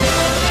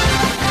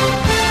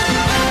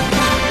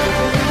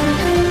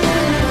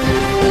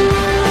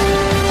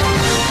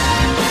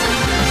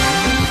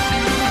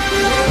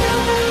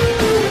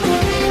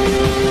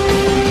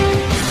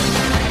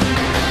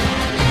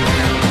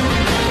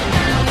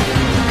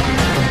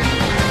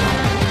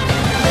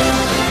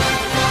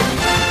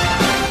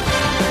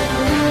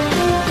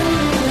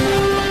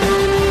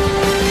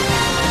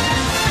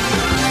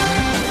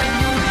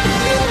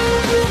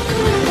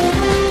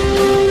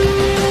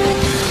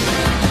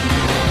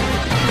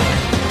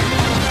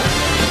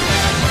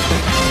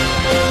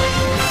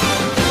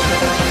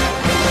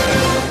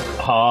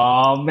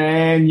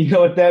man, you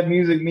know what that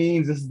music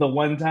means? This is the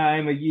one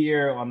time a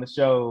year on the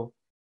show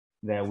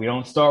that we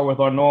don't start with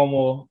our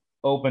normal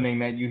opening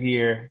that you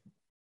hear.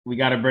 We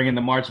got to bring in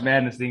the March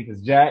Madness thing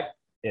because, Jack,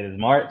 it is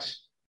March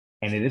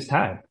and it is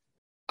time.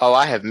 Oh,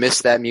 I have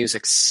missed that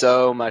music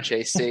so much,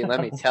 AC.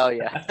 Let me tell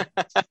you.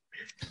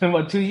 It's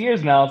been, 2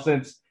 years now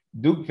since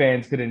Duke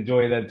fans could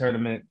enjoy that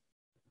tournament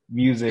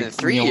music,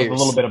 Three with a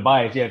little years. bit of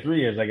bias. Yeah, 3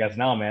 years, I guess,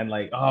 now, man.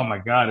 Like, oh my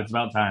God, it's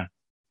about time.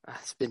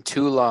 It's been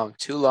too long,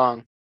 too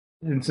long.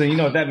 And so you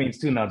know what that means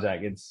too now,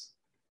 Jack. It's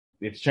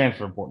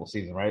transfer portal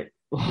season, right?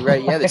 You're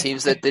right. Yeah, the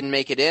teams that didn't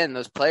make it in,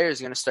 those players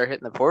are going to start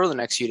hitting the portal the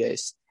next few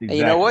days. Exactly. And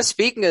you know what?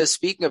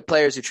 Speaking of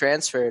players who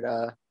transferred,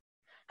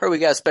 heard we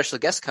got a special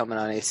guest coming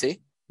on,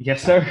 AC.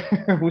 Yes, sir.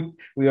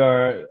 we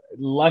are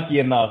lucky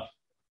enough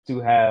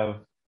to have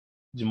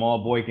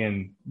Jamal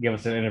Boykin give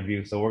us an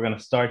interview. So we're going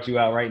to start you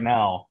out right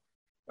now.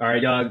 All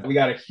right, y'all. We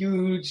got a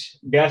huge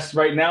guest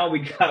right now. We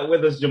got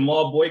with us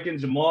Jamal Boykin.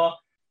 Jamal,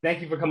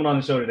 thank you for coming on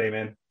the show today,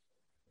 man.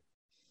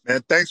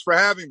 Man, thanks for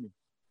having me.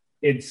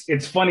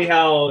 It's funny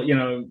how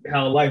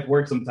life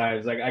works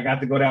sometimes. Like, I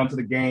got to go down to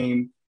the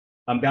game.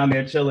 I'm down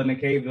there chilling in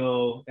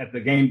Caeville at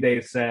the game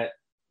day set,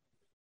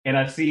 and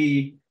I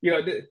see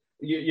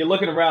you're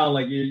looking around,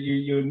 like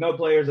you know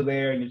players are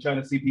there, and you're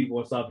trying to see people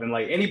and stuff. And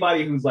like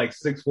anybody who's like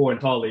 6'4" and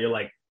taller,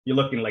 you're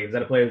looking like, is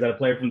that a player? Is that a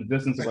player from the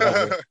distance or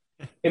whatever?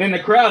 And in the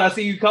crowd, I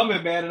see you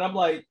coming, man, and I'm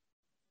like,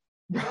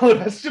 bro,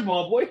 that's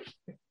Jamal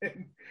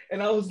Boykin.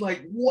 And I was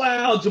like,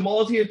 wow,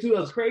 Jamal's here too.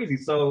 That's crazy.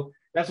 So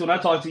that's when I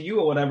talked to you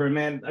or whatever,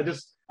 man.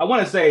 I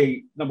want to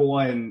say, number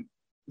one,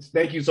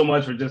 thank you so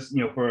much for just,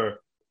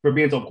 for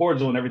being so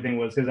cordial and everything,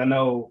 was because I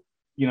know,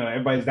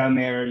 everybody's down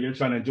there. You're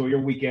trying to enjoy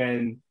your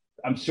weekend.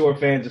 I'm sure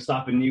fans are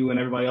stopping you and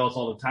everybody else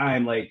all the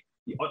time. Like,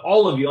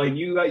 all of you, like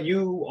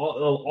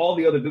all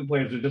the other Duke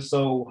players are just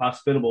so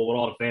hospitable with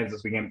all the fans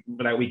this weekend,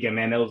 for that weekend,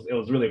 man. It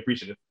was really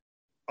appreciative.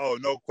 Oh,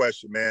 no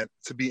question, man.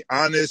 To be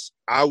honest,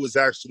 I was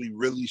actually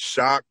really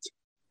shocked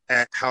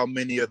at how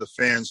many of the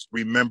fans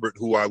remembered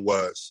who I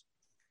was.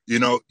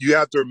 You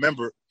have to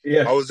remember,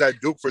 I was at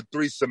Duke for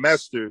 3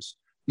 semesters,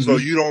 so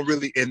you don't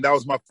really, and that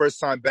was my first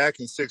time back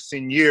in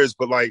 16 years,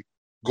 but like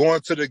going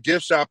to the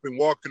gift shop and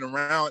walking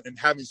around and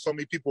having so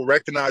many people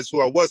recognize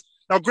who I was.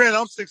 Now, granted,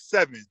 I'm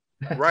 6'7",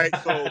 right?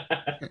 So,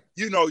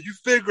 you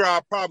figure I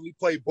probably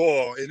play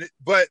ball,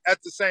 but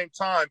at the same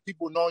time,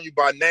 people knowing you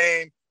by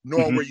name,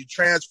 knowing where you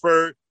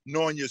transferred,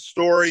 knowing your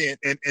story,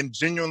 and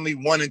genuinely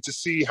wanting to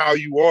see how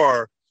you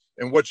are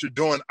and what you're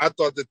doing, I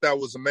thought that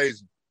was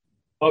amazing.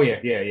 Oh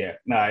yeah.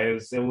 Nah, it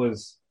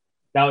was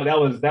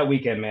that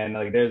weekend, man.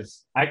 Like,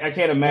 I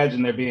can't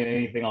imagine there being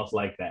anything else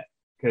like that,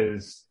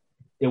 because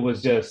it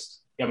was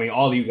just, I mean,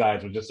 all of you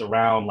guys were just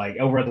around, like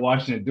over at the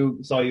Washington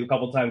Duke. Saw you a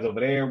couple times over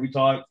there. We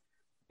talked.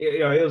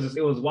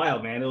 It was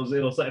wild, man. It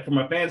was like, from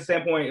a fan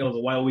standpoint, it was a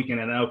wild weekend,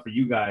 and I know for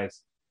you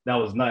guys, that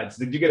was nuts.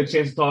 Did you get a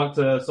chance to talk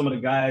to some of the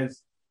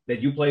guys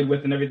that you played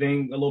with and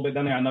everything a little bit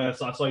down there? I know I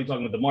saw you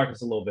talking with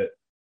DeMarcus a little bit.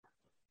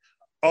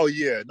 Oh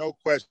yeah, no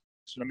question.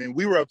 I mean,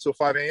 we were up till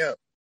 5 a.m.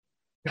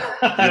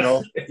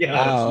 Yeah,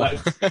 wow.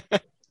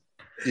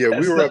 Yeah,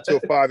 we were up till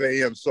 5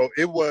 a.m. So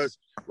it was,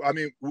 I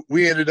mean,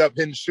 we ended up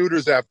hitting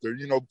shooters after,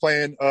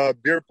 playing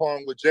beer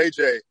pong with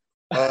JJ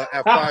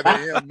at 5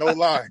 a.m. No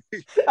lie.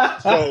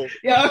 So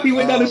yeah, he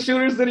went down to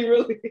shooters, did he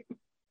really?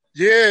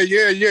 Yeah.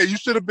 You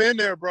should have been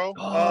there, bro.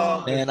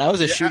 Man, I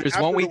was at shooters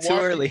 1 week too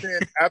early.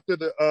 After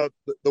the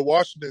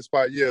Washington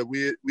spot, yeah,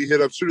 we hit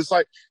up shooters.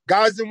 Like,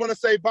 guys didn't want to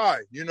say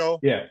bye,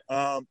 Yeah.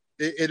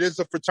 It is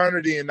a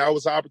fraternity, and that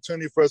was an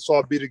opportunity for us to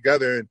all be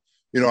together. And,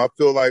 I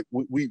feel like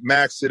we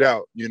maxed it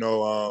out,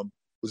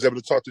 was able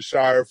to talk to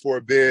Shire for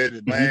a bit,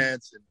 and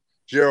Lance and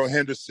Gerald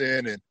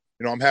Henderson. And,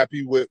 I'm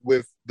happy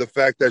with the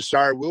fact that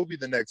Shire will be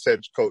the next head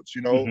coach.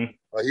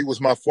 He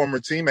was my former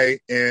teammate,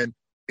 and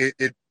he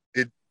could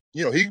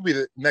be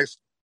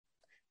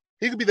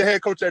the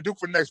head coach at Duke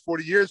for the next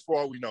 40 years for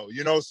all we know,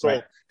 So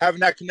right. Having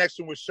that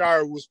connection with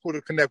Shire was cool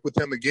to connect with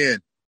him again.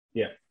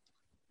 Yeah.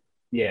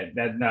 Yeah.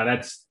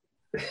 That's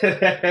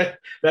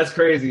that's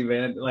crazy,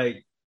 man.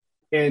 Like,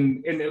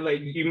 and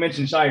like you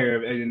mentioned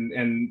Shire,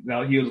 and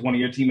now he was one of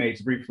your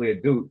teammates briefly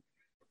at Duke.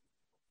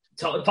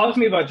 Talk to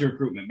me about your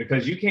recruitment,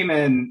 because you came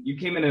in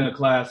a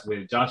class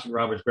with Joshua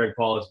Roberts, Greg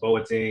Paulus,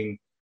 Boateng.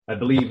 I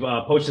believe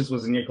Pochus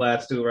was in your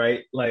class too,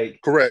 right? Like,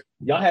 correct.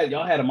 Y'all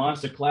had a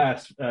monster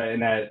class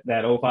in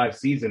that 05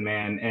 season,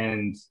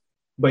 man.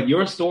 But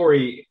your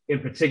story in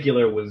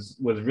particular was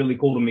really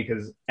cool to me,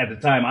 because at the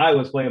time I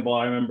was playing ball,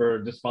 I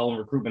remember just following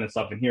recruitment and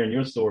stuff and hearing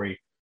your story.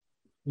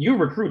 You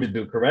recruited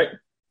Duke, correct?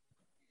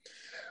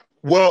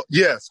 Well,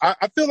 yes.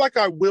 I feel like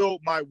I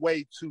willed my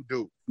way to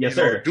Duke. Yes,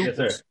 sir.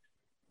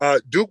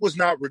 Duke was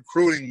not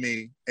recruiting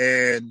me,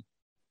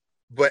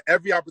 but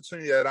every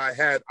opportunity that I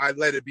had, I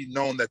let it be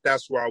known that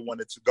that's where I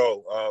wanted to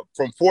go.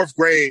 From 4th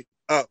grade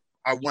up,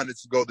 I wanted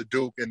to go to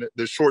Duke, and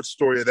the short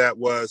story of that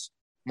was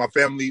my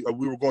family,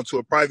 we were going to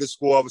a private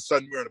school. All of a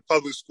sudden, we were in a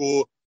public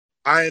school.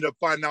 I ended up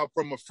finding out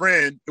from a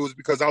friend it was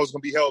because I was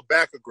going to be held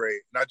back a grade,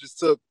 and I just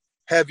took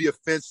heavy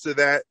offense to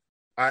that.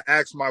 I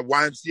asked my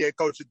YMCA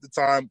coach at the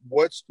time,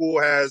 what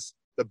school has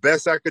the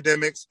best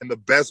academics, and the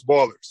best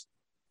ballers.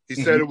 He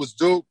said it was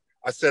Duke.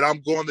 I said,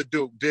 I'm going to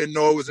Duke. Didn't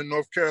know it was in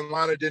North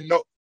Carolina. Didn't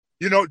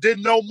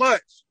know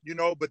much,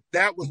 but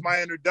that was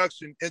my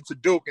introduction into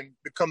Duke, and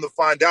become to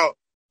find out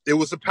it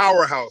was a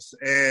powerhouse.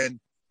 And,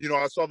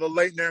 I saw the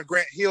Leitner and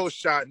Grant Hill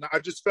shot, and I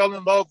just fell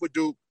in love with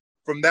Duke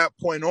from that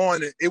point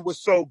on. And it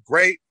was so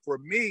great for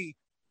me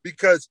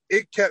because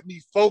it kept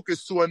me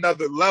focused to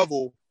another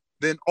level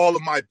than all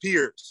of my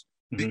peers,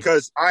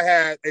 because I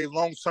had a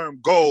long-term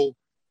goal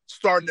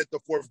starting at the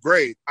 4th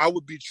grade. I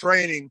would be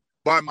training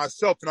by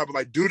myself, and I'd be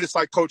like, do this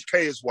like Coach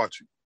K is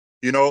watching,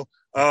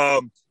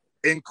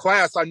 in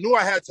class. I knew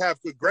I had to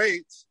have good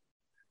grades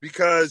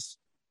because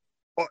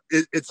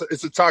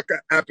it's a top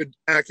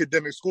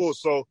academic school.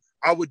 So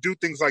I would do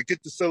things like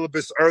get the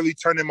syllabus early,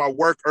 turn in my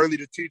work early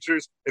to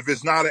teachers. If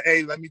it's not an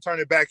A, let me turn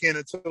it back in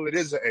until it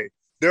is an A.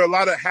 There are a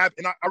lot of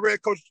and I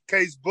read Coach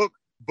K's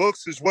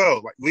books as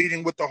well, like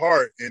Leading with the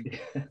Heart. And,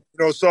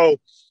 so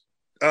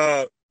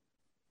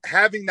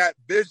having that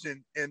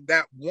vision and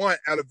that want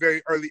at a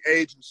very early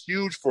age was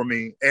huge for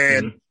me.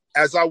 And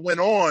as I went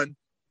on,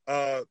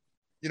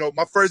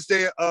 my first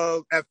day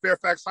at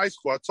Fairfax High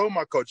School, I told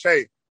my coach,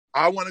 hey,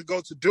 I want to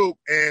go to Duke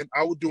and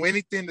I will do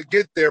anything to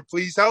get there.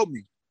 Please help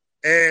me.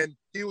 And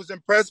he was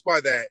impressed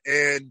by that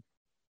and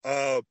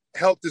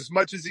helped as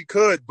much as he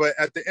could. But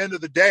at the end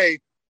of the day,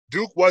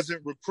 Duke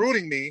wasn't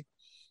recruiting me,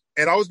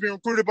 and I was being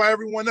recruited by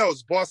everyone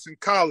else: Boston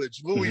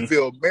College,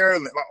 Louisville,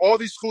 Maryland. Like, all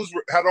these schools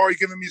had already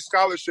given me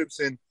scholarships.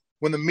 And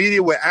when the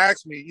media would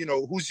ask me,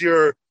 who's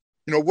your,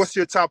 what's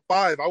your top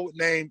 5? I would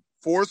name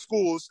 4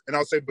 schools, and I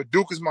would say, but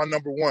Duke is my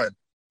number 1.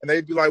 And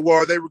they'd be like, well,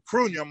 are they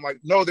recruiting you? I'm like,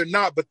 no, they're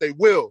not, but they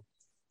will.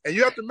 And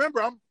you have to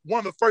remember, I'm one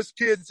of the first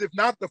kids, if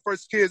not the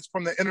first kids,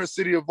 from the inner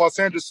city of Los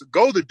Angeles to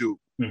go to Duke.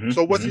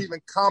 So it wasn't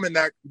even common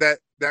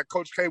that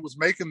Coach K was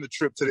making the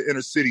trip to the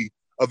inner city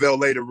of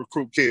LA to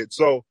recruit kids.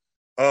 So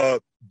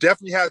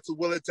definitely had to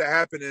will it to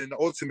happen. And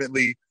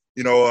ultimately,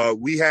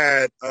 we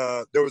had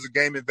there was a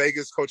game in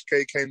Vegas. Coach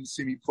K came to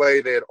see me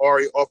play. They had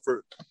already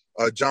offered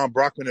John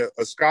Brockman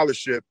a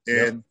scholarship,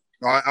 and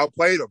I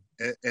outplayed him.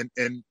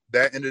 And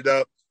that ended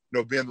up,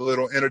 being the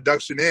little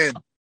introduction in,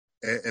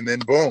 and then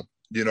boom.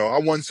 I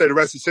wouldn't say the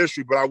rest is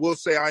history, but I will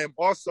say I am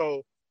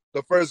also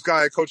the first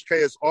guy Coach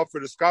K has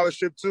offered a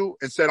scholarship to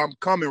and said, I'm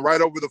coming right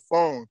over the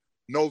phone.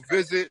 No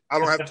visit. I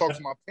don't have to talk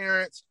to my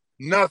parents.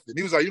 Nothing.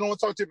 He was like, you don't want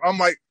to talk to him? I'm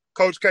like,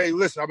 Coach K,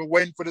 listen, I've been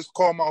waiting for this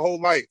call my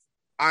whole life.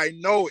 I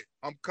know it.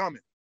 I'm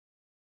coming.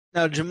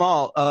 Now,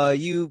 Jamal,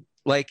 you,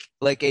 like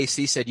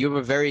AC said, you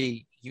have a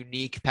very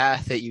unique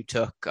path that you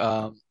took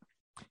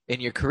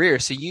in your career.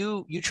 So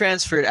you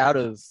transferred out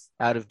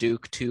of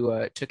Duke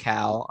to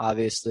Cal,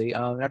 obviously.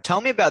 Now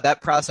tell me about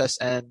that process,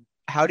 and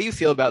how do you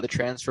feel about the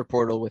transfer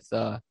portal with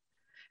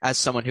as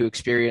someone who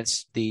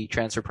experienced the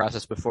transfer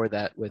process before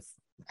that, with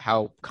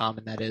how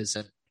common that is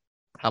and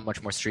how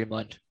much more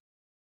streamlined?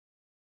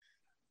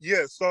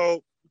 Yeah,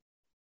 so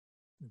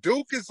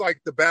Duke is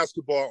like the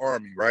basketball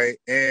army, right?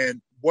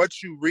 And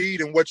what you read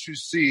and what you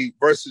see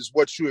versus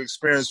what you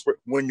experience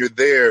when you're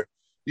there,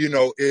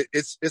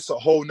 it's a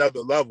whole nother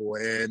level.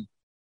 And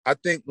I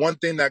think one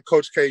thing that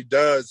Coach K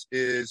does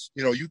is,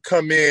 you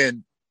come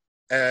in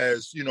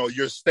as,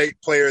 you're state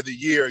player of the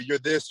year, you're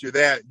this, you're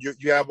that,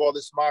 you have all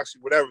this moxie,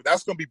 whatever.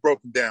 That's going to be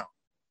broken down,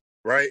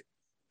 right?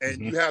 And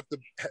you have to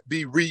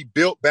be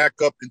rebuilt back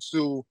up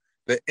into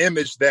the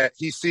image that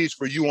he sees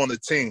for you on the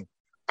team.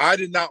 I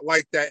did not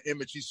like that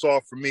image he saw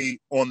for me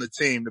on the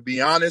team, to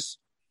be honest.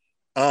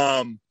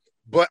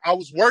 But I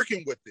was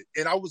working with it,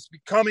 and I was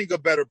becoming a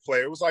better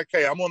player. It was like,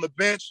 hey, I'm on the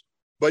bench,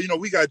 but,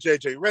 we got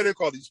J.J. Redick,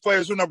 all these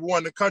players. We're number 1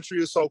 in the country.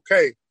 It's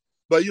okay.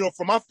 But,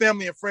 for my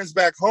family and friends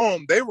back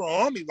home, they were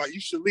on me like,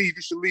 you should leave,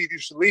 you should leave, you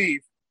should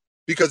leave,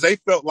 because they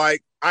felt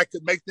like I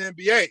could make the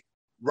NBA,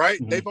 right?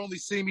 They've only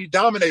seen me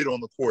dominate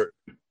on the court.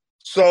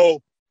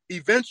 So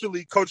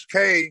eventually, Coach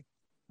K,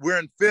 we're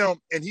in film,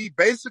 and he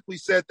basically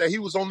said that he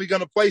was only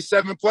going to play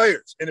 7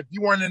 players. And if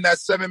you weren't in that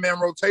 7-man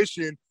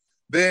rotation,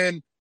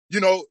 then, you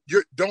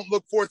don't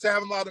look forward to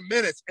having a lot of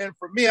minutes. And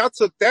for me, I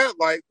took that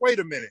like, wait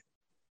a minute.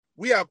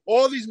 We have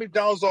all these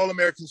McDonald's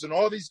All-Americans and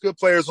all these good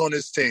players on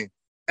this team.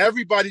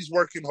 Everybody's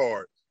working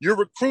hard. You're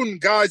recruiting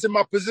guys in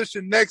my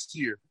position next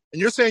year,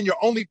 and you're saying you're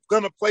only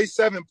going to play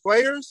 7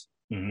 players?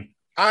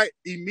 I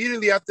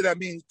immediately after that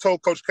meeting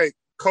told Coach K,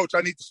 Coach,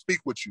 I need to speak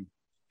with you.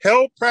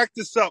 Held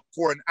practice up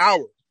for an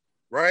hour.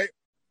 Right?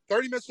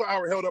 30 minutes to an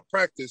hour held up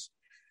practice.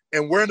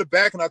 And we're in the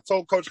back, and I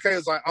told Coach K, I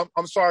was like,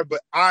 I'm sorry,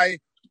 but I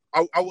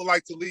would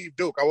like to leave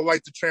Duke. I would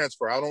like to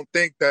transfer. I don't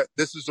think that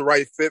this is the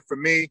right fit for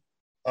me.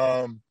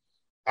 I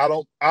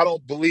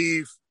don't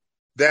believe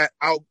that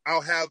I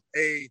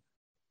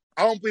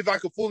don't believe I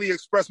could fully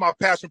express my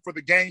passion for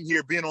the game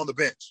here being on the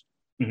bench.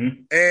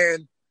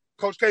 And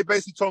Coach K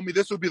basically told me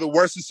this would be the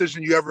worst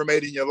decision you ever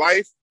made in your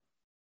life.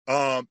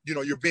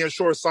 You're being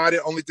short-sighted,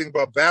 only think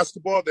about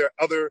basketball. There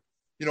are other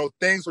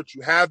things which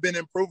you have been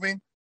improving.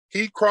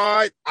 He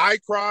cried, I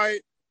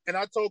cried, and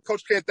I told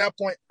Coach K at that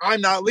point,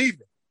 I'm not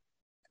leaving.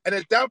 And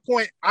at that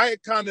point, I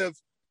had kind of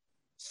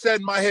said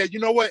in my head, you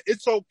know what?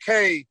 It's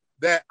okay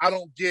that I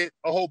don't get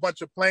a whole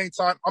bunch of playing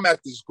time. I'm at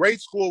this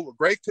great school with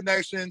great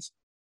connections.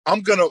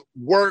 I'm going to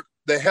work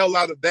the hell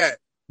out of that.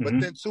 But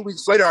then 2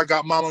 weeks later, I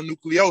got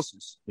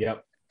mononucleosis.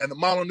 Yep. And the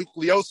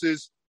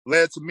mononucleosis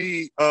led to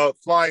me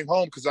flying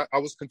home because I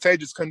was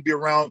contagious, couldn't be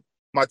around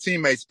my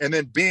teammates. And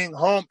then being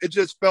home, it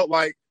just felt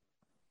like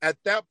at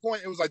that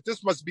point, it was like,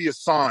 this must be a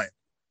sign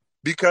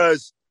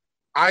because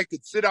I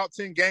could sit out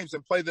 10 games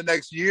and play the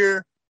next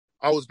year.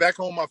 I was back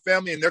home with my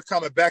family, and they're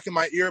coming back in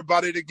my ear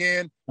about it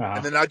again.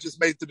 And then I just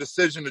made the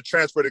decision to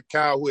transfer to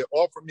Cal, who had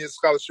offered me a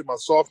scholarship my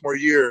sophomore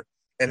year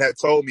and had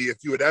told me, if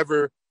you would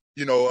ever,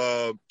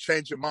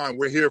 change your mind,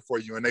 we're here for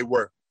you. And they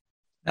were.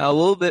 Now, a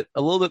little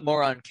bit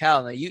more on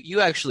Cal. Now,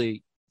 you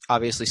actually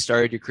obviously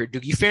started your career.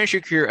 Duke, you finished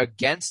your career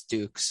against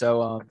Duke.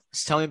 So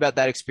just tell me about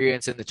that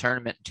experience in the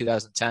tournament in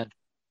 2010.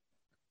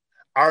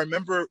 I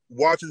remember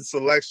watching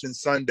Selection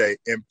Sunday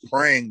and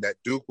praying that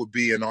Duke would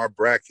be in our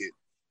bracket.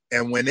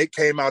 And when it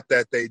came out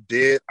that they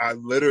did, I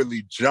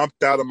literally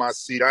jumped out of my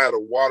seat. I had a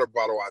water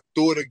bottle. I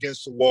threw it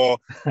against the wall.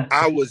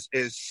 I was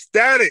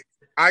ecstatic.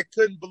 I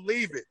couldn't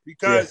believe it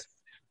because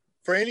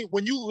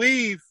when you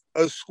leave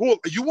a school,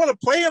 you want to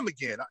play them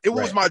again. It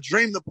was my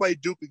dream to play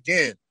Duke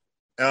again.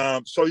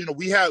 So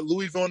we had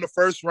Louisville in the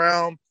first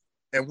round,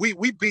 and we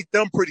beat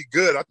them pretty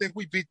good. I think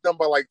we beat them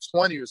by like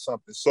 20 or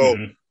something. So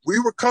we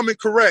were coming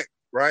correct,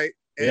 right?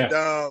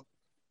 And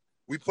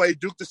we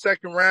played Duke the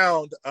second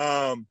round.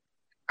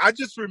 I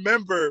just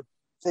remember,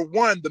 for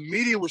one, the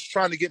media was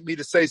trying to get me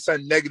to say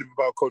something negative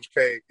about Coach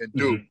K and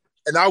Duke,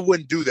 and I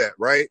wouldn't do that,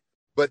 right?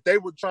 But they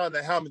were trying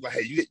to help me, like,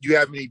 hey, you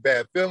have any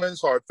bad feelings,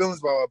 hard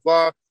feelings, blah, blah,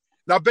 blah.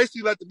 And I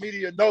basically let the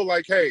media know,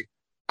 like, hey,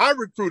 I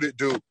recruited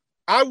Duke.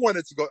 I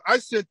wanted to go. I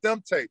sent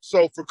them tapes.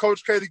 So for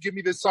Coach K to give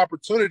me this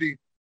opportunity,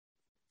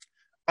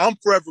 I'm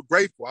forever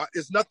grateful.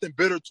 It's nothing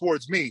bitter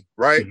towards me,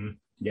 right?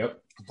 Yep.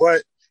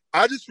 But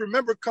I just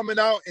remember coming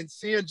out and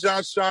seeing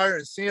John Shire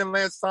and seeing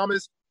Lance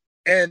Thomas,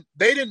 and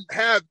they didn't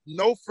have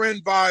no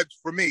friend vibes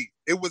for me.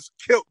 It was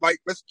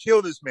let's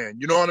kill this man.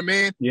 You know what I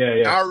mean?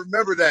 Yeah. I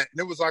remember that. And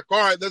it was like, all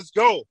right, let's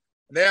go.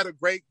 And they had a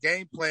great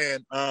game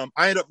plan. I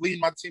ended up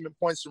leading my team in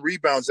points and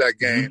rebounds that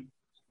game.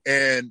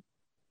 And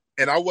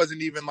I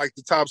wasn't even like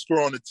the top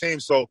scorer on the team.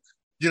 So,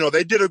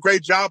 they did a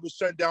great job of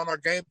shutting down our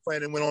game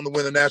plan and went on to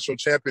win the national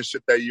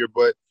championship that year.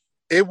 But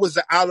it was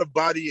an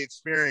out-of-body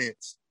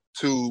experience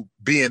to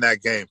be in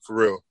that game, for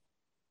real.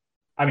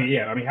 I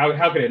mean,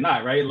 how could it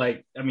not, right?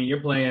 Like, I mean,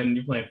 you're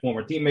playing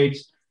former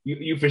teammates.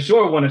 You for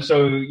sure want to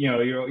show,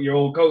 your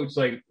old coach,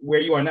 like, where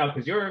you are now,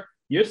 because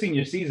your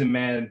senior season,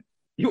 man,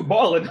 you were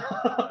balling.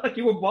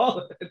 You were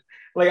balling.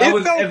 Like,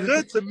 it felt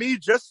good to me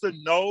just to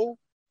know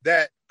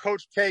that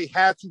Coach K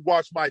had to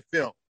watch my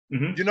film,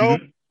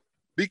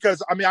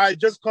 because, I mean, I had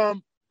just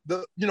come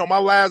my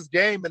last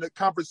game in the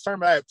conference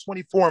tournament, I had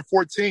 24 and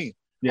 14.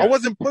 Yeah. I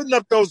wasn't putting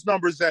up those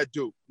numbers at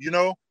Duke,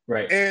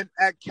 Right. And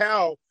at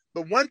Cal,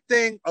 the one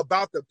thing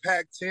about the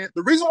Pac-10,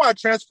 the reason why I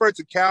transferred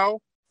to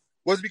Cal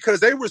was because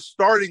they were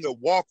starting a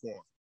walk-on.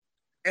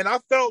 And I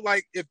felt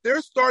like if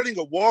they're starting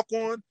a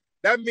walk-on,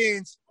 that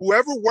means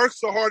whoever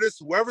works the hardest,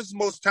 whoever's the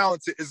most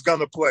talented is going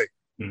to play.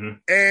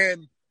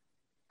 And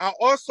I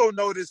also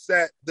noticed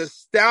that the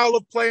style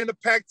of play in the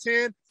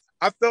Pac-10,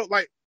 I felt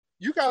like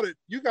you got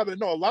to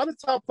know a lot of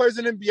top players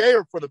in the NBA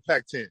are from the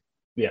Pac-10.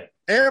 Yeah.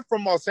 And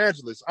from Los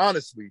Angeles,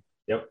 honestly.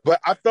 Yep. But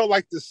I felt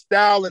like the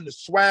style and the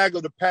swag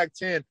of the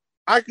Pac-10,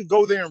 I could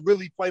go there and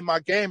really play my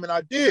game, and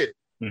I did.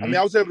 I mean,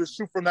 I was able to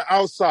shoot from the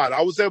outside.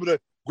 I was able to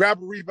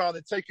grab a rebound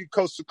and take it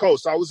coast to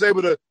coast. I was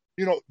able to,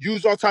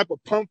 use all type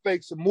of pump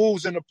fakes and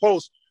moves in the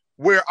post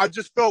where I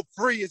just felt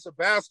free as a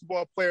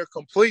basketball player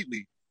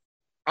completely.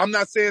 I'm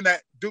not saying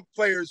that Duke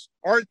players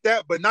aren't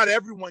that, but not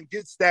everyone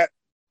gets that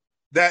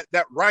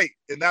right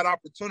and that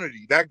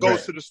opportunity. That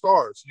goes to the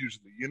stars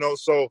usually,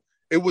 So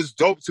it was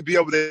dope to be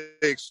able to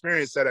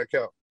experience that at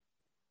Cal.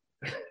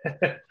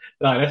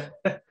 No,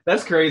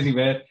 that's crazy,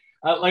 man.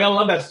 I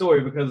love that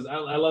story because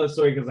I love the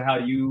story because of how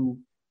you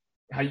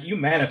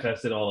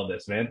manifested all of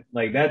this, man.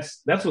 Like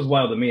that's what's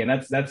wild to me, and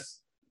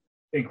that's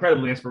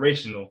incredibly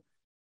inspirational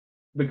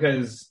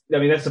because I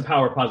mean that's the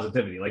power of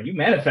positivity. Like you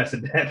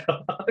manifested that.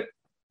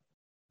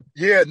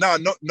 Yeah,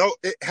 no.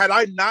 Had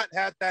I not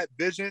had that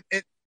vision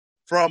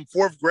from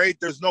fourth grade,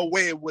 there's no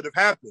way it would have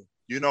happened.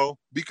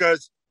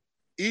 Because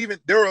even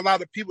there were a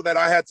lot of people that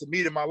I had to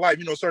meet in my life.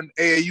 Certain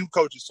AAU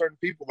coaches, certain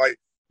people like.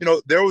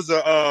 There was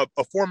a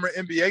former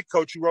NBA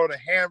coach who wrote a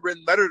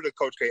handwritten letter to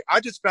Coach K. I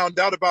just found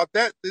out about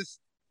that this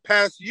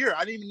past year.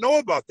 I didn't even know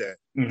about that.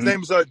 His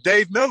name was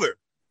Dave Miller.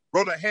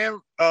 Wrote a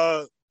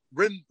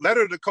handwritten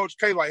letter to Coach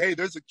K like, hey,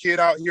 there's a kid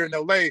out here in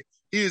L.A.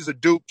 He is a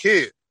Duke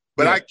kid.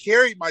 But I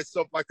carried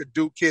myself like a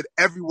Duke kid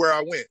everywhere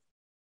I went.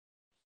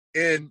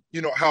 And,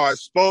 how I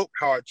spoke,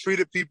 how I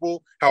treated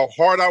people, how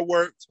hard I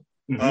worked.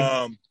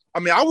 I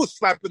was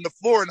slapping the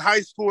floor in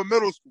high school and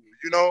middle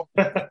school,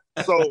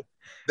 So –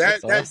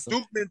 That awesome.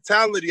 Duke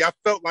mentality, I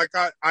felt like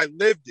I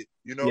lived it,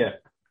 Yeah.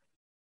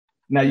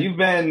 Now we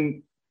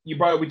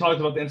talked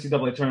about the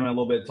NCAA tournament a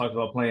little bit, talked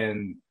about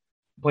playing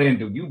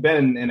Duke. You've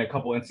been in a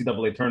couple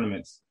NCAA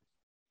tournaments.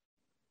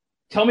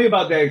 Tell me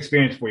about that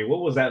experience for you.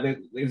 What was that?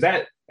 Is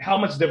that how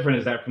much different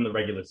is that from the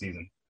regular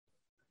season?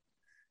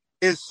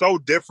 It's so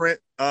different.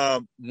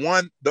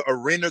 One, the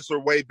arenas are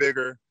way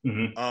bigger.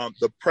 Mm-hmm.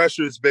 The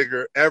pressure is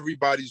bigger.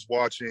 Everybody's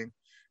watching,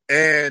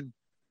 and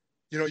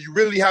you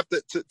really have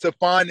to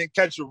find and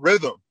catch a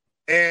rhythm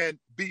and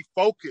be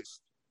focused.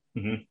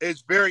 Mm-hmm.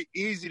 It's very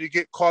easy to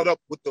get caught up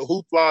with the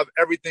hoopla of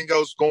everything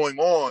else going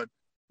on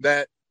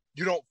that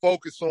you don't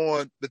focus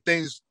on the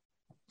things.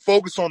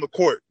 Focus on the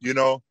court. It's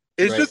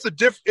right.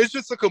 It's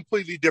just a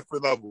completely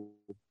different level.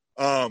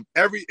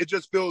 It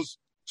just feels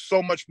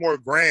so much more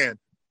grand.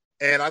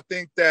 And I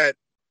think that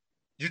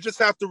you just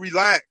have to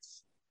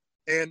relax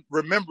and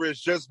remember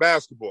it's just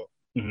basketball.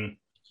 Mm-hmm.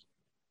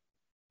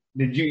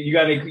 Did you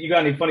got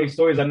any funny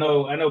stories? I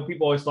know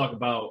people always talk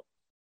about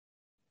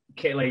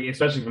K, like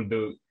especially from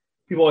Duke.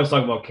 People always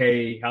talk about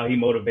K, how he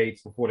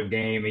motivates before the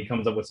game. He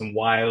comes up with some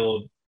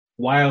wild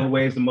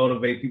ways to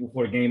motivate people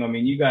for the game. I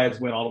mean, you guys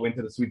went all the way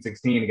into the Sweet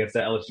 16 against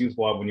that LSU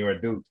squad when you were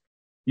at Duke.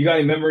 You got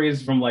any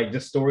memories from like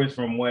just stories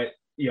from what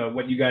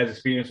you guys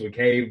experienced with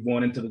K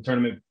going into the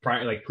tournament,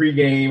 like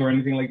pregame or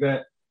anything like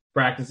that,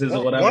 practices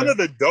or whatever? One of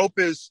the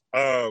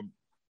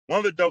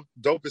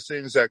dopest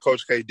things that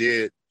Coach K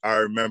did, I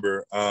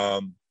remember.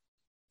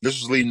 This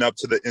was leading up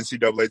to the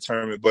NCAA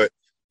tournament, but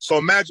so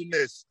imagine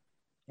this: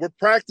 we're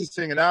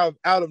practicing, and out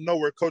of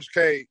nowhere, Coach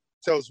K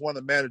tells one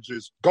of the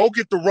managers, "Go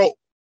get the rope."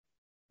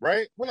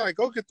 Right? We're like,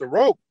 "Go get the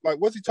rope." Like,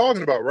 what's he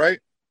talking about? Right?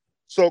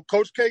 So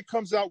Coach K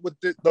comes out with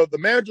the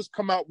managers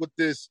come out with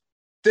this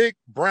thick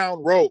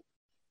brown rope.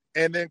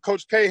 And then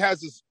Coach K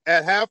has this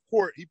at half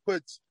court. He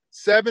puts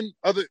 7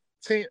 other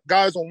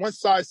guys on one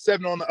side,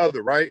 7 on the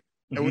other, right?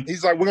 Mm-hmm. And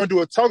he's like, "We're going to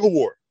do a tug of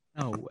war."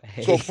 No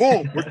way. So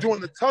boom, we're doing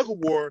the tug of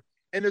war,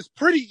 and it's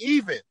pretty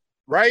even,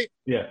 right?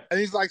 Yeah. And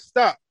he's like,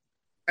 "Stop."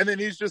 And then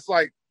he's just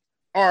like,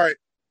 "All right,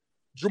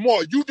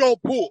 Jamal, you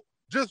don't pull.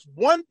 Just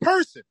one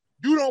person,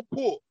 you don't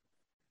pull."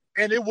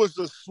 And it was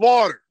a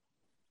slaughter.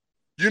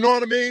 You know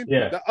what I mean?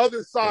 Yeah. The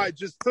other side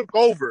just took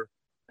over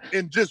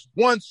in just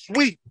one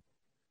sweep.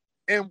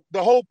 And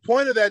the whole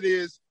point of that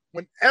is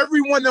when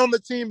everyone on the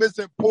team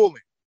isn't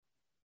pulling,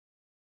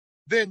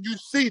 then you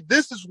see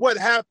this is what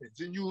happens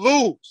and you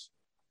lose.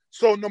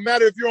 So no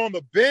matter if you're on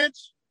the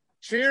bench,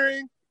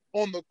 cheering,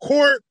 on the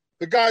court,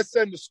 the guy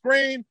setting the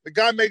screen, the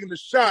guy making the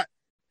shot,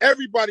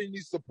 everybody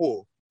needs to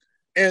pull.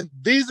 And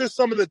these are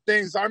some of the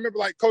things I remember,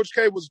 like Coach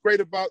K was great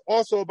about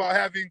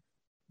having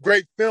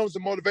great films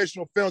and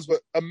motivational films,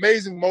 but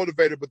amazing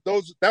motivator. But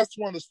that's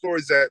one of the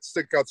stories that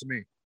stick out to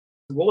me.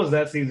 What was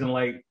that season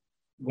like?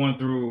 Going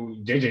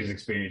through JJ's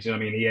experience, I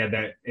mean, he had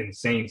that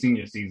insane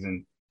senior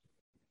season.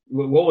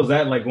 What was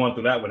that like going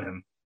through that with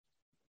him?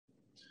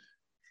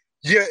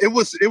 Yeah, it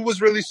was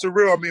really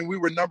surreal. I mean, we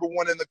were number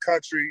 1 in the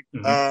country.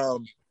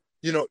 Mm-hmm.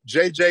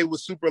 JJ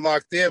was super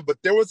locked in, but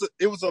it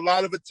was a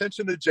lot of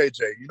attention to JJ.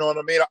 You know what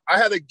I mean? I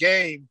had a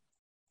game,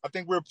 I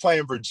think we were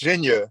playing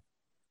Virginia,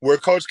 where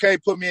Coach K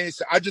put me in. He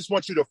said, "I just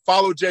want you to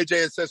follow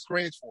JJ and set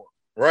screens for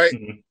him." Right?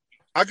 Mm-hmm.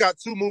 I got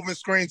 2 moving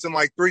screens in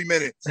like 3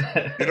 minutes.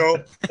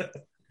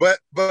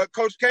 But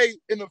Coach K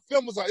in the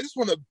film was like, "This is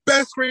one of the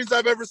best screens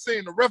I've ever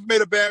seen." The ref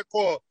made a bad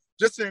call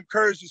just to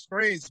encourage the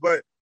screens.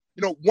 But,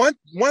 one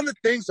of the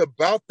things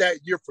about that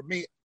year for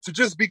me, to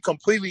just be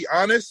completely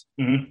honest,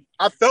 mm-hmm.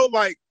 I felt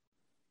like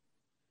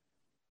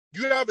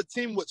you have a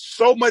team with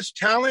so much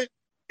talent.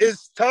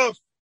 It's tough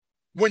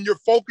when you're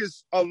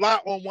focused a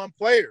lot on one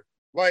player.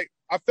 Like,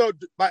 I felt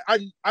like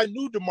I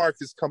knew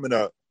DeMarcus coming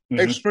up, mm-hmm.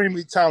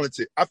 extremely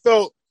talented. I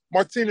felt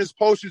Martinez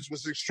Pocic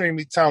was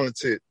extremely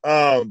talented.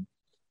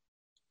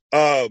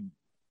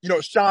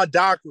 Sean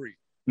Dockery,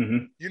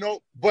 mm-hmm.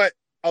 But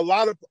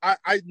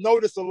I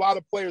noticed a lot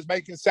of players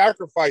making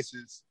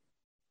sacrifices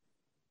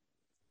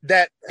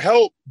that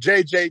helped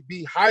JJ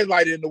be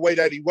highlighted in the way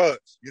that he was,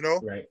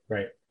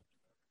 Right.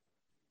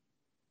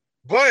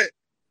 But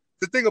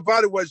the thing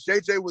about it was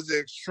JJ was an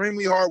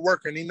extremely hard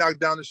worker and he knocked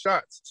down the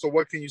shots. So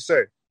what can you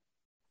say?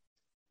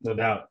 No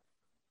doubt.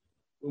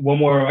 I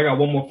got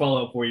one more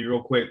follow-up for you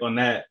real quick on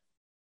that.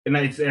 And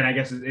I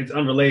guess it's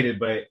unrelated,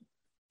 but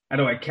I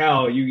know at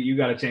Cal, you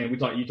got a chance. You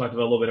talked about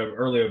a little bit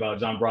earlier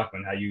about John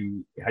Brockman, how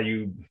you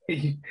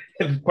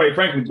quite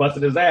frankly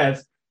busted his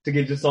ass to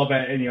get yourself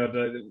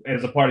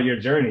as a part of your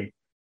journey.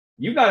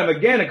 You got him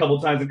again a couple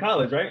of times in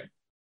college, right?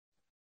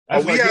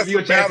 We had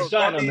some battles.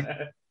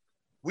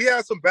 We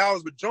had some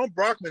battles, but John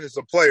Brockman is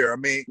a player. I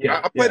mean,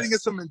 I played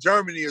against him in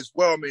Germany as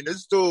well. I mean,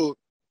 this dude,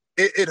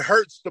 it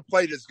hurts to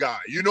play this guy.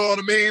 You know what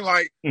I mean?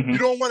 Like, mm-hmm. You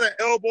don't want an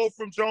elbow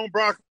from John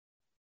Brockman.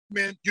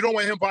 You don't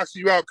want him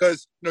boxing you out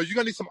because you're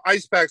gonna need some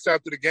ice packs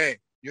after the game.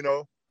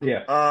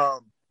 Yeah.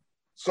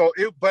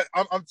 But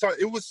I'm telling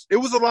you, it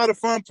was a lot of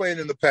fun playing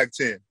in the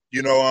Pac-10.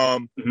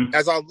 Mm-hmm.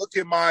 As I look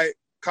at my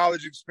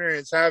college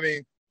experience,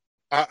 having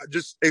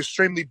just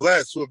extremely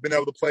blessed to have been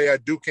able to play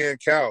at Duke and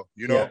Cal.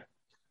 Yeah.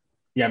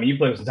 I mean, you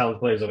played with some talented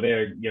players over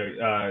there.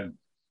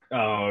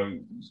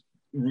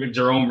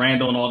 Jerome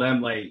Randall and all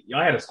them. Like,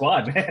 y'all had a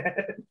squad, man.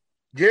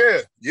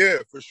 Yeah,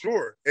 for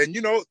sure. And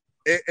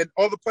and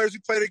all the players we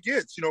played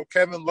against, you know,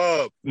 Kevin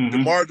Love, Mm-hmm.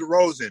 DeMar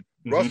DeRozan,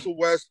 Mm-hmm. Russell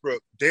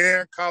Westbrook,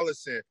 Darren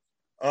Collison.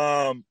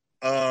 I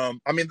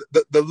mean,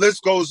 the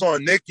list goes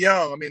on. Nick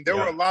Young. I mean, there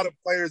were a lot of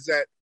players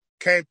that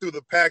came through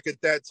the pack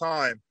at that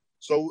time.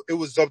 So it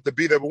was up to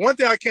be there. But one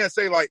thing I can't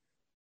say, like,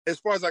 as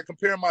far as I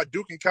compare my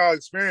Duke and Cal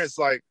experience,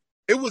 like,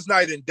 it was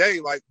night and day.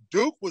 Like,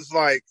 Duke was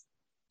like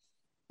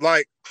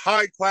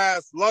high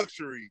class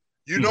luxury,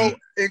 you know,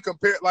 in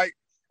compare, like,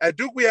 at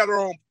Duke, we had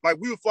our own, like,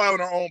 we would fly on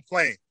our own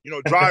plane, you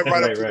know, drive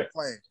right up to the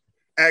plane.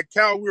 At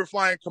Cal, we were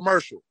flying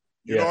commercial.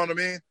 You know what I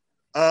mean?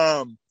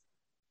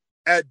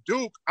 At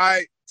Duke,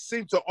 I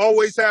seemed to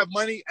always have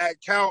money.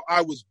 At Cal,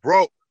 I was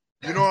broke.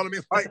 You know what I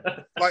mean?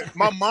 Like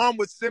my mom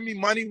would send me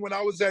money when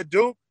I was at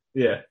Duke.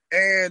 Yeah.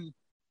 And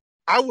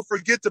I would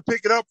forget to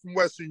pick it up from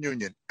Western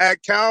Union.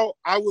 At Cal,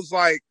 I was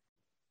like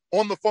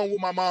on the phone with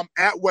my mom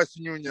at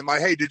Western Union, like,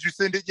 hey, did you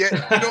send it yet? You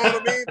know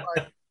what I mean?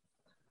 Like,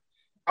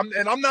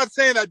 I'm not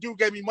saying that Duke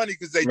gave me money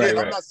because they did.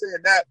 I'm not saying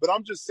that, but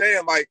I'm just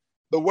saying, like,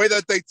 the way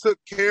that they took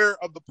care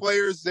of the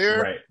players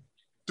there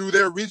through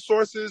their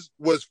resources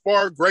was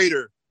far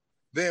greater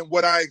than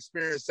what I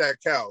experienced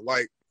at Cal.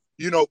 Like,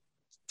 you know,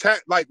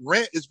 like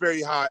rent is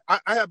very high. I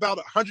had about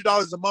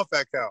 $100 a month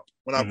at Cal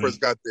when I first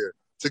got there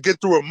to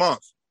get through a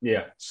month.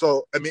 Yeah.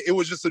 So, I mean, it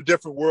was just a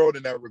different world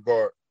in that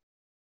regard.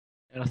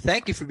 And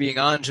thank you for being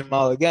on,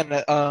 Jamal. Again,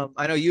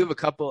 I know you have a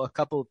couple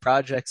of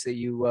projects that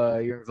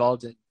you're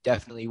involved in.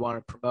 Definitely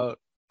want to promote.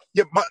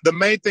 Yeah, the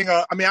main thing,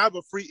 I mean, I have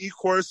a free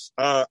e-course.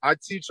 I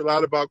teach a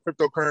lot about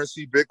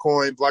cryptocurrency,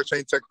 Bitcoin,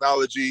 blockchain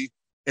technology,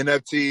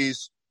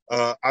 NFTs.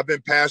 I've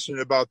been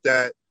passionate about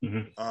that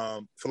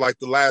for like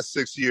the last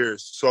 6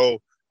 years. So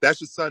that's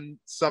just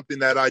something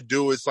that I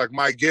do. It's like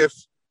my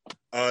gift.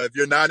 If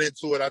you're not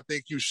into it, I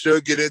think you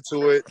should get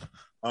into it.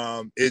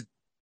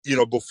 You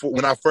know, before,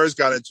 when I first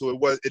got into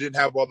it, it didn't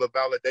have all the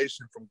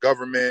validation from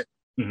government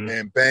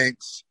and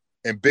banks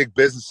and big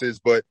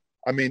businesses. But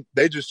I mean,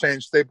 they just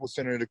changed Staples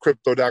Center to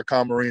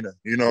Crypto.com Arena.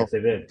 You know,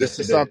 this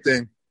is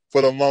something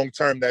for the long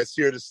term that's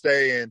here to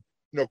stay. And,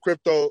 you know,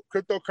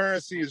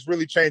 cryptocurrency has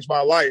really changed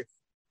my life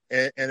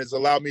and has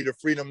allowed me the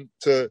freedom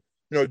to,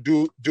 you know,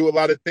 do a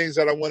lot of things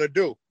that I want to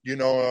do, you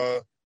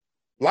know,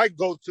 like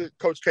go to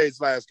Coach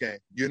K's last game,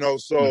 you know,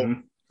 so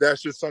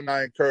that's just something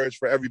I encourage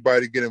for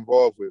everybody to get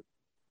involved with.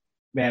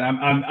 Man,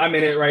 I'm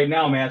in it right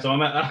now, man. So I'm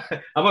gonna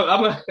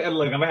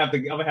have to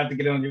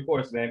get in on your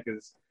course, man,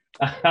 because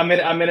I'm in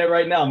it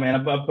right now, man.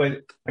 I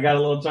got a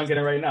little chunk in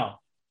it right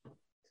now.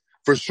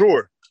 For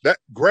sure, that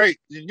great.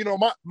 You know,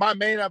 my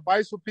main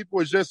advice for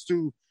people is just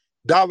to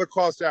dollar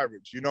cost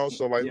average. You know,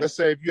 so like let's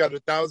say if you had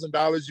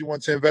 $1,000 you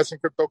want to invest in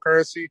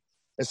cryptocurrency,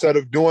 instead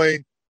of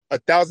doing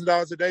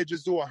 $1,000 a day,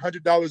 just do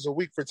 $100 a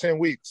week for 10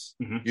 weeks.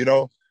 You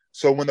know,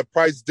 so when the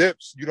price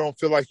dips, you don't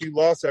feel like you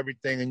lost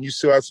everything, and you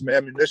still have some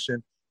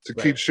ammunition to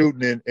keep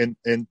shooting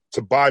and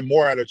to buy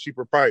more at a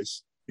cheaper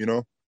price, you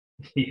know?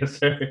 Yes,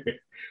 sir.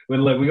 But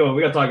look, we're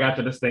gonna talk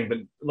after this thing. But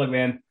look,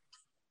 man,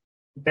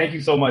 thank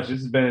you so much. This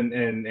has been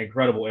an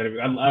incredible interview.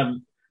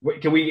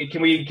 Can we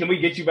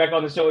get you back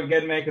on the show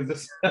again, man?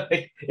 Because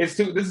this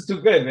is too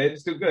good, man.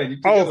 It's too good.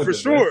 For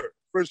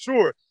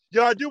sure.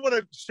 Yeah, I do want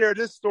to share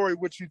this story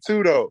with you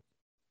too, though.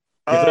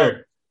 Yes,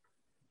 sir.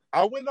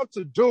 I went up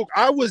to Duke.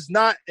 I was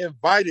not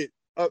invited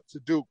up to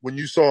Duke when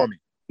you saw me.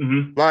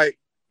 Like,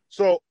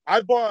 so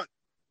I bought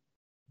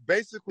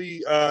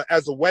basically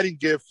as a wedding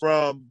gift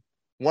from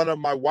one of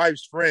my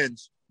wife's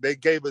friends. They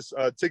gave us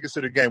tickets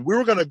to the game. We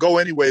were going to go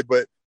anyway,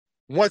 but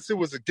once it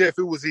was a gift,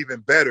 it was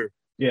even better.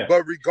 Yeah.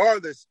 But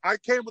regardless, I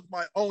came with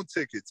my own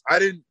tickets. I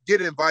didn't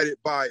get invited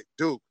by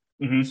Duke.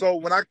 So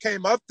when I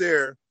came up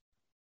there,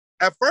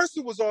 at first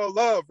it was all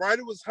love, right?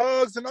 It was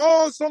hugs and,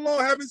 oh, so long,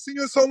 haven't seen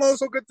you in so long,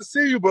 so good to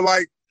see you. But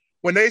like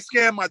when they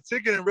scanned my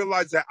ticket and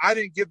realized that I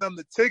didn't give them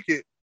the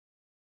ticket,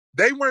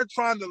 they weren't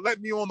trying to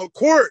let me on the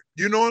court.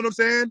 You know what I'm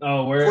saying?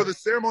 Oh, where? For the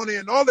ceremony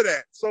and all of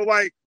that. So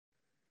like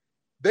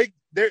they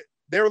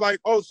were like,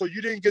 oh, so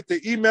you didn't get the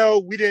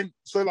email? We didn't.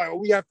 So like, oh,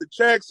 we have to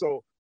check.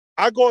 So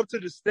I go up to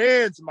the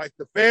stands and like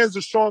the fans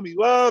are showing me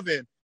love,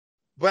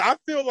 but I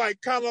feel like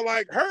kind of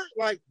like hurt,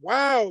 like,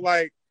 wow,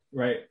 like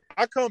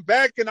I come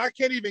back and I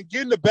can't even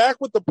get in the back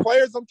with the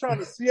players. I'm trying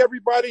to see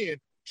everybody and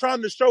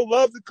trying to show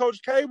love to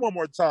Coach K one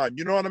more time.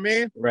 You know what I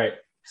mean? Right.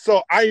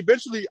 So I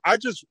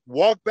just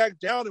walked back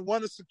down, and one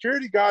of the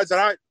security guys that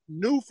I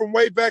knew from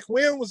way back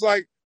when was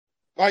like,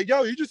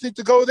 yo, you just need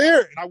to go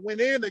there. And I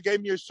went in, they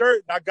gave me a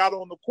shirt, and I got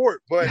on the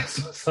court. But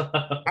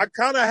I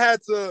kind of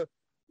had to,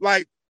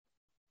 like,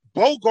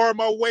 bogart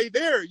my way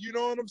there. You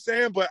know what I'm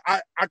saying? But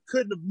I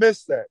couldn't have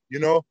missed that, you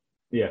know?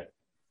 Yeah.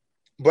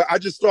 But I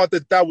just thought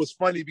that was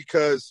funny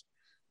because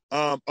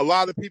a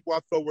lot of people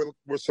I thought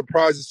were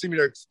surprised to see me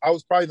there. I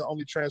was probably the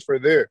only transfer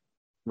there.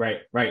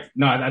 Right.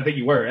 No, I think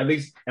you were, at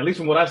least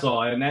from what I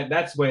saw, and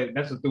that's what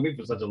threw me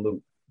for such a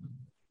loop.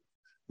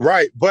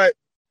 Right, but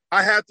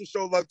I had to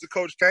show love to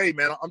Coach K,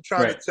 man. I'm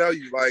trying to tell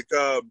you, like,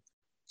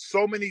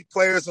 so many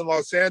players in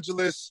Los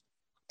Angeles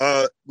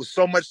with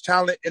so much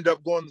talent end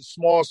up going to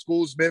small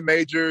schools,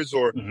 mid-majors,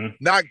 or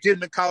not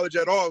getting to college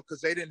at all because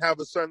they didn't have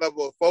a certain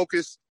level of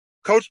focus.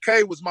 Coach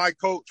K was my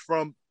coach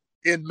from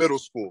in middle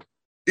school.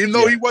 Even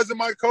though he wasn't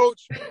my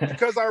coach,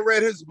 because I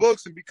read his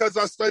books and because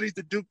I studied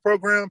the Duke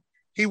program,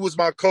 he was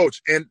my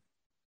coach. And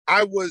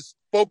I was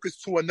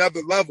focused to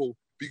another level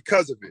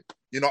because of it.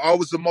 I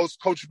was the most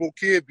coachable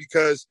kid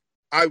because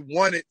I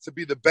wanted to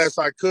be the best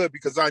I could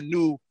because I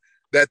knew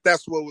that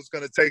that's what it was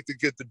going to take to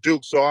get to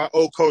Duke. So I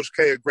owe Coach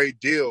K a great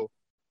deal.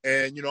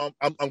 And,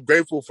 I'm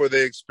grateful for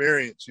the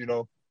experience,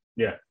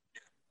 Yeah.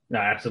 No,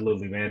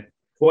 absolutely, man.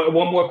 Well,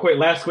 one more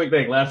last quick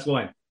thing, last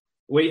one.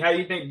 How do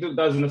you think Duke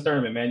does in this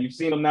tournament, man? You've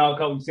seen them now,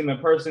 you've seen them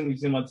in person, you've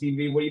seen them on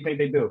TV. What do you think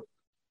they do?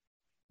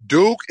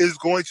 Duke is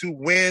going to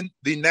win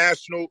the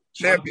national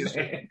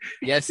championship.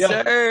 Yes,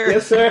 sir.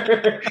 Yes,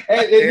 sir.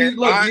 And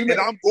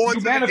I'm going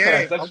to the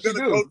game. I'm going to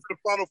go to the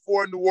Final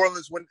Four in New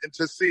Orleans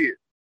to see it.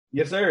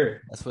 Yes,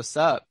 sir. That's what's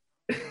up.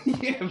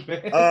 Yeah,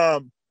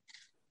 man.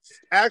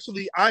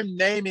 Actually, I'm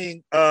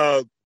naming.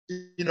 I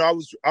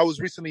was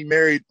recently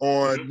married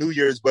on New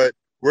Year's, but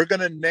we're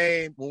gonna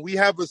name when we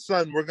have a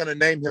son. We're gonna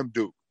name him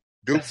Duke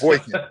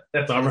Boykin.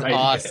 That's all right.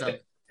 Awesome.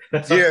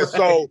 That's all right.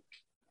 So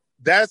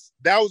that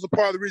was a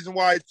part of the reason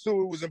why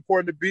too it was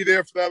important to be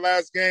there for that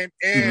last game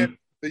and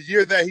the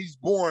year that he's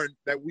born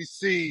that we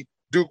see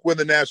Duke win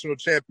the national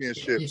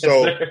championship. Yes,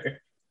 so, sir.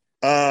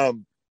 I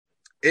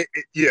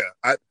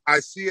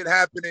see it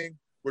happening.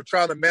 We're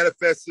trying to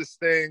manifest this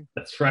thing.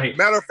 That's right.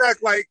 Matter of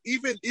fact, like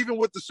even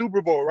with the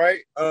Super Bowl, right?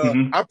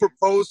 I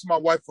proposed to my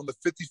wife on the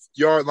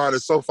 50-yard line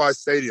at SoFi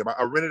Stadium.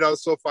 I rented out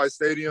SoFi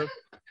Stadium.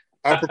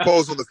 I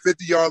proposed on the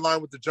 50-yard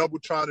line with the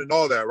Jumbotron and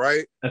all that,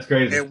 right? That's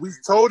crazy. And we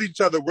told each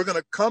other we're going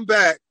to come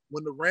back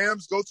when the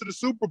Rams go to the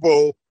Super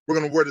Bowl. We're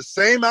going to wear the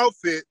same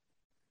outfit,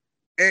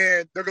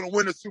 and they're going to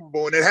win the Super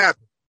Bowl. And it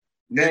happened.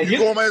 Man, and you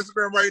go on my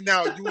Instagram right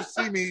now, you will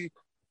see me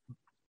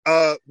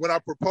when I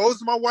proposed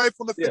to my wife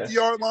on the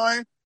 50-yard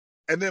line,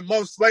 and then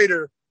months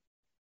later,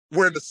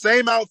 wearing the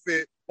same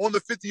outfit on the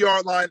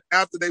 50-yard line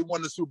after they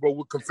won the Super Bowl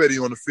with confetti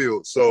on the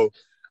field. So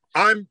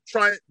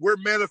we're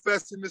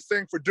manifesting this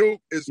thing for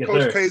Duke. It's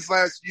Coach K's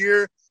last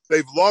year.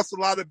 They've lost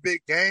a lot of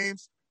big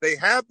games. They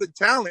have the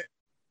talent.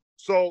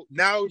 So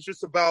now it's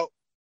just about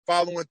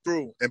following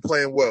through and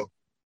playing well.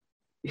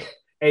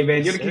 Hey,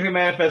 man, you're the king of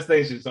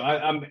manifestation. So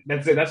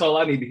that's it. That's all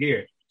I need to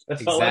hear.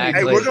 That's all I need to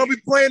hear. Hey, we're going to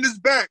be playing this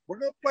back. We're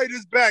going to play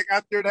this back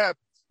after it happens.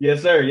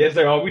 Yes, sir. Yes,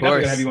 sir. Oh, we're definitely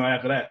going to have you on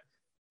after that.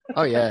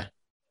 Oh, yeah.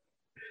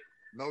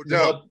 No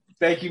doubt. Well,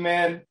 thank you,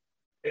 man.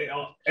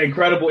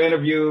 Incredible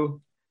interview.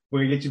 We're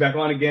going to get you back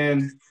on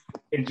again.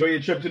 Enjoy your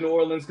trip to New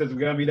Orleans because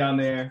we're going to be down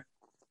there.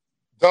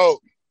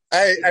 Dope.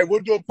 Hey, we'll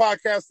do a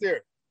podcast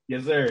there.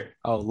 Yes, sir.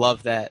 Oh,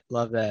 love that.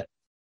 Love that.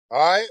 All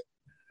right.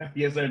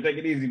 Yes, sir. Take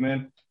it easy,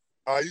 man.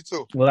 You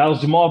too. Well, that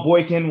was Jamal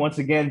Boykin. Once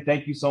again,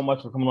 thank you so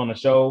much for coming on the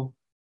show.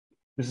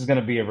 This is going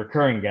to be a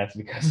recurring guest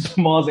because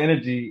Jamal's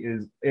energy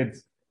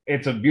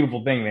it's a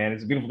beautiful thing, man.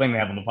 It's a beautiful thing to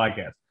have on the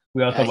podcast.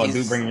 We also talk about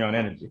Dude bringing your own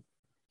energy.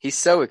 He's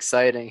so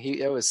exciting.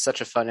 It was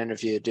such a fun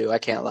interview to do. I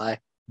can't lie.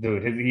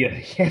 Dude, he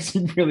has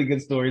some really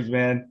good stories,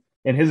 man.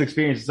 And his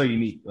experience is so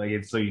unique. Like,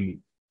 it's so unique.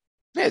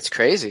 Yeah, it's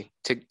crazy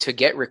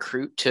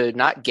to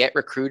not get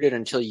recruited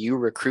until you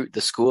recruit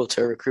the school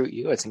to recruit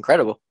you. It's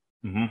incredible.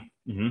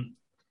 Mm-hmm. Mm-hmm.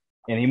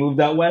 And he moved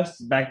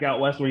back out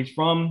west where he's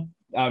from,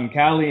 out in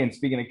Cali. And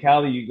speaking of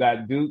Cali, you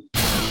got Duke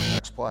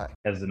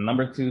as the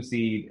number 2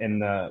 seed in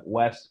the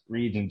West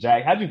region.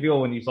 Jack, how'd you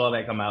feel when you saw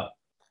that come out?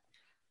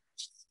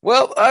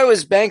 Well, I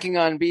was banking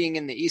on being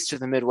in the East or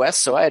the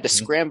Midwest, so I had to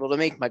scramble to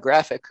make my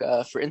graphic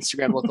for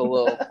Instagram look a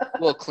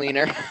little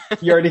cleaner.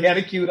 You already had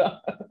it queued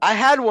up. I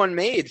had one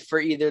made for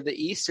either the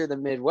East or the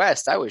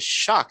Midwest. I was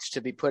shocked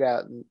to be put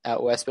out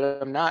West,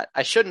 but I'm not.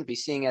 I shouldn't be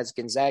seeing as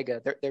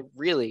Gonzaga. They're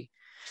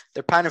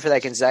pining for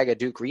that Gonzaga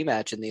Duke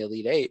rematch in the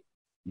Elite Eight.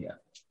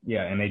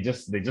 Yeah, and they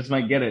just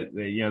might get it.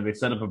 They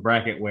set up a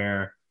bracket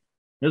where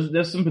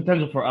there's some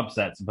potential for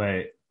upsets,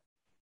 but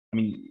I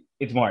mean,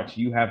 it's March.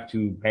 You have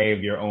to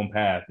pave your own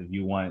path if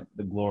you want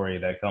the glory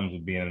that comes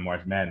with being in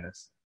March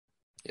Madness.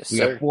 Yes, we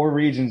sir. got 4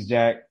 regions,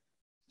 Jack.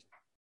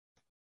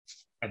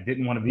 I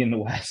didn't want to be in the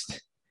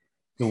West.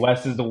 The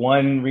West is the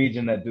one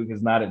region that Duke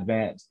has not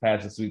advanced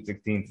past the Sweet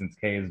 16 since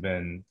K has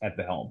been at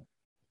the helm,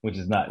 which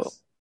is nuts. Well,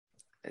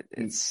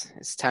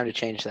 it's time to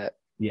change that.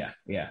 Yeah.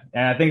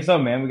 And I think so,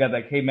 man. We got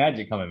that K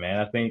Magic coming, man.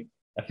 I think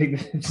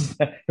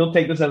he'll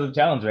take this as a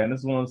challenge, man. This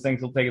is one of those things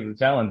he'll take as a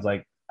challenge.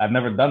 Like, I've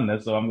never done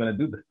this, so I'm going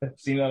to do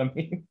this. You know what I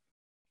mean?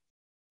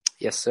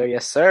 Yes, sir.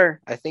 Yes,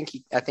 sir. I think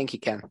he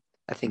can.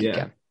 He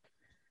can.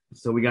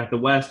 So we got the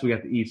West, we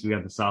got the East, we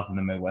got the South and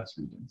the Midwest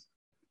regions.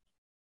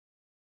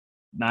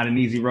 Not an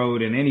easy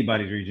road in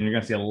anybody's region. You're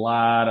going to see a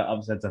lot of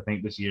upsets, I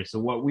think, this year. So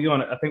what we're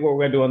going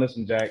to do on this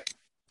one, Jack,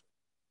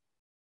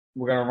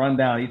 we're going to run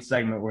down each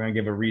segment. We're going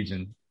to give a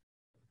region.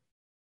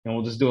 And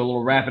we'll just do a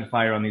little rapid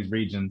fire on these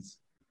regions.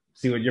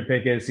 See what your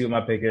pick is, see what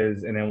my pick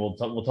is, and then we'll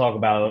talk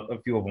about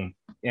a few of them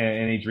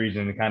in each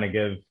region and kind of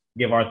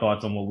give our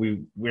thoughts on what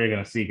we're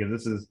going to see, because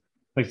this is,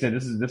 like I said,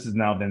 this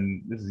is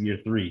year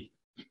 3,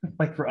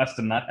 like for us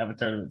to not have a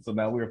tournament. So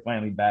now we're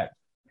finally back,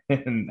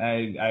 and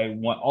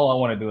all I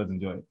want to do is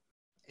enjoy it.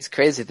 It's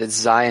crazy that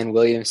Zion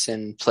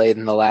Williamson played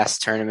in the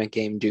last tournament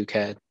game Duke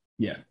had.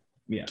 Yeah.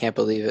 Can't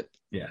believe it.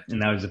 Yeah, and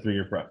now he's a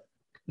 3-year pro.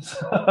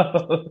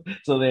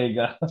 So there you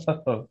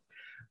go.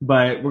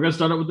 But we're gonna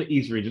start out with the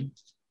East region.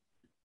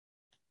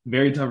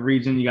 Very tough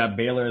region. You got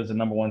Baylor as the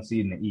number 1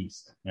 seed in the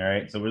East. All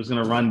right, so we're just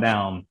gonna run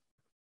down.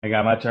 I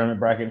got my tournament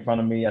bracket in front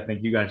of me. I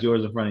think you got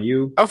yours in front of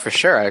you. Oh, for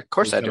sure. Of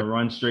course I do.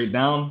 Run straight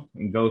down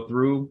and go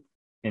through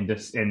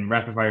and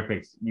rapid fire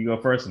picks. You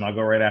go first, and I'll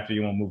go right after you.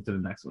 And we'll move to the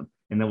next one,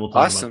 and then we'll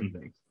talk about some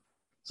things.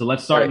 So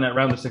let's start in that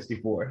round of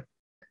 64.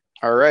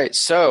 All right,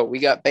 so we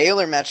got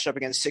Baylor matched up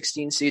against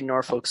 16 seed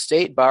Norfolk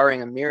State.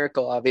 Barring a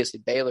miracle, obviously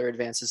Baylor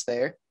advances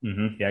there.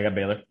 Mm-hmm. Yeah, I got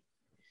Baylor.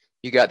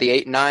 You got the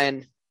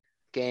 8-9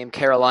 game,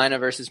 Carolina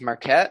versus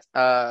Marquette.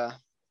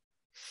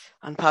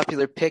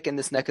 Unpopular pick in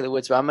this neck of the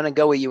woods, but I'm going to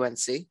go with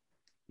UNC.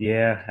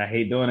 Yeah, I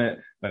hate doing it,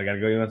 but I got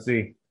to go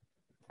UNC.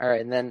 All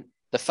right, and then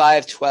the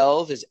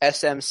 5-12 is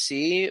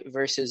SMC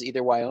versus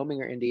either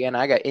Wyoming or Indiana.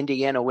 I got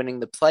Indiana winning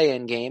the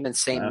play-in game and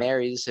St.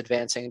 Mary's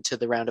advancing to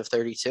the round of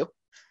 32.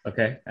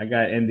 Okay, I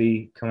got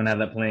Indy coming out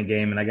of that play-in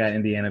game, and I got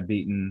Indiana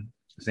beating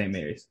St.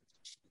 Mary's.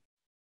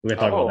 We're going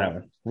to talk about that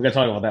one. We're going to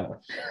talk about that one.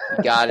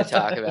 You got to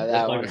talk about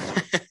that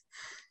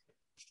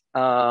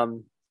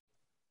one.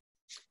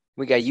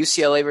 We got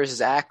UCLA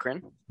versus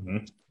Akron.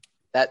 Mm-hmm.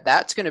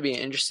 That's going to be an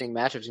interesting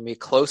matchup. It's going to be a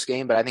close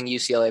game, but I think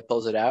UCLA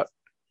pulls it out.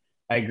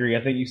 I agree.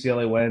 I think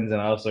UCLA wins, and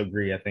I also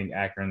agree. I think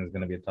Akron is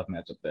going to be a tough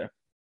matchup there.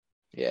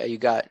 Yeah, you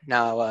got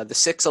now the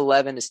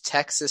 6-11 is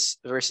Texas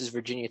versus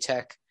Virginia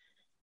Tech.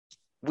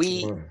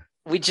 We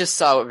just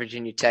saw what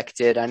Virginia Tech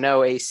did. I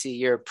know, AC,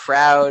 you're a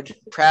proud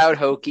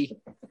Hokie.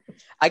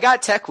 I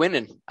got Tech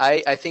winning.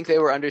 I think they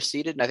were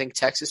underseeded, and I think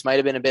Texas might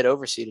have been a bit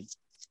overseeded.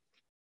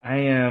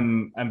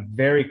 I'm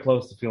very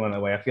close to feeling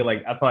that way.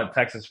 I thought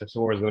Texas for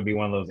sure was going to be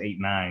one of those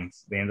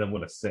 8-9s. They ended up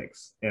with a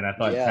 6. And I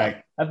thought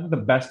I think the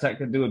best Tech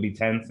could do would be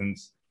 10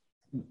 since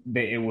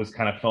it was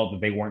kind of felt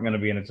that they weren't going to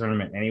be in the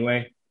tournament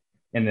anyway.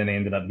 And then they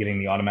ended up getting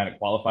the automatic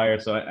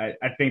qualifier. So I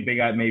think they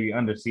got maybe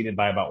underseeded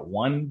by about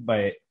 1,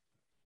 but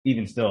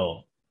even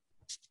still,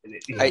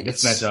 this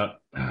matchup.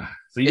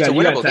 So you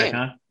got Tech, game.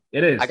 Huh?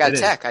 It is. I got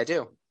Tech. I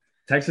do.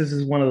 Texas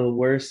is one of the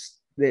worst.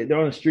 They're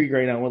on a streak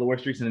right now, one of the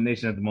worst streaks in the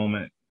nation at the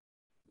moment.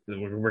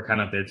 We're kind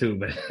of up there too,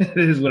 but it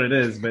is what it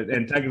is.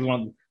 And Tech is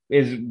one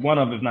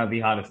of, if not the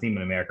hottest team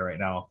in America right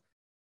now.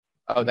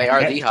 Oh, they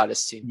are the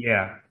hottest team.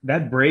 Yeah,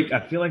 that break.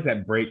 I feel like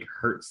that break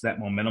hurts that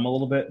momentum a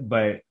little bit,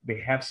 but they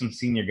have some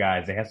senior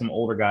guys. They have some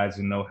older guys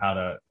who know how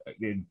to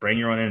bring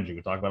your own energy.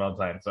 We talk about it all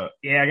the time. So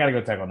yeah, I gotta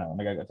go Tech on that one.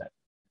 I gotta go Tech.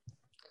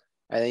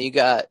 And then you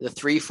got the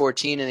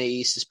 3-14 in the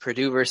East is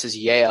Purdue versus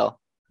Yale.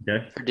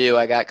 Okay. Purdue,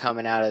 I got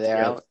coming out of there.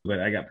 Yeah, but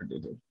I got Purdue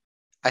too.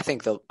 I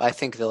think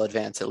they'll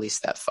advance at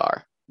least that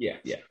far. Yeah.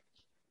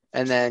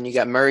 And then you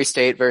got Murray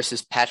State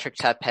versus Patrick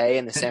Tape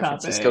and the San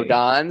Francisco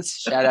Dons.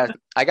 Shout out.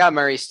 I got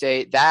Murray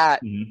State.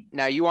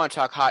 Now you want to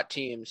talk hot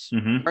teams.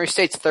 Mm-hmm. Murray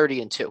State's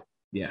 30-2.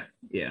 Yeah.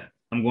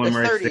 I'm going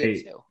Murray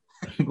State.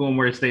 I'm going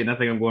Murray State, and I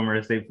think I'm going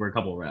Murray State for a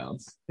couple of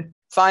rounds.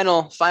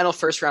 Final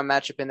first round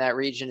matchup in that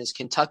region is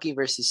Kentucky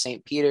versus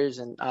St. Peter's,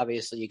 and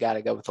obviously you got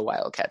to go with the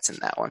Wildcats in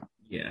that one.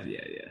 Yeah.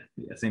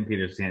 St.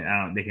 Peter's they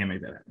can't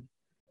make that happen.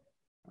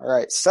 All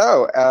right,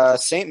 so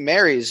St.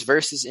 Mary's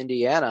versus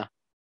Indiana.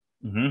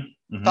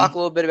 Mm-hmm. Talk a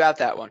little bit about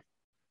that one.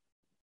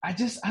 I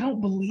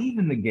don't believe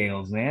in the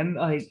Gales, man.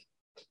 Like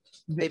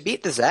they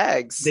beat the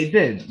Zags. They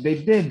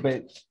did,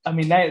 but I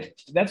mean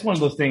that's one of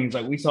those things.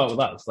 Like we saw it with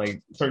us.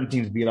 Like certain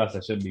teams beat us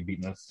that shouldn't be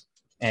beating us.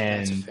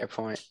 And that's a fair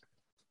point.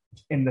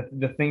 And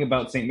the thing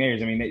about St.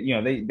 Mary's, I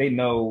mean, they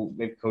know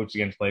they've coached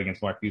played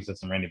against Mark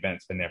Fusas and Randy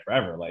Bent's been there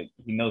forever. Like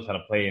he knows how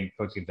to play and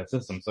coach against that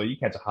system. So you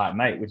catch a hot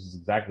night, which is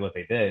exactly what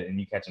they did, and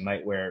you catch a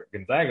night where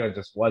Gonzaga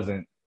just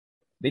wasn't.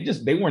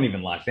 They weren't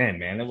even locked in,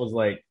 man. It was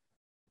like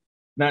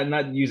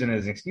not using it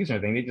as an excuse or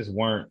anything. They just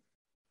weren't.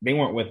 They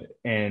weren't with it,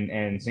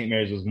 and St.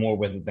 Mary's was more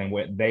with it than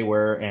what they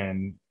were,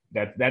 and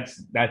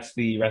that's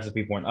the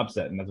recipe for an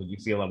upset, and that's what you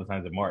see a lot of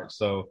times in March.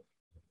 So.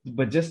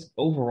 But just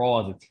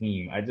overall as a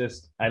team, I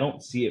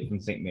don't see it from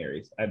St.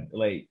 Mary's.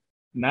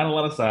 Not a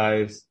lot of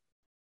size,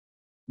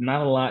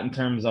 not a lot in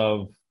terms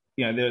of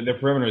their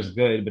perimeter is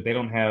good, but they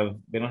don't have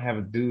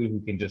a dude who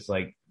can just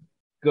like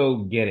go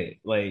get it.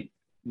 Like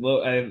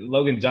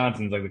Logan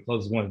Johnson's like the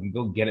closest one who can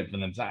go get it for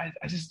them. So I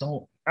just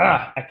don't.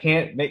 I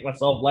can't make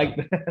myself like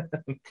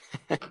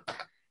that.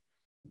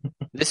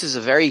 This is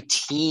a very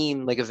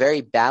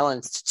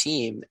balanced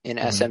team in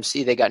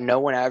SMC. They got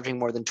no one averaging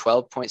more than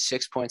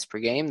 12.6 points per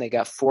game. They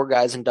got 4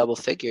 guys in double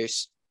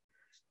figures.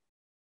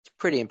 It's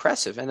pretty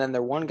impressive. And then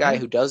their one guy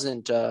who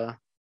doesn't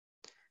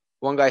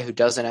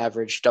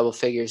average double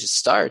figures at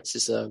starts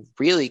is a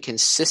really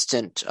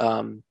consistent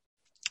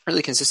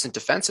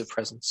defensive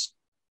presence.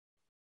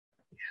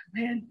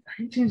 Man,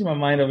 are you changing my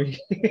mind over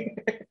here?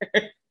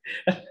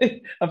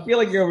 I feel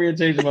like you're over here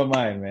changing my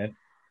mind, man.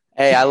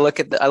 Hey, I look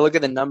at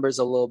the numbers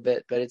a little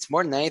bit, but it's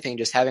more than anything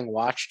just having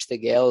watched the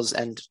Gales,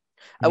 and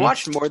I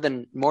watched more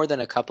than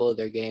a couple of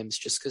their games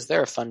just because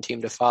they're a fun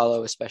team to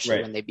follow,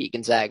 especially when they beat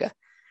Gonzaga.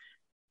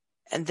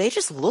 And they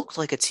just looked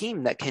like a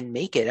team that can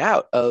make it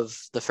out of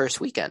the first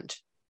weekend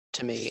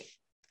to me,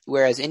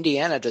 whereas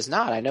Indiana does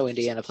not. I know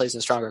Indiana plays in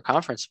a stronger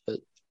conference, but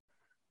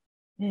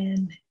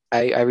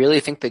I really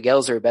think the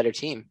Gales are a better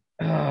team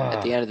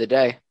at the end of the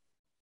day.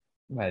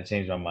 You might have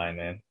changed my mind,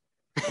 man.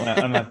 I'm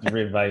going to have to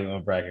reevaluate my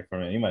bracket for a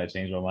minute. You might have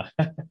changed my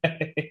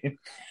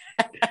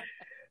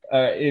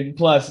mind.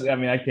 Plus, I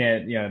mean, I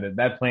can't,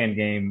 that playing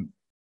game,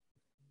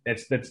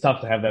 it's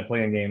tough to have that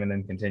playing game and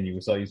then continue.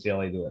 We saw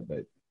UCLA do it,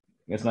 but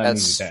it's not an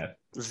easy path.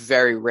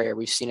 Very rare.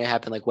 We've seen it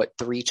happen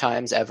 3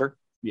 times ever.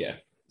 Yeah.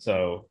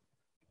 So,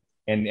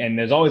 and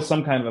there's always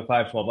some kind of a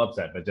 5-12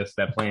 upset, but just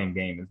that playing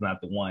game is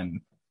not the one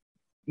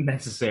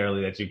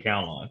necessarily that you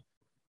count on.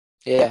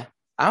 Yeah.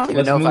 I don't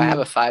even know if I have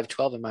a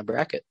 5-12 in my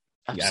bracket.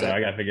 I got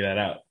to figure that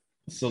out.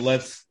 So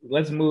let's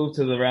move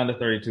to the round of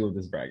 32 of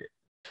this bracket.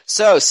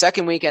 So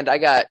second weekend, I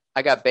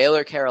got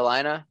Baylor,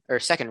 Carolina, or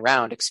second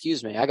round,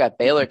 excuse me. I got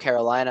Baylor,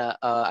 Carolina.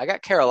 I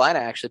got Carolina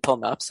actually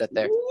pulling the upset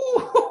there.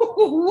 Ooh,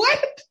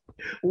 what?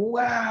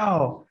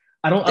 Wow.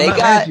 I'm not mad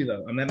at you,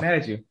 though. I'm not mad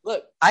at you.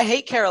 Look, I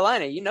hate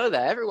Carolina. You know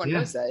that. Everyone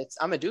knows that.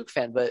 I'm a Duke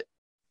fan, but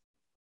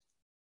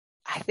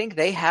I think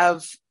they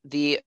have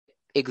the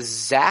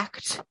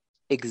exact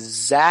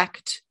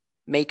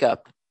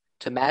makeup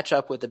to match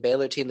up with the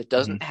Baylor team that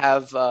doesn't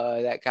have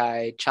that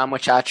guy, Tchamwa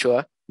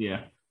Tchatchoua.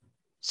 Yeah.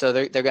 So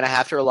they're going to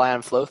have to rely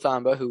on Flo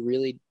Thamba, who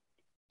really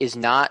is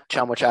not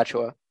Tchamwa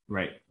Tchatchoua.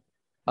 Right.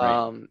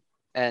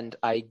 And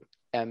I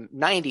am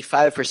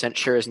 95%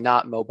 sure is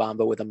not Mo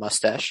Bamba with a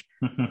mustache.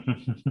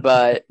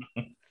 But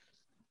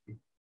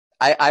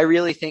I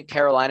really think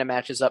Carolina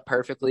matches up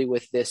perfectly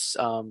with this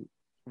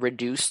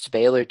reduced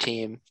Baylor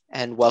team.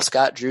 And while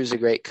Scott Drew's a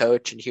great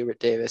coach and Hubert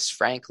Davis,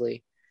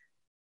 frankly,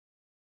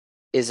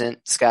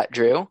 isn't Scott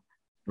Drew.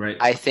 Right.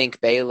 I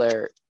think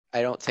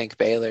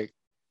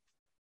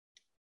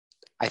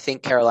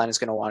Carolina's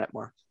going to want it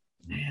more.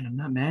 Man, I'm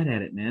not mad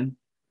at it, man.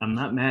 I'm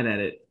not mad at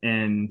it.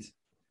 And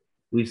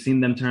we've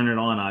seen them turn it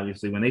on,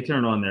 obviously. When they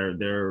turn on, they're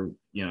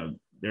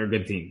a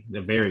good team.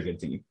 They're a very good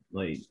team.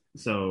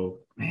 So,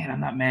 man, I'm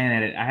not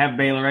mad at it. I have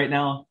Baylor right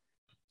now.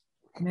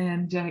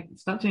 Man, Jack,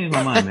 stop changing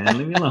my mind, man.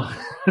 Leave me alone.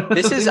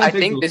 I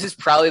think this is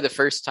probably the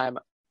first time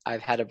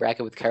I've had a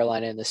bracket with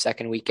Carolina in the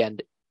second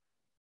weekend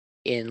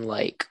in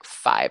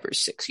 5 or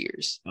 6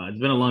 years. It's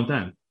been a long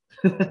time.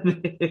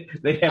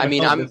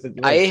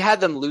 I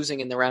had them losing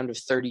in the round of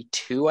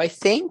 32, I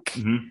think,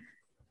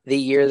 the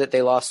year that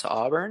they lost to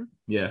Auburn.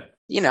 Yeah.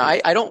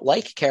 I don't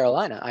like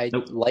Carolina. I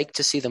like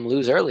to see them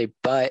lose early,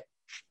 but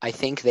I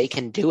think they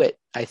can do it.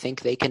 I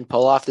think they can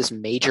pull off this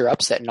major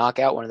upset and knock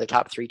out one of the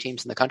top 3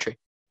 teams in the country.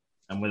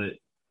 I'm with it.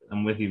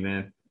 I'm with you,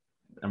 man.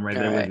 I'm right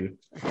there with you.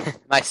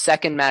 My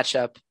second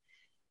matchup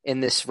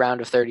in this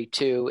round of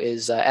 32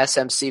 is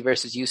SMC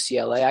versus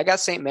UCLA. I got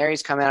St.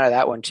 Mary's coming out of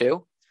that one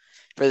too,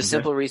 for the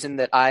simple reason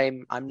that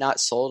I'm not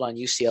sold on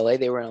UCLA.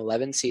 They were an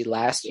 11 seed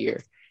last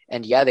year,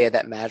 and they had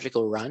that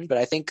magical run. But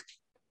I think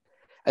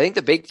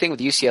the big thing with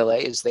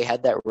UCLA is they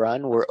had that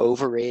run, were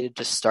overrated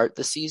to start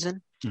the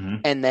season,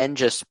 and then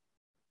just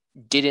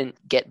didn't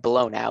get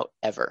blown out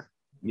ever.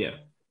 Yeah.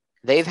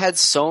 They've had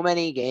so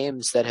many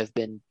games that have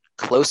been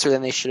closer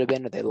than they should have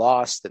been, that they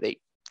lost, that they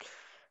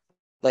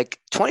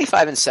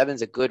 25-7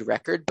 is a good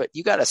record, but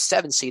you got a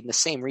 7 seed in the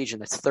same region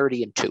that's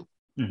 30-2.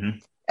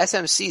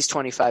 SMC's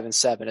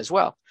 25-7 as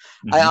well.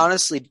 I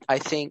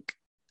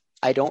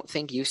don't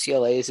think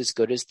UCLA is as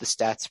good as the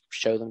stats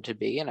show them to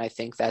be, and I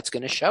think that's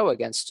going to show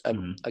against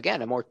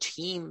a more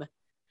team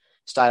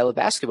style of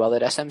basketball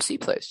that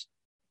SMC plays.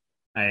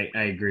 I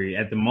agree.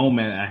 At the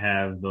moment, I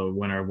have the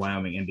winner of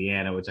Wyoming,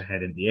 Indiana, which I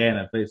had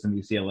Indiana facing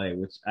UCLA,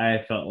 which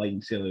I felt like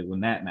UCLA would win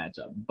that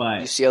matchup.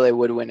 But UCLA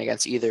would win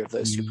against either of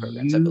those 2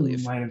 programs, I believe.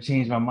 You might have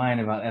changed my mind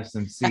about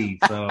SMC.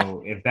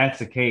 So if that's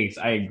the case,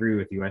 I agree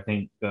with you. I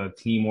think the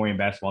team-oriented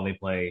basketball they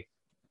play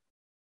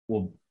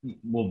will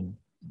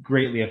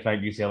greatly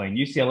affect UCLA. And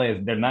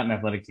UCLA they're not an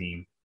athletic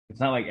team. It's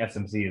not like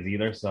SMC is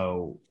either.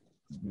 So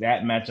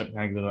that matchup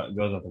kind of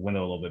goes out the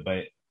window a little bit.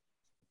 But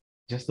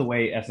just the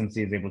way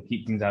SMC is able to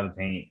keep teams out of the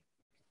paint,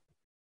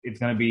 it's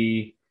gonna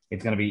be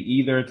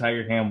either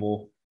Tiger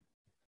Campbell,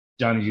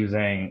 Johnny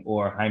Juzang,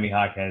 or Jaime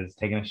Jaquez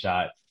taking a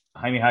shot.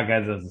 Jaime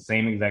Jaquez does the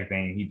same exact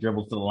thing. He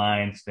dribbles to the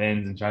line,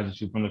 spins, and tries to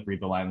shoot from the free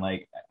throw line.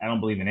 I don't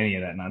believe in any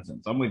of that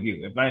nonsense. I'm with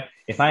you.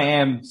 If I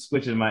am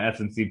switching my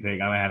SMC pick,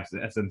 I might have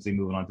SMC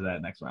moving on to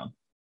that next round.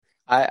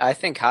 I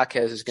think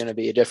Jaquez is going to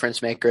be a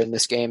difference maker in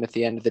this game at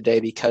the end of the day,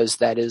 because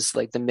that is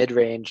the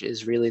mid-range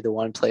is really the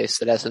one place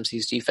that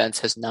SMC's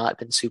defense has not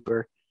been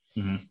super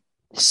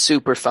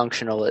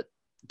functional at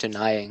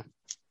denying.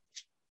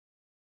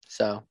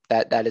 So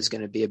that is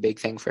going to be a big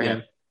thing for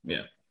him.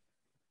 Yeah.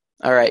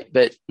 All right,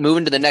 but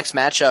moving to the next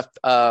matchup,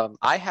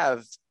 I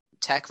have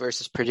Tech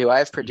versus Purdue. I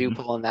have Purdue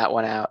pulling that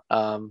one out.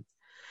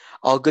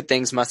 All good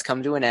things must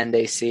come to an end,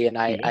 AC, and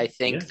I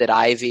think that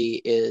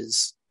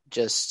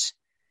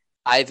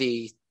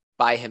Ivy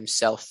by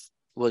himself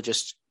will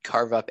just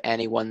carve up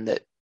anyone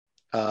that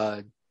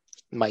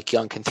Mike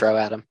Young can throw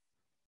at him.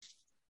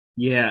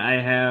 Yeah,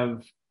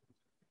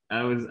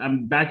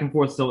 I'm back and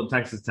forth still with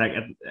Texas Tech.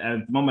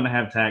 At the moment, I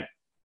have Tech.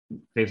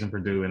 facing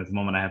Purdue, and it's the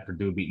moment I had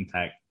Purdue beating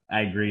Tech.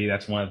 I agree.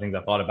 That's one of the things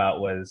I thought about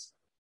was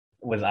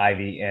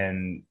Ivy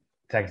and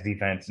Tech's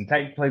defense. And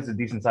Tech plays a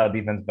decent side of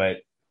defense, but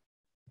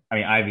I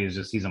mean, Ivy is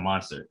just, he's a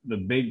monster. The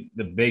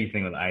big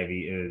thing with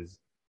Ivy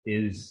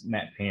is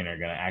Matt Painter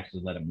going to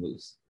actually let him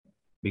loose?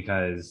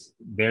 Because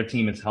their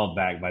team is held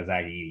back by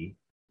Zach Edey,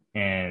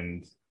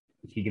 and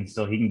he can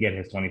get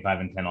his 25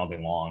 and 10 all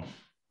day long,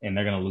 and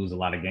they're going to lose a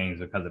lot of games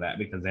because of that,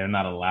 because they're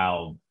not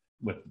allowed,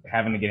 with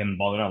having to get him the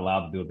ball, they're not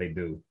allowed to do what they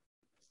do.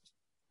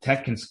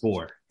 Tech can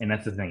score, and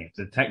that's the thing. If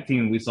the Tech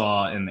team we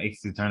saw in the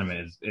ACC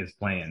tournament is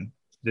playing,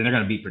 then they're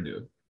going to beat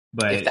Purdue.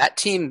 But if that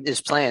team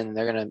is playing,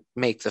 they're going to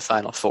make the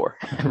Final Four.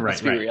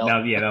 right.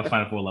 Now, they'll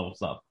Final Four level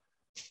stuff.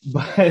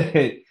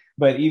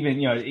 But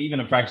even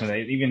a fraction of that,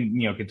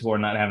 even Couture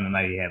not having the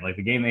night he had, like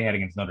the game they had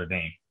against Notre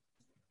Dame,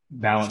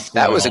 balance,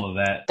 all of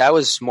that. That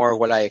was more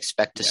what I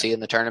expect to see in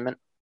the tournament.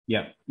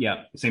 Yep.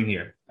 Same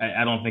here.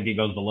 I don't think it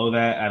goes below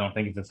that. I don't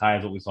think it's as high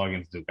as what we saw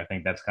against Duke. I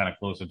think that's kind of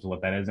closer to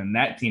what that is, and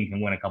that team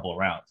can win a couple of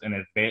rounds.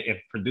 And if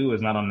Purdue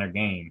is not on their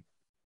game,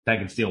 that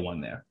can steal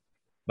one there.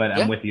 But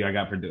I'm with you. I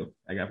got Purdue.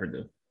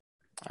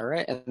 All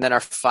right, and then our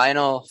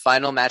final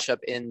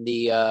matchup in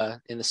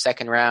the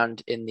second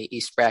round in the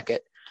East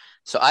bracket.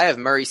 So I have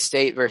Murray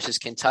State versus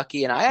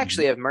Kentucky, and I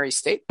actually have Murray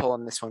State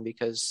pulling this one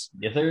because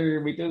yes, sir,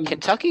 we do.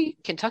 Kentucky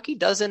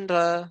doesn't.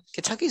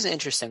 Kentucky's an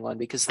interesting one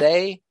because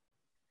they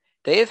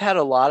have had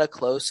a lot of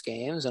close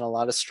games and a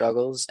lot of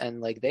struggles,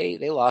 and like they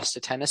lost to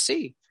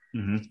Tennessee,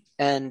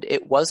 and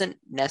it wasn't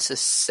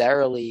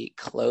necessarily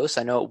close.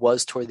 I know it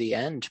was toward the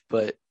end,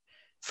 but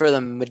for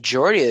the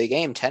majority of the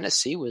game,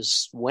 Tennessee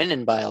was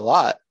winning by a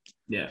lot.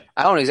 Yeah.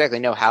 I don't exactly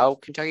know how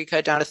Kentucky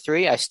cut down to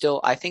 3. I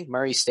think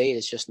Murray State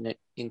is just an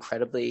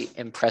incredibly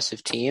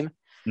impressive team,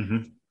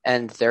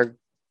 and they're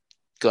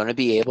going to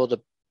be able to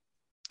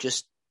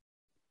just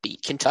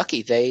beat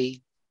Kentucky.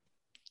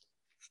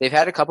 They've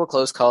had a couple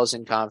close calls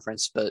in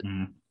conference, but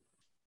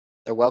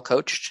they're well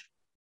coached,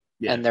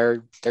 and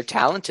they're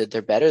talented.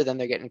 They're better than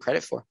they're getting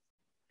credit for.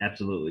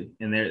 Absolutely,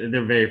 and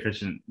they're very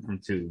efficient from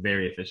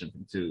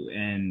two.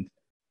 And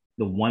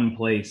the one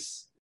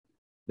place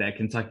that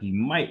Kentucky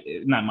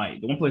the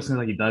one place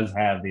Kentucky does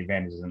have the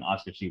advantage is in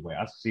Oscar Tshiebwe.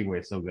 Oscar Tshiebwe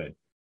is so good.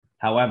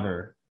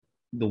 However,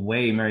 the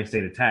way Murray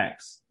State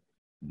attacks,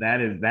 that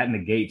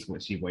negates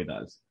what Tshiebwe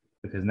does,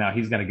 because now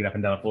he's going to get up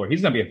and down the floor.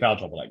 He's going to be in foul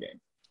trouble that game.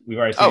 We've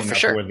already seen that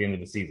towards the end of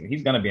the season.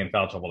 He's going to be in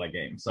foul trouble that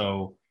game.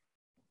 So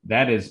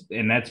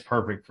that's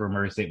perfect for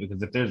Murray State,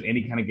 because if there's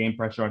any kind of game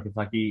pressure on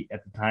Kentucky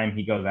at the time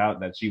he goes out,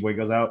 that Tshiebwe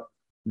goes out,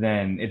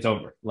 then it's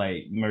over.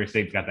 Like, Murray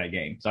State's got that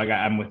game. So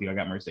I'm with you. I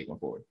got Murray State going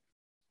forward.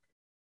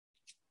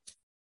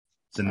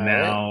 So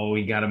now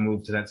we got to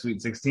move to that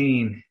Sweet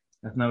 16.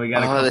 Now we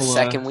got the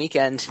second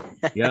weekend.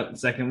 Yep,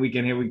 second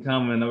weekend. Here we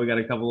come. And then we got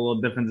a couple of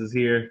little differences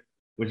here.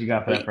 What you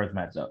got for that first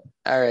matchup?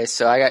 All right,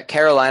 so I got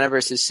Carolina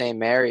versus St.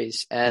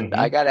 Mary's, and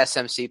I got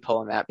SMC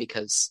pulling that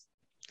because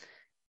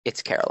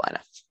it's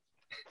Carolina.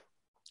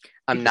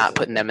 I'm not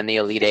putting them in the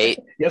Elite Eight.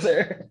 Yes,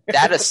 sir.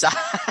 That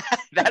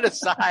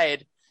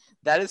aside,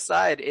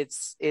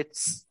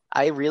 it's.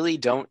 I really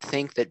don't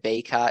think that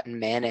Bacot and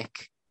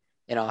Manic,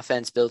 an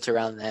offense built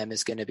around them,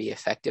 is going to be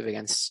effective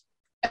against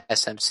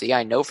SMC.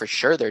 I know for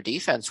sure their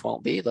defense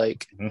won't be.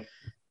 Like,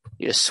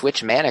 you just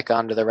switch Manic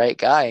onto the right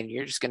guy, and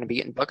you're just going to be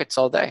getting buckets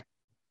all day.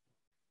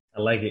 I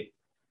like it.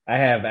 I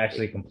have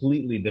actually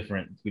completely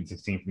different Sweet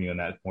 16 from you in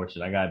that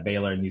portion. I got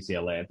Baylor and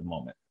UCLA at the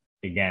moment.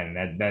 Again,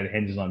 that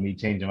hinges on me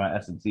changing my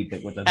SMC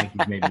pick, which I think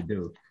he's made me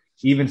do.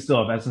 Even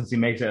still, if SMC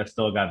makes it, I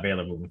still got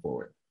Baylor moving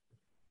forward.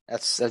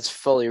 That's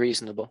fully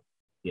reasonable.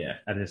 Yeah,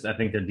 I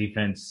think their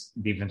defense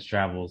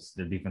travels.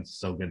 Their defense is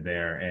so good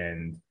there,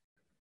 and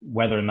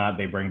whether or not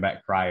they bring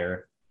back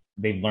Cryer,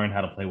 they've learned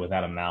how to play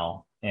without him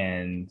now.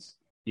 And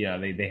yeah,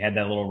 they had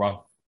that little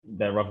rough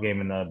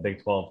game in the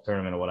Big 12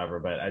 tournament or whatever,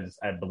 but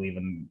I believe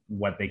in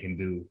what they can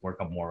do for a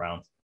couple more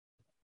rounds.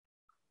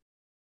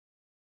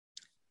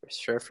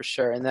 For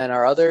sure. And then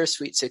our other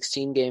Sweet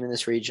 16 game in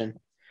this region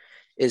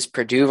is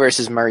Purdue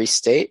versus Murray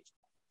State.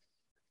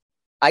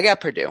 I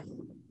got Purdue.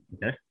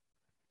 Okay.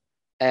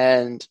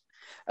 And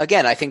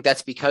again, I think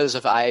that's because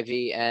of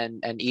Ivy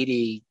and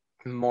Edey,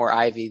 more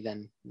Ivy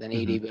than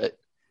Edey, but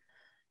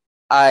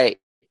I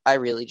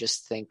really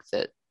just think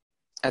that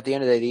at the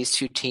end of the day, these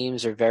two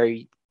teams are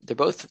they're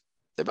both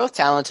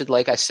talented,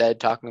 like I said,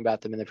 talking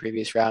about them in the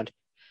previous round.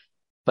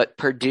 But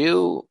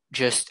Purdue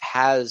just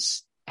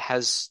has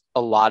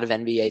a lot of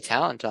NBA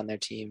talent on their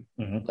team.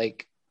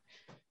 Like,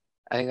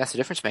 I think that's a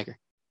difference maker.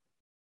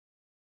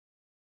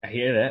 I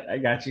hear that. I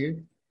got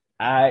you.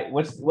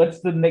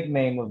 What's the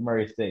nickname of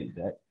Murray State,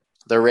 Jack?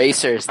 The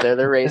Racers. They're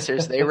the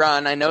Racers. They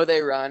run. I know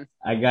they run.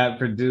 I got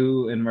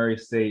Purdue and Murray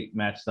State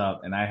matched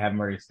up, and I have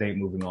Murray State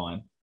moving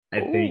on. I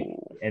think,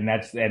 and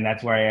that's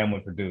where I am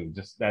with Purdue.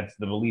 Just that's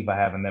the belief I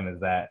have in them, is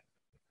that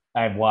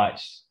I've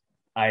watched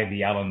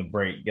Ivy out on the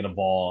break get a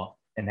ball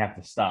and have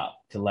to stop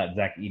to let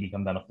Zach Edey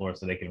come down the floor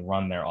so they can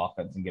run their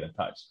offense and get a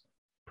touch.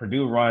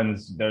 Purdue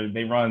runs.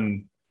 They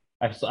run.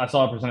 I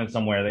saw a percentage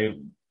somewhere.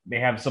 They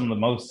have some of the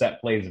most set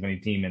plays of any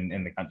team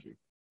in the country.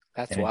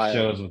 That's and wild. it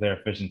shows with their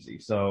efficiency.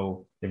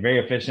 So they're very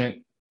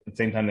efficient. At the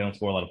same time, they don't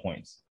score a lot of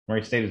points.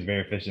 Murray State is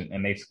very efficient,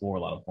 and they score a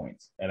lot of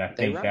points. And I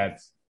think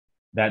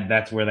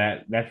that's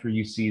where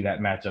you see that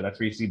matchup. That's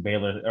where you see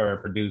Baylor or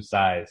Purdue's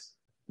size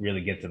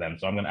really get to them.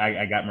 So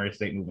I got Murray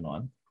State moving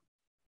on.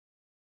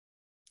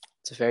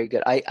 It's very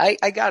good.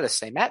 I gotta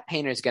say, Matt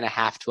Painter is gonna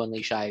have to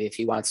unleash Ivy if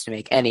he wants to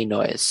make any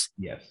noise.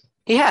 Yes,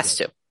 he has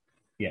to.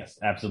 Yes,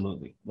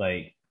 absolutely.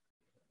 Like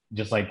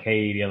just like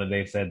Kay the other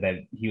day said that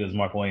he was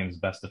Mark Williams'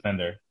 best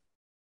defender.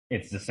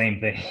 It's the same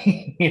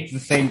thing. It's the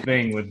same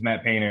thing with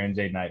Matt Painter and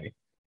Jaden Ivey.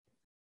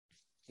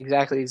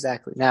 Exactly.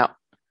 Now,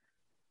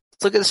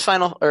 let's look at this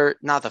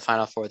not the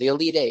Final Four, the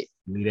Elite Eight.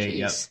 Elite Eight,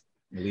 yep.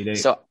 Elite Eight.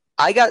 So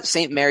I got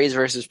St. Mary's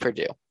versus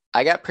Purdue.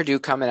 I got Purdue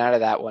coming out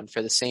of that one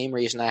for the same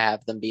reason I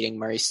have them beating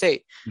Murray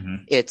State.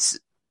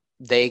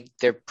 Mm-hmm.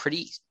 They're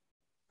pretty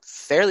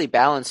fairly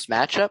balanced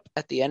matchup.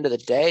 At the end of the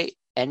day,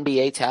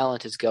 NBA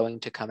talent is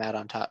going to come out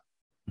on top.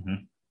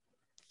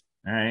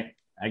 Mm-hmm. All right.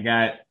 I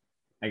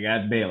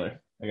got Baylor.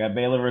 I got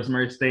Baylor versus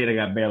Murray State. I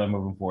got Baylor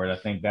moving forward. I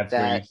think that's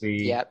where you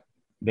see. Yep.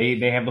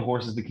 They have the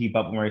horses to keep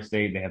up with Murray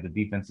State. They have the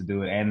defense to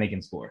do it, and they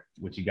can score,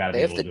 which you got to be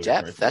able to do. They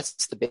have the depth.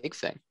 That's the big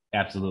thing.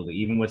 Absolutely.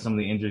 Even with some of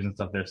the injuries and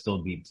stuff, they're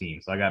still a deep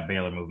team. So I got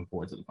Baylor moving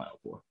forward to the Final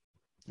Four.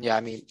 Yeah, I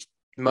mean,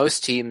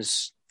 most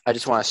teams, I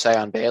just want to say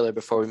on Baylor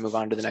before we move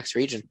on to the next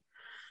region,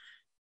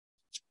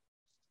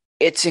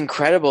 it's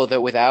incredible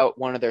that without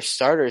one of their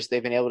starters,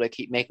 they've been able to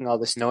keep making all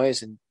this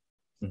noise, and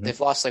they've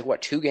lost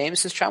 2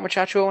 games since Chama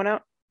Chachua went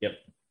out? Yep.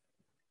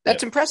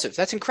 That's impressive.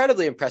 That's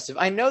incredibly impressive.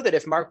 I know that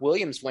if Mark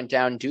Williams went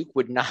down, Duke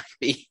would not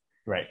be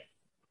right.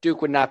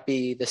 Duke would not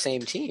be the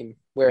same team,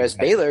 whereas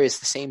Baylor is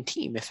the same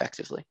team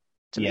effectively.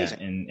 It's amazing.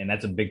 Yeah, and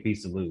that's a big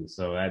piece to lose.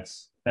 So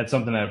that's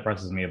something that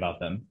impresses me about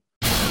them.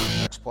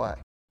 Next play.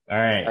 All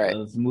right.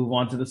 Let's move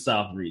on to the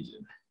South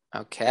region.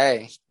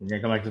 Okay. We're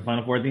gonna come back to the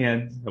Final Four at the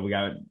end. So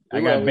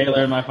I got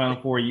Baylor in my Final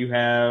Four. You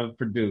have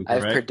Purdue.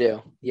 Correct? I have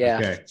Purdue. Yeah.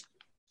 Okay.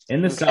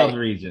 In the South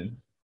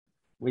region,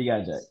 what you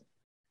got, Jack?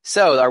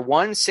 So our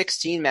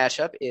 1-16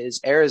 matchup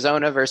is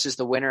Arizona versus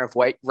the winner of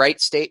Wright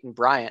State and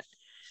Bryant.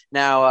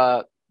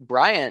 Now,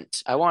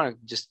 Bryant, I want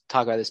to just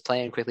talk about this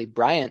play-in quickly.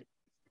 Bryant,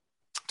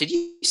 did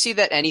you see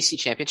that NEC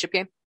championship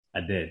game?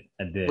 I did.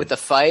 With the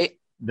fight?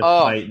 The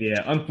fight,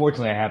 yeah.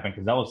 Unfortunately, it happened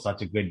because that was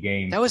such a good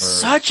game. That was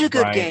such a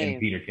good Bryant game.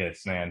 And Peter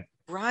Kiss, man.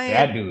 Bryant.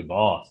 That dude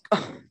boss.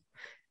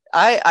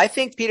 I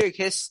think Peter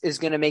Kiss is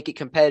going to make it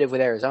competitive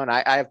with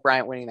Arizona. I have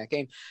Bryant winning that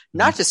game.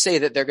 Not to say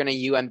that they're going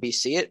to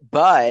UMBC it,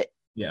 but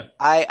yeah,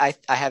 I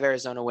have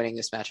Arizona winning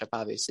this matchup,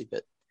 obviously.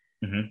 But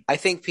I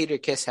think Peter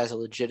Kiss has a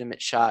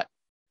legitimate shot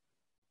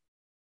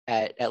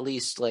at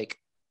least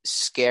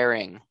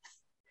scaring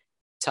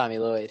Tommy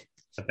Lloyd.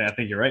 I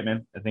think you're right,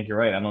 man. I think you're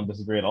right. I don't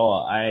disagree at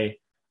all. I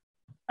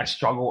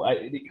struggle.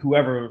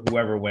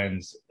 Whoever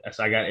wins,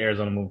 so I got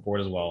Arizona moving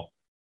forward as well.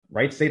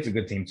 Wright State's a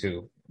good team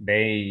too.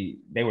 They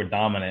were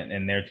dominant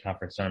in their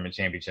conference tournament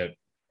championship,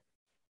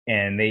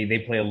 and they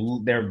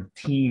play their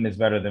team is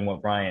better than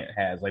what Bryant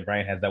has. Like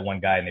Bryant has that one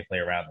guy and they play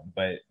around him,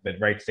 but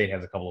Wright State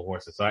has a couple of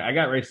horses. So I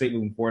got Wright State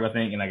moving forward, I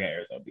think, and I got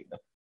Arizona beating them.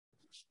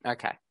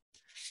 Okay,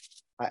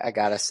 I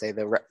gotta say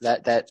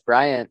that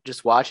Bryant,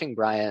 just watching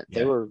Bryant,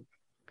 they were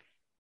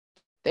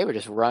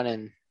just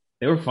running.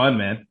 They were fun,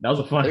 man. That was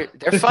a fun.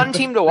 They're a fun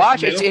team to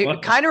watch.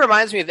 It kind of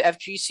reminds me of the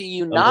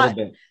FGCU,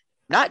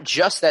 not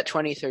just that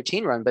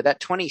 2013 run, but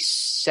that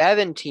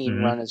 2017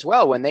 run as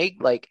well, when they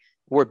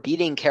were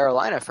beating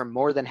Carolina for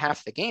more than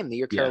half the game. The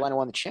year Carolina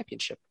won the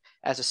championship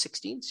as a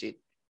 16 seed.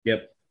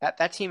 Yep.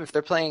 That team, if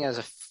they're playing as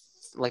a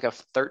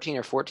 13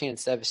 or 14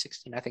 instead of a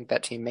 16, I think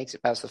that team makes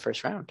it past the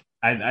first round.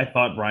 I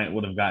thought Bryant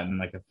would have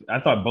gotten I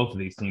thought both of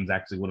these teams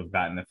actually would have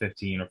gotten a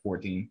 15 or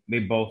 14. They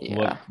both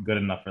look good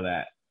enough for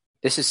that.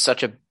 This is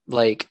such a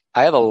I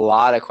have a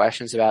lot of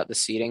questions about the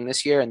seeding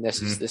this year, and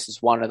this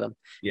is one of them.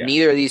 Yeah.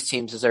 Neither of these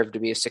teams deserve to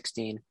be a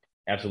 16.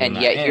 Absolutely and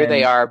not. Yet here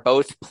they are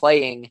both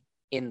playing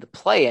in the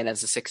play-in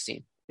as a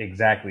 16.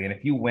 Exactly. And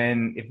if you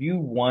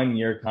won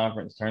your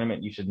conference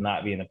tournament, you should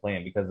not be in the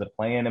play-in, because the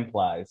play-in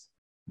implies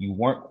you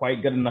weren't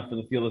quite good enough for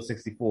the field of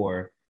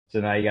 64.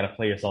 So now you got to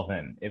play yourself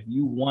in. If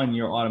you won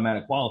your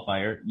automatic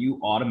qualifier,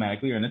 you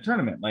automatically are in the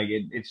tournament.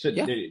 They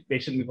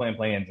shouldn't be playing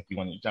play-ins if you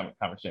won your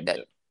conference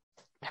championship.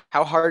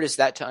 How hard is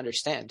that to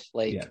understand?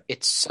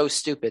 It's so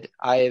stupid.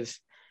 I've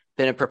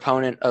been a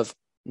proponent of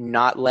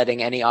not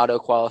letting any auto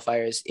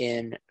qualifiers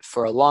in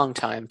for a long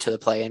time to the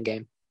play-in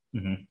game.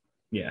 Mm-hmm.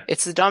 Yeah.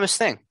 It's the dumbest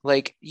thing.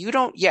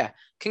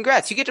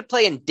 Congrats. You get to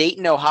play in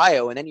Dayton,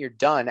 Ohio, and then you're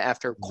done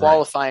after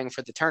qualifying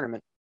for the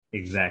tournament.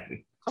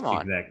 Exactly. Come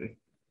on. Exactly.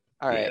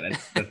 All right. Yeah,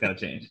 that's got to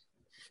change.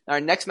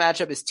 Our next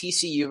matchup is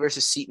TCU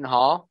versus Seton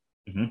Hall.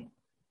 Mm-hmm.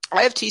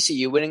 I have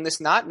TCU winning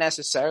this, not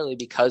necessarily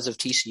because of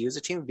TCU as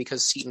a team, but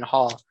because Seton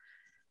Hall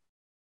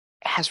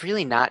has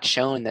really not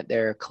shown that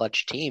they're a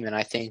clutch team, and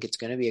I think it's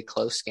going to be a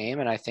close game,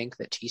 and I think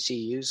that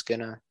TCU is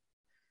going to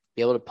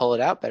be able to pull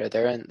it out better.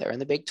 They're in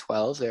the Big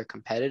 12. They're a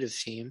competitive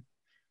team.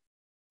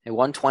 They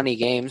won 20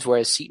 games,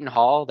 whereas Seton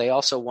Hall, they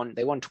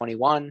won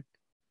 21,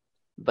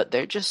 but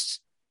they're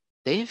just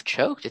they've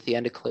choked at the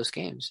end of close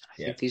games.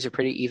 I think these are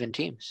pretty even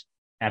teams.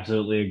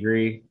 Absolutely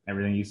agree.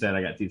 Everything you said,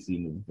 I got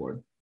TCU moving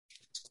forward.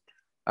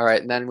 All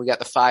right, and then we got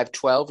the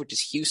 5-12, which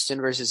is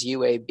Houston versus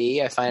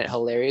UAB. I find it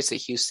hilarious that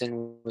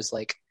Houston was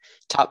like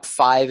top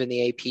 5 in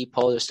the AP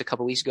poll just a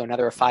couple weeks ago. Now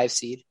they're a 5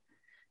 seed.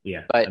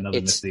 Yeah, but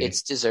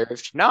it's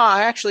deserved. No,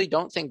 I actually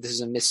don't think this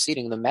is a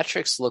misseeding. The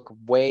metrics look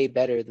way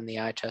better than the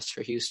eye test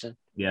for Houston.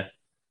 Yeah,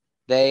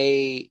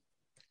 they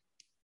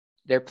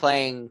were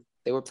playing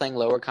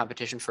lower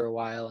competition for a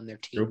while, and their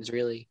team is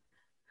really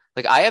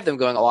like I have them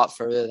going a lot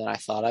further than I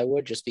thought I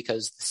would, just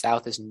because the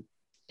South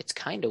it's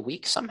kind of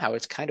weak. Somehow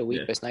it's kind of weak,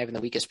 but it's not even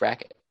the weakest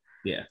bracket.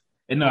 Yeah,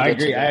 and no, I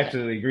agree. I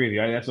actually agree with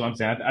you. That's what I'm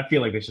saying. I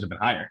feel like they should have been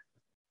higher.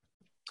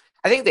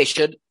 I think they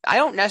should. I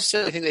don't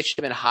necessarily think they should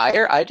have been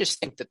higher. I just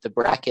think that the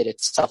bracket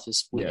itself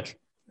is weak.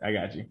 Yeah, I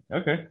got you.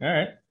 Okay, all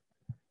right.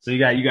 So you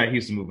got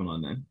Houston moving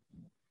on then.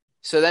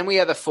 So then we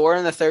have the 4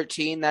 and the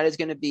 13. That is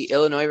going to be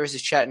Illinois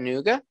versus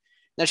Chattanooga.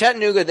 Now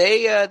Chattanooga,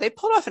 they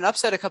pulled off an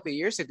upset a couple of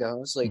years ago. It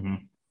was like,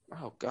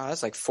 oh god,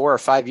 that's like 4 or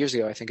 5 years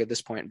ago, I think, at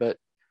this point. But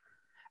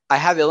I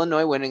have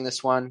Illinois winning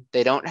this one.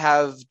 They don't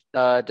have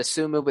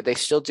Dosunmu, but they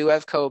still do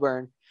have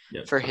Coburn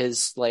for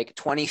his like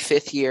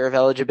 25th year of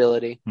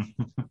eligibility.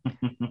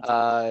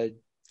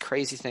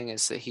 Crazy thing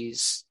is that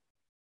he's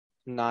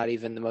not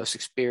even the most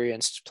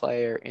experienced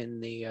player in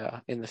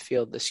the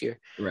field this year.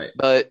 Right.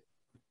 But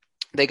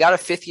they got a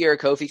 5th year of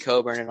Kofi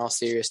Coburn in all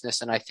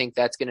seriousness, and I think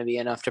that's going to be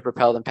enough to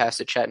propel them past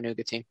the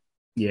Chattanooga team.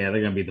 Yeah,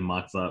 they're going to beat the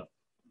Mocs up.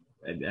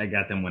 I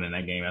got them winning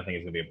that game. I think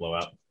it's going to be a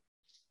blowout.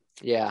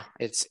 Yeah,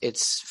 it's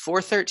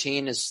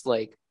 4-13 is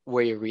like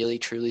where you really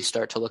truly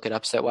start to look at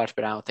upset watch,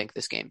 but I don't think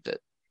this game's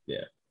it.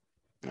 Yeah.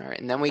 All right,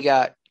 and then we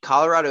got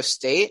Colorado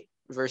State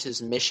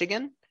versus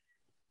Michigan.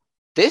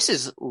 This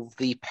is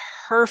the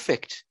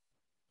perfect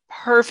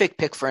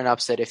pick for an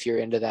upset if you're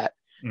into that.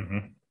 Mm-hmm.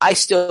 I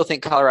still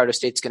think Colorado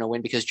State's going to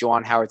win because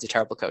Juwan Howard's a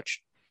terrible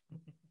coach.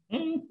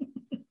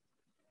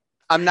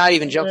 I'm not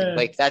even joking.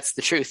 Like, that's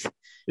the truth.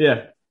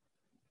 Yeah.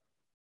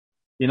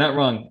 You're not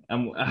wrong.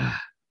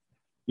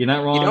 You're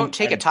not wrong. You don't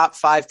take a top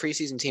 5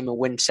 preseason team and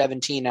win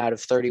 17 out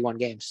of 31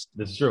 games.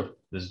 This is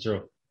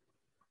true.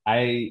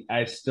 I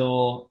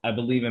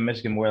believe in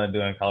Michigan more than I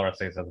do in Colorado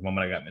State. So at the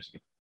moment, I got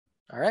Michigan.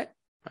 All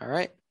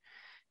right.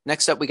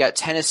 Next up, we got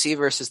Tennessee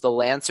versus the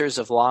Lancers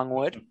of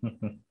Longwood.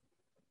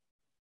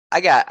 I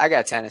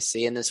got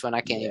Tennessee in this one.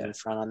 I can't even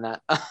front on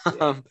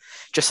that.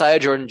 Josiah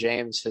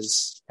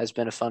Jordan-James has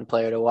been a fun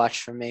player to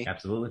watch for me.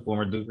 Absolutely.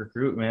 Former Duke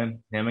recruit,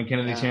 man. Him and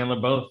Kennedy Chandler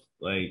both.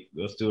 Like,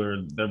 those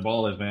two they're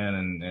ballers, man.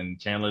 And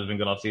Chandler's been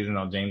good all season.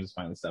 Now James is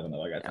finally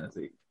 7-0. I got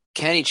Tennessee.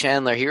 Kenny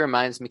Chandler, he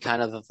reminds me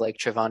kind of like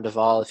Trevon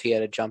Duvall if he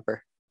had a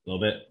jumper. A little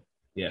bit.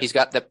 Yeah. He's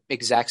got the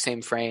exact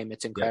same frame.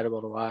 It's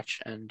incredible to watch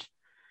and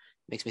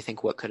makes me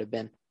think what could have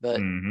been. But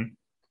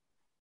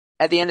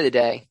at the end of the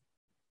day,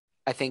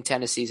 I think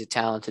Tennessee's a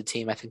talented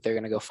team. I think they're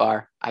going to go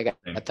far. I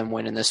got them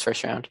winning this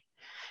first round.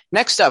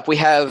 Next up, we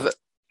have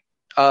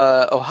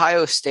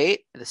Ohio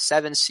State, the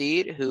 7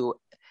 seed, who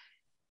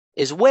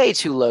is way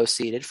too low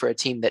seeded for a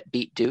team that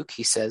beat Duke,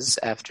 he says,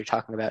 after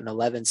talking about an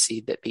 11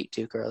 seed that beat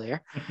Duke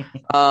earlier.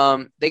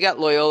 They got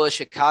Loyola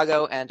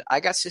Chicago, and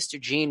I got Sister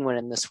Jean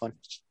winning this one.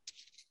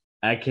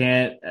 I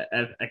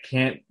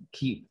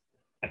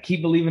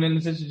keep believing in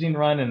the Sister Jean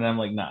run, and I'm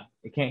like, nah,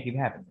 it can't keep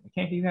happening.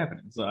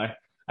 So I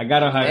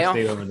got Ohio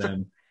State over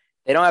them.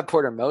 They don't have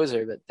Porter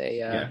Moser, but they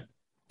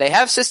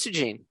have Sister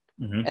Jean,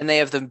 and they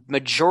have the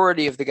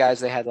majority of the guys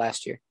they had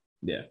last year.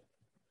 Yeah.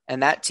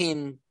 And that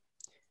team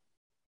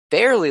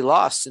barely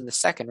lost in the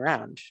second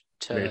round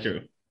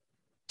to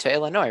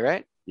Illinois,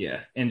 right?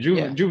 Yeah. And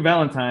Drew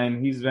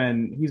Valentine, he's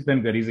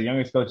been good. He's the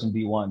youngest coach in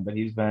D1, but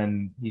he's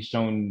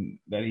shown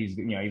that he's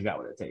got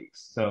what it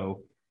takes.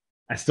 So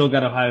I still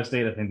got Ohio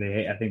State. I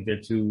think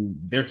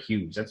they're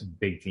huge. That's a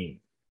big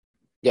team.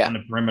 Yeah. On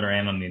the perimeter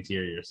and on the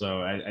interior.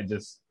 So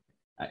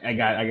I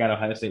got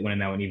Ohio State winning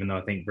that one, even though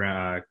I think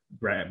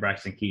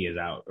Braxton Key is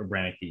out, or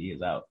Brandon Key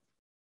is out.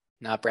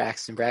 Not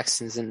Braxton.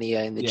 Braxton's in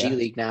the G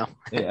League now.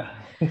 Yeah.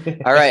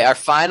 All right, our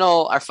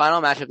final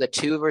matchup, the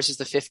 2 versus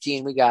the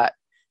 15. We got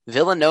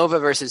Villanova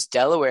versus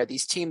Delaware.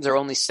 These teams are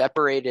only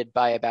separated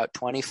by about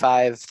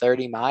 25,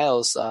 30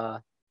 miles.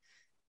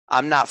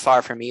 I'm not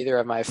far from either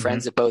of my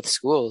friends at both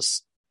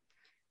schools.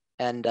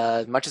 And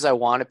as much as I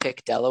want to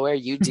pick Delaware,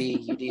 UD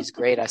is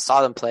great. I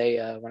saw them play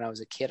when I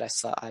was a kid. I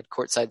had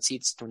courtside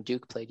seats when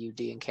Duke played UD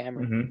in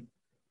Cameron. Mm-hmm.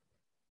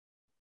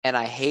 And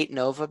I hate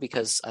Nova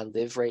because I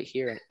live right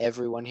here and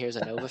everyone here is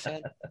a Nova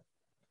fan.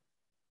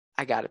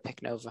 I got to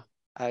pick Nova.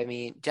 I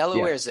mean,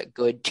 Delaware is a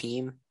good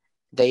team.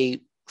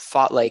 They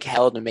fought like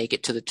hell to make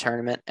it to the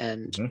tournament,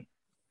 and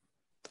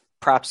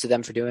props to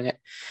them for doing it.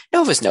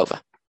 Nova's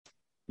Nova.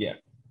 Yeah.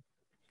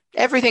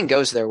 Everything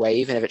goes their way,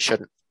 even if it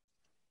shouldn't.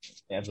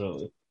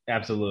 Absolutely.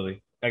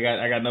 I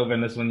got Nova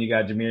in this one. You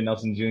got Jameer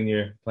Nelson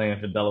Jr. playing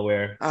for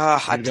Delaware.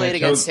 I played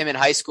against him in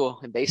high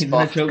school in baseball.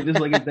 He's gonna choke just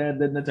like his dad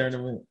did in the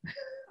tournament.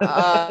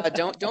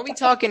 Don't be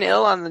talking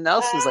ill on the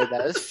Nelsons like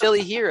that. Those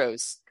Philly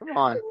heroes. Come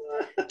on.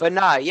 But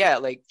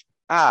like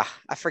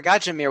I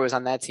forgot Jameer was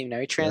on that team. Now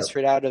he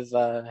transferred out of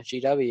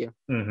GW.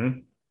 Mm-hmm.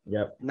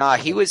 Yep. Nah,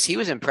 he was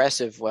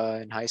impressive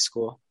in high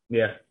school.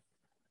 Yeah.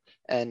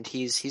 And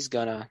he's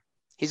gonna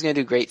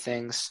do great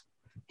things.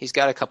 He's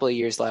got a couple of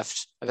years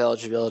left of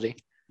eligibility.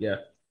 Yeah.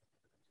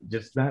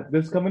 Just not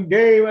this coming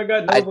game. I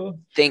got Nova. I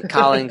think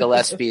Colin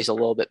Gillespie is a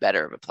little bit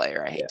better of a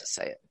player. I hate to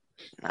say it.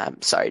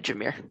 I'm sorry,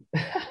 Jameer.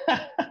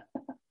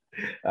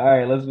 All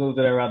right, let's move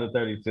to that round of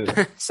 32.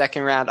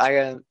 Second round.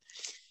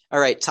 All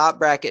right, top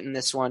bracket in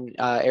this one,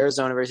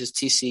 Arizona versus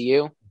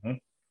TCU. Mm-hmm.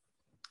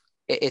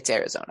 It's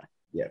Arizona.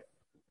 Yeah.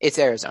 It's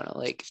Arizona.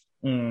 Like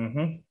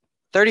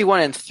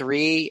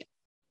 31-3.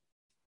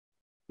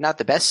 Not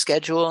the best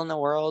schedule in the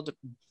world,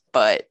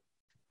 but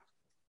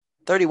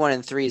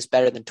 31-3 is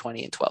better than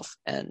 20-12.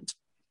 And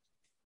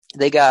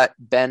they got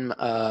Ben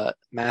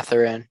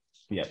Mathurin.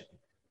 Yeah.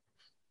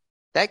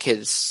 That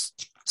kid's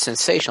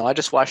sensational. I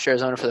just watched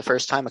Arizona for the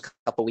first time a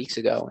couple weeks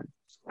ago,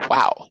 and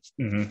wow.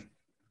 Mm-hmm.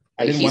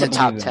 He's a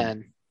top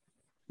 10.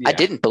 Yeah. I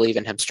didn't believe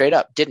in him. Straight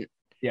up, didn't.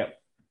 Yep.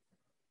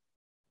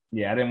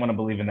 Yeah, I didn't want to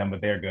believe in them, but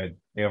they're good.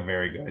 They are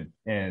very good,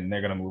 and they're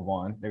going to move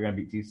on. They're going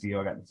to beat TCU.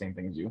 I got the same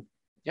thing as you.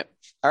 Yep.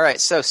 All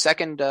right, so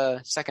second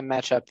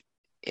matchup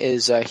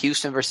is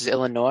Houston versus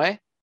Illinois.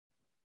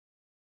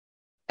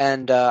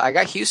 And I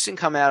got Houston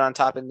coming out on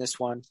top in this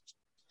one,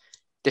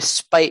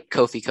 despite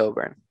Kofi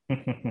Cockburn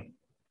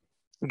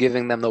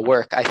giving them the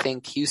work. I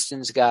think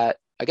Houston's got,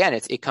 again,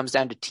 it comes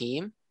down to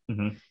team.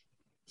 Mm-hmm.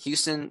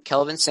 Houston,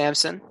 Kelvin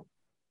Sampson,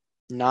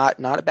 not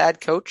a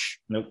bad coach.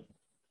 Nope.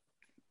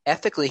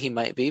 Ethically, he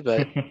might be,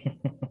 but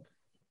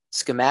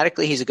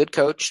schematically, he's a good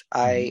coach.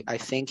 I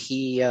think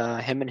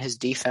him and his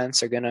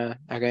defense are gonna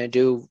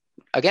do,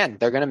 again.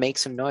 They're gonna make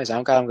some noise. I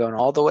don't got them going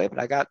all the way, but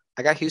I got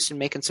Houston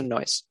making some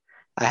noise.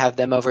 I have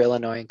them over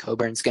Illinois, and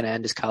Coburn's gonna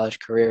end his college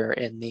career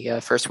in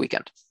the first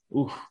weekend.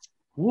 Oof.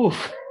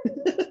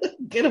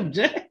 Get him,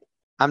 Jack.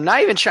 I'm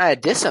not even trying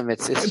to diss him.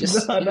 It's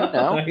just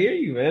no. I hear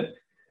you, man.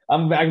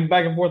 I'm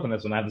back and forth on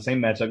this one. I have the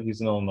same matchup,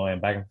 Houston, Illinois,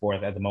 and back and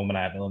forth. At the moment,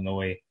 I have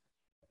Illinois.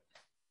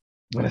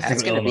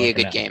 That's going to be a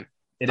good game.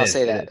 I'll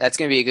say that. That's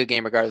going to be a good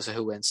game regardless of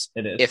who wins.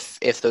 It is.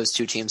 If those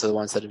two teams are the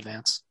ones that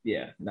advance.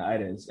 Yeah, no,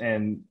 it is.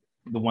 And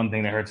the one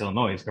thing that hurts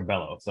Illinois is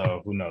Curbelo,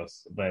 so who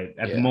knows? But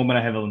at the moment,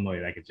 I have Illinois.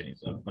 That could change,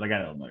 though. But I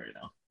got Illinois right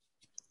now.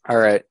 All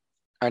right.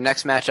 Our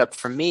next matchup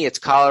for me, it's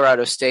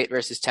Colorado State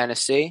versus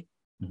Tennessee.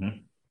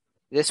 Mm-hmm.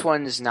 This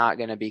one's not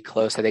going to be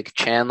close. I think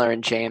Chandler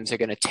and James are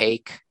going to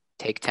take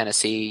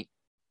Tennessee,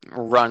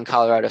 run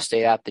Colorado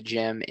State out the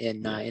gym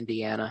in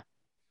Indiana.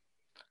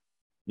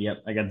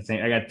 Yep, I got the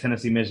same. I got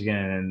Tennessee, Michigan,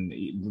 and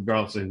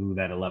regardless of who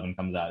that 11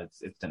 comes out,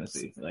 it's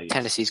Tennessee.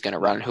 Tennessee's going to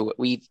run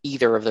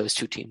either of those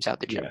two teams out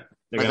the gym.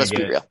 Yeah, let's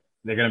be real.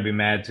 They're going to be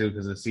mad too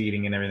because of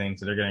seeding and everything,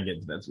 so they're going to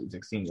get to that Sweet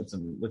 16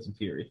 with some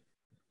fury.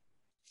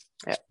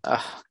 Yeah.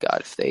 Oh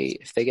God,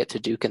 if they get to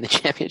Duke in the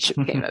championship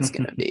game, that's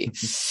going to be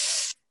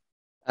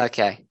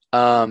okay.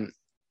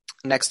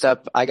 Next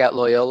up, I got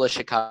Loyola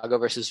Chicago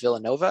versus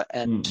Villanova,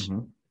 and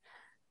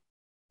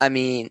I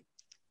mean,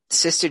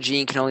 Sister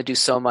Jean can only do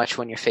so much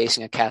when you're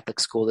facing a Catholic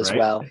school as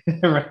well.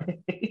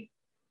 Right.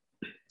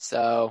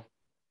 So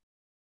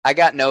I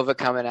got Nova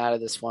coming out of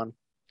this one.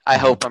 I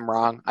hope I'm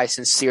wrong. I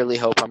sincerely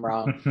hope I'm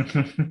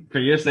wrong. For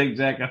your sake,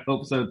 Jack, I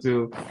hope so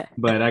too.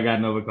 But I got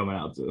Nova coming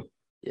out too.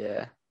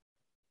 Yeah.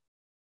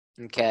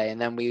 Okay, and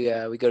then we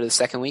go to the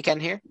second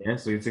weekend here. Yeah,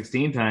 Sweet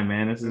 16 time,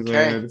 man. This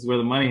is where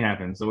the money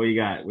happens. So what you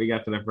got? We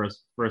got for that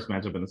first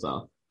matchup in the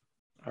South.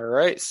 All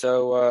right,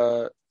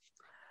 so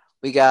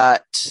we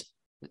got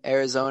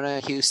Arizona,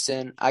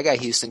 Houston. I got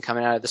Houston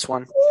coming out of this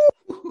one.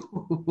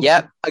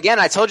 Yep. Again,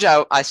 I told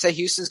you I said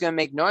Houston's going to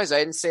make noise. I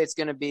didn't say it's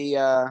going to be.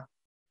 I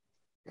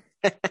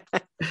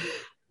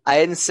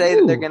didn't say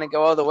that they're going to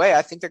go all the way.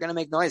 I think they're going to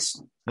make noise.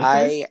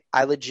 Okay.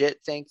 I legit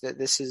think that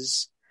this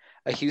is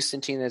a Houston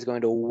team that's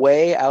going to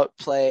way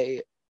outplay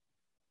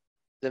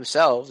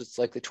themselves. It's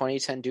like the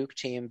 2010 Duke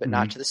team, but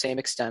not to the same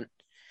extent.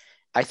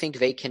 I think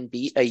they can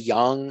beat a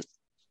young,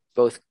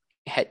 both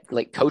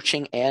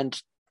coaching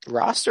and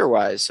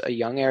roster-wise, a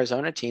young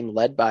Arizona team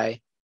led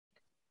by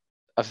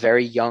a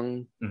very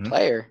young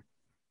player.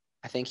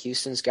 I think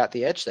Houston's got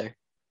the edge there.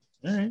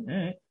 All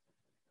right.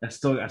 I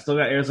still got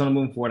Arizona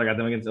moving forward. I got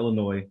them against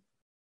Illinois.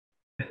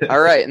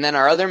 All right, and then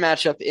our other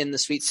matchup in the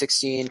Sweet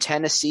 16,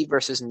 Tennessee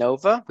versus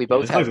Nova. We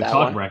both have that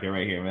chalk bracket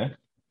right here, man.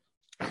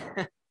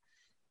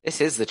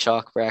 This is the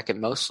chalk bracket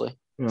mostly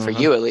for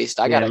you, at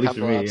least. I got a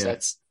couple of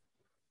upsets.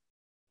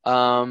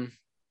 Yeah.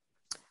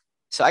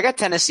 So I got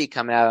Tennessee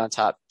coming out on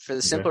top for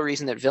the simple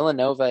reason that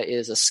Villanova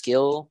is a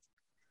skill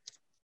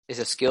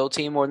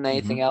team more than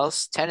anything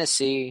else.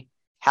 Tennessee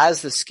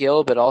has the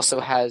skill, but also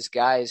has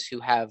guys who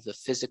have the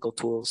physical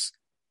tools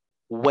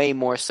way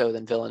more so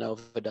than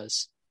Villanova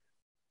does.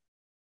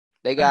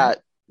 They got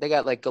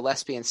like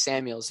Gillespie and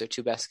Samuels, their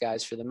two best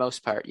guys for the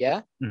most part.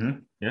 Yeah. Mm-hmm.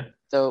 Yeah.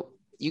 So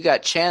you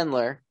got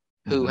Chandler,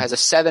 who has a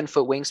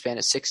 7-foot wingspan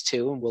at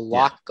 6'2" and will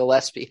lock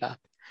Gillespie up.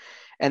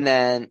 And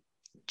then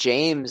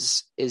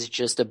James is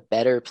just a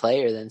better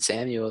player than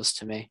Samuels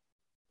to me.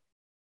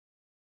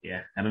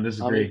 Yeah, I don't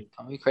disagree.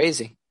 Call me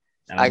crazy.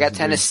 I got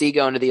Tennessee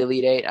going to the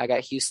Elite Eight. I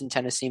got Houston,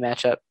 Tennessee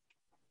matchup.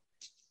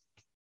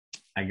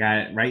 I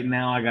got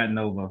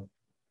Nova.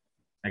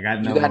 You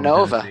got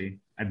Nova. Tennessee.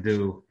 I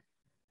do.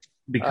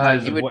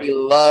 Because you would be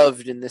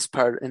loved in this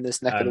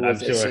neck of the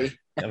woods.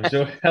 I'm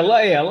sure. I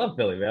love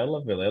Philly, man. I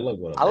love Philly.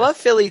 I love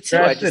Philly too.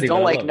 I just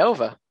don't like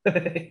Nova.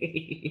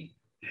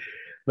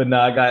 But no,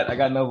 I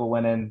got Nova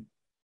winning.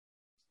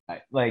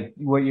 Like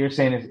what you're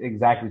saying is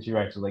exactly true.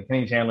 Actually, like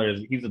Kenny Chandler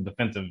he's a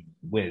defensive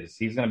whiz.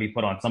 He's going to be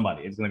put on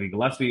somebody. It's going to be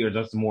Gillespie or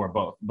Justin Moore, or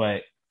both.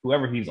 But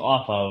whoever he's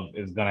off of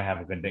is going to have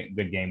a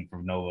good game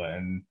from Nova.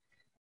 And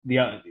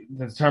the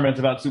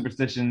tournament's about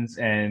superstitions.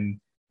 And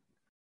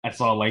I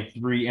saw like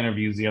 3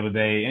 interviews the other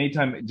day.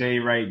 Anytime Jay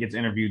Wright gets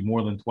interviewed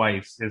more than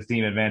twice, his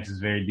team advances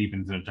very deep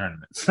into the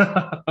tournaments.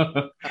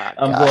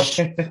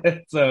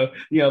 So a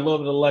little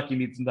bit of luck you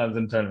need sometimes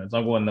in tournaments.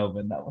 I'm going Nova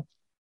in that one.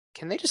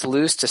 Can they just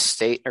lose to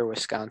State or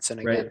Wisconsin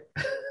again?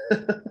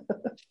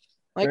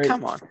 Right.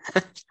 Come on.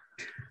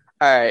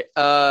 All right.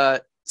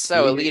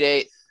 So Elite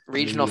Eight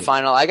regional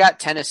final. I got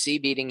Tennessee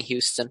beating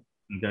Houston.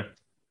 Okay.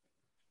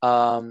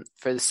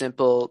 For the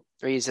simple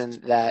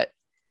reason that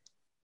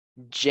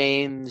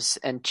James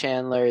and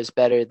Chandler is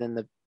better than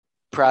the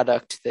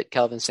product that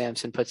Kelvin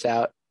Sampson puts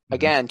out. Mm-hmm.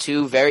 Again,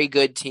 2 very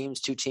good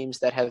teams, 2 teams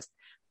that have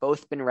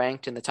both been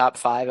ranked in the top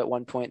 5 at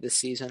one point this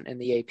season in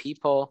the AP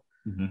poll.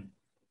 Mm-hmm.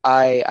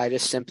 I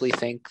just simply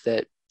think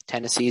that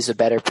Tennessee is a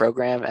better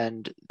program,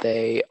 and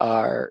they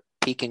are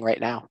peaking right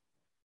now.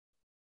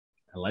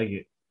 I like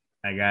it.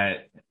 I got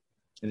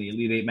in the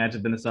Elite Eight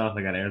matchup in the South,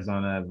 I got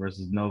Arizona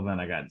versus Nova, and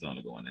I got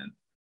Zona going in.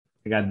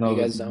 I got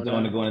Nova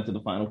Zona going into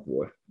the Final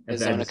Four.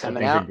 Arizona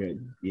coming out?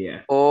 Good.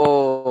 Yeah.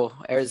 Oh,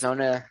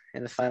 Arizona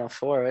in the Final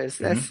Four.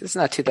 It's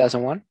not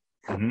 2001.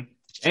 Mm-hmm.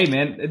 Hey,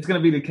 man, it's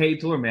going to be the K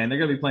Tour, man. They're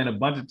going to be playing a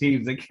bunch of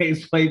teams that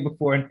K's played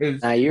before in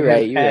his You're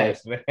right.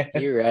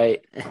 You're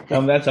right.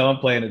 That's how I'm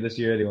playing it this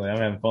year anyway. I'm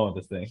having fun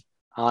with this thing.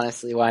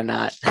 Honestly, why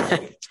not? All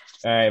right,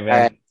 man. All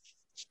right.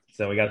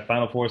 So we got the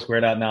Final Four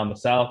squared out now in the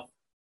South.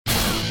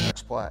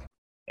 Next play.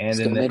 And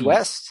in the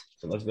Midwest.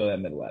 East. So let's go to that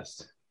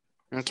Midwest.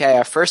 Okay,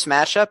 our first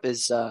matchup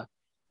is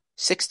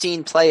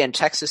 16 play in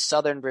Texas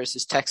Southern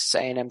versus Texas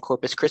A&M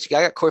Corpus Christi.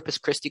 I got Corpus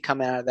Christi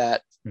coming out of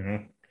that.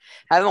 Mm-hmm.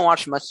 I haven't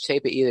watched much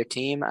tape of either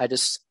team. I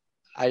just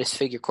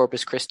figure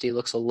Corpus Christi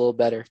looks a little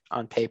better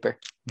on paper.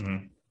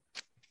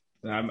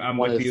 Mm-hmm. I'm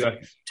with you.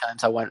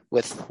 Times I went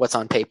with what's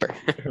on paper.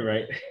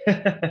 Right.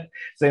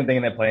 Same thing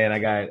in that play, and I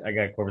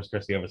got Corpus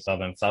Christi over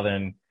Southern.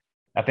 Southern,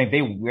 I think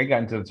they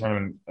got into the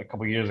tournament a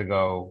couple years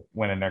ago,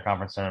 winning their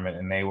conference tournament,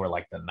 and they were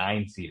like the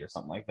 9 seed or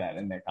something like that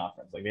in their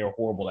conference. Like they were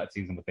horrible that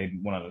season, but they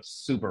went on a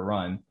super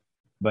run.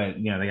 But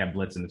they got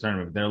blitzed in the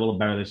tournament. But they're a little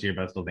better this year,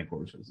 but I still think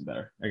Corpus Christi is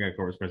better. I got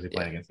Corpus Christi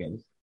playing against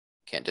Kansas.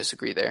 Can't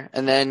disagree there.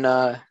 And then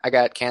I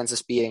got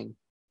Kansas beating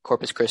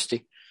Corpus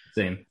Christi.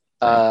 Same.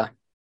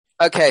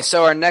 Okay,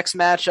 so our next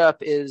matchup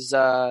is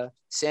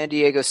San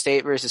Diego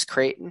State versus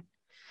Creighton.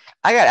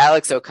 I got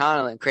Alex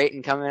O'Connell and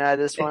Creighton coming out of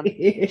this one.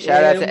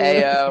 Shout out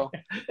to AO.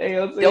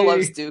 Still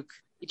loves Duke.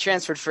 He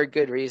transferred for a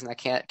good reason. I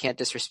can't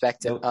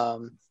disrespect him.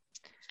 Nope.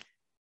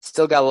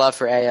 Still got love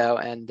for AO,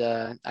 and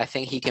I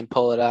think he can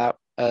pull it out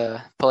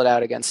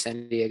against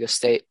San Diego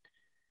State.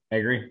 I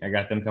agree. I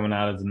got them coming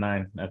out as a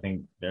 9. I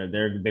think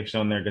they've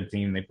shown they're a good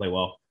team. They play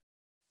well.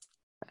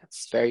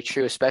 That's very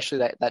true, especially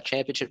that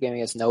championship game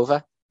against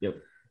Nova. Yep.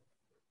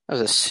 That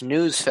was a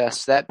snooze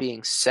fest. That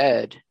being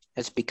said,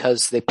 it's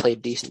because they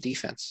played decent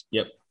defense.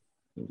 Yep.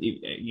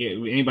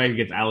 Anybody who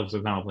gets Alex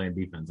O'Connell playing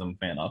defense, I'm a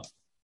fan of.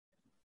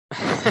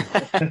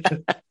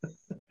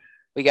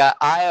 We got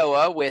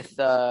Iowa with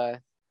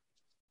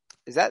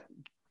is that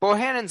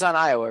Bohannon's on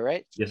Iowa,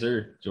 right? Yes,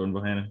 sir. Jordan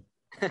Bohannon.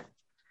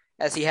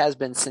 As he has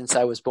been since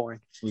I was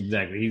born.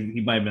 Exactly. He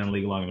might have been in the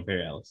league longer than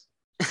Perry Ellis.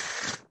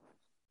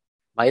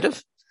 Might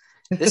have.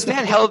 This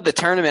man held the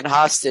tournament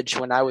hostage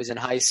when I was in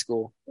high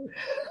school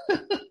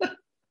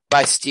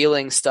by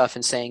stealing stuff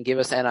and saying, give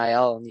us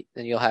NIL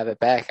and you'll have it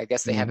back. I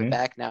guess they have it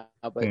back now,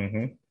 but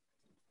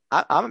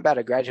I'm about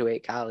to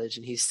graduate college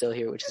and he's still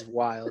here, which is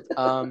wild.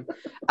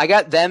 I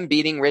got them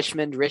beating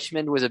Richmond.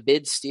 Richmond was a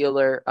bid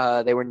stealer.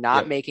 They were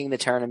not making the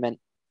tournament.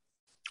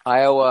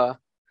 Iowa,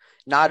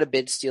 not a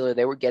bid stealer.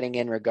 They were getting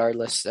in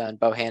regardless. And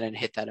Bohannon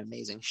hit that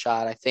amazing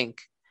shot. I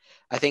think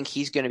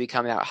he's going to be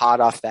coming out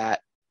hot off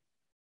that.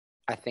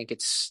 I don't think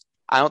it's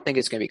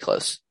going to be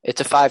close.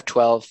 It's a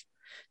 5-12.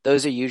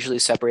 Those are usually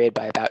separated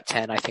by about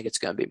 10. I think it's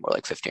going to be more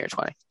like 15 or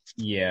 20.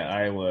 Yeah,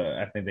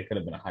 Iowa, I think they could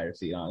have been a higher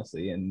seed,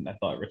 honestly. And I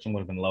thought Richmond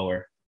would have been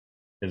lower.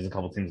 There's a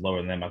couple teams lower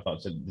than them I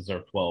thought should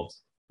deserve 12s.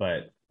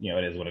 But,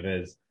 it is what it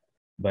is.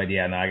 But,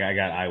 yeah, no, I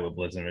got Iowa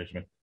blitzing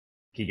Richmond.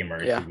 Keegan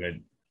Murray's too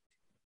good.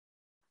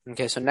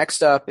 Okay, so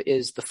next up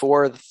is the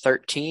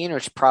 4-13,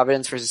 which is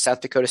Providence versus South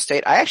Dakota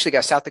State. I actually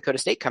got South Dakota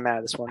State coming out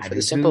of this one for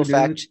the simple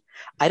fact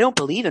I don't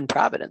believe in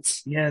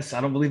Providence. Yes,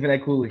 I don't believe in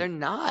Ed Cooley. They're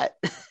not.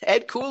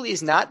 Ed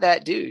Cooley's not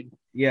that dude.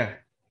 Yeah.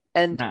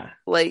 And,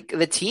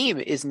 the team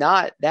is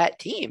not that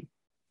team.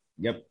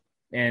 Yep.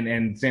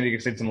 And San Diego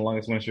State's in the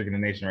longest winning streak in the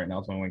nation right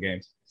now, 21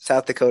 games.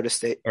 South Dakota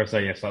State. South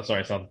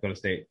Dakota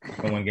State,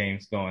 21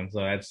 games going.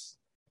 So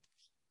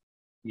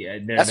Yeah,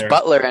 that's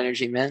Butler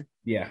energy, man.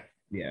 Yeah,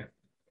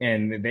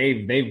 and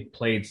they've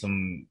played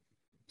some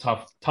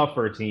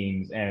tougher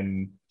teams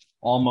and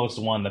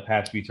almost won the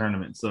past few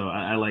tournaments. So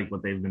I like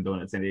what they've been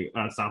doing at San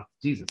Diego, South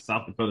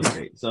Dakota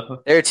State.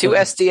 So there are two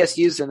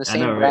SDSUs in the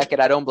same bracket.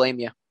 Right? I don't blame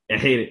you. I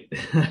hate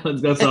it.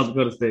 Let's go South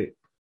Dakota State.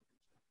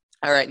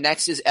 All right,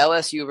 next is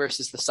LSU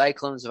versus the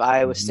Cyclones of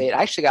Iowa State.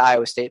 I actually got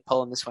Iowa State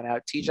pulling this one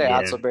out. TJ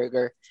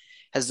Otzelberger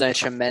has done a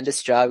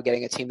tremendous job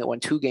getting a team that won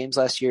 2 games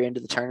last year into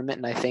the tournament,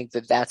 and I think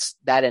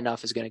that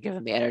enough is going to give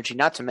him the energy.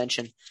 Not to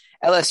mention,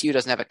 LSU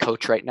doesn't have a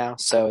coach right now,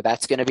 so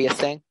that's going to be a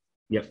thing.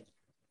 Yep,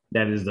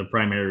 that is the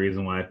primary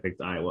reason why I picked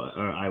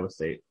Iowa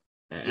State.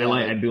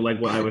 I do like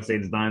what Iowa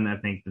State's done. I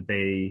think that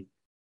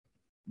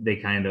they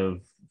kind of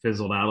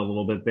fizzled out a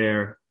little bit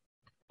there.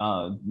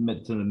 To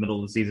the middle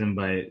of the season,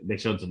 but they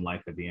showed some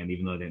life at the end,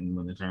 even though they didn't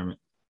win the tournament.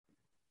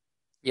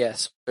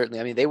 Yes, certainly.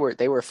 I mean, they were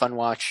a fun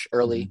watch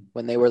early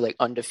when they were like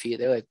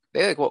undefeated.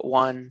 They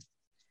won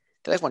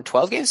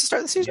 12 games to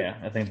start the season. Yeah,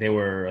 I think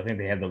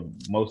they had the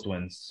most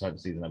wins to start the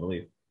season, I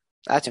believe.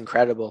 That's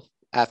incredible.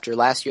 After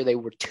last year, they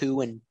were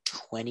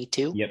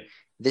 2-22. Yep.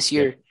 This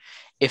year,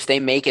 if they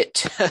make it,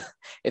 to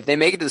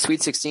the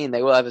Sweet 16,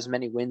 they will have as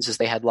many wins as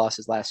they had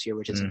losses last year,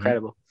 which is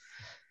incredible.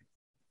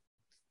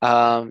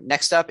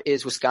 Next up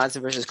is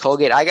Wisconsin versus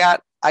Colgate. I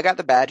got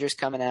the Badgers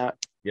coming out.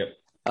 Yep.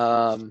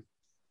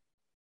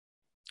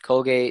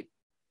 Colgate,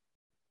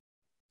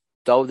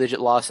 double-digit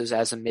losses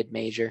as a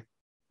mid-major.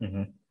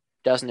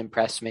 Doesn't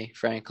impress me,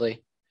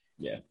 frankly.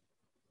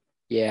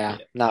 Yeah.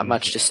 Not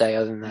much to say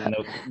other than that.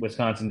 Nope.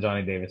 Wisconsin,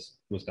 Johnny Davis,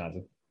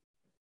 Wisconsin.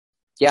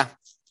 Yeah,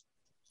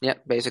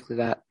 basically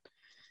that.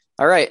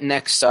 All right,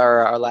 next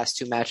are our last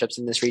 2 matchups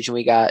in this region.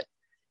 We got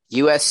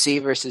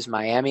USC versus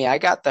Miami. I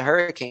got the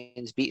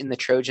Hurricanes beating the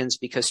Trojans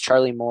because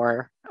Charlie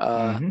Moore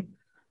and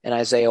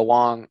Isaiah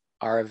Wong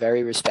are a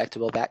very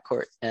respectable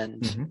backcourt.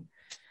 And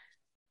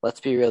let's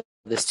be real,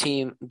 this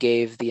team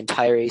gave the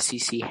entire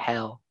ACC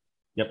hell.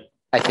 Yep.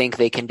 I think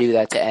they can do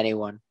that to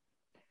anyone.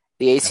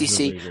 The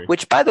ACC,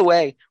 which, by the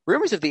way,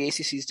 rumors of the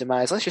ACC's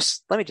demise, let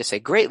me just say,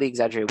 greatly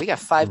exaggerated. We got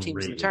 5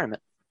 teams in the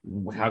tournament.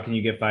 How can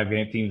you get 5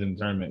 teams in the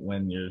tournament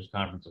when your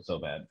conference was so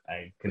bad?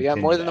 We got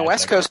more than the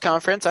West Coast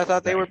Conference. I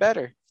thought they were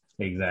better.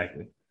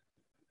 Exactly.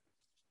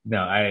 No,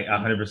 I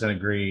 100%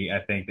 agree. I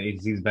think the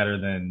ACC is better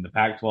than the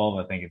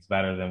Pac-12. I think it's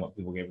better than what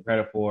people gave it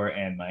credit for.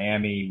 And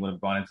Miami would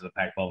have gone into the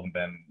Pac-12 and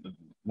been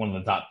one of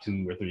the top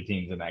 2 or 3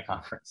 teams in that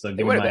conference. So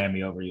give me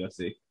Miami over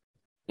USC.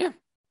 Yeah,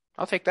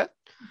 I'll take that.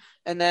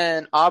 And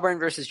then Auburn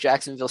versus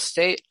Jacksonville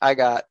State. I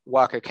got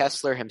Walker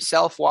Kessler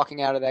himself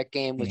walking out of that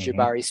game with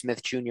Jabari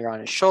Smith Jr. on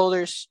his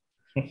shoulders.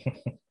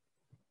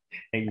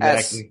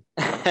 Exactly.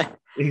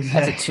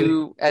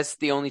 As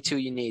the only 2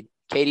 you need.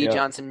 KD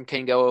Johnson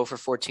can go over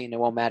 14. It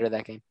won't matter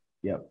that game.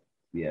 Yep.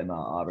 Yeah, no,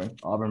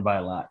 Auburn by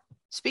a lot.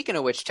 Speaking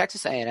of which,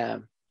 Texas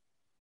A&M.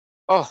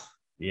 Oh.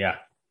 Yeah.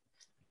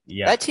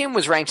 That team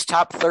was ranked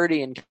top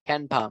 30 in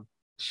KenPom.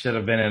 Should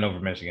have been in over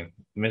Michigan.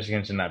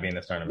 Michigan should not be in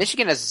this tournament.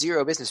 Michigan has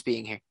 0 business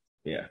being here.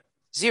 Yeah.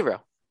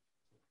 0.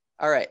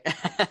 All right.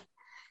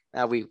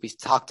 Now we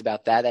talked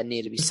about that. That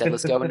needed to be said.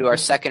 Let's go into our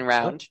second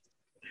round.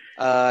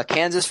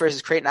 Kansas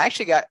versus Creighton. I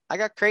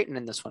got Creighton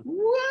in this one.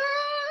 What?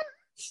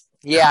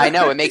 Yeah, I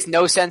know. It makes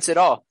no sense at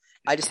all.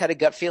 I just had a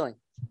gut feeling.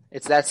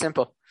 It's that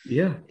simple.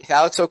 Yeah. If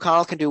Alex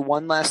O'Connell can do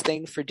one last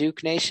thing for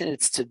Duke Nation,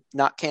 it's to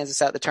knock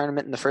Kansas out the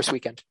tournament in the first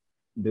weekend.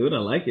 Dude, I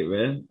like it,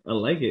 man. I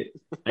like it.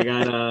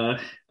 I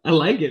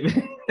like it,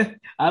 man.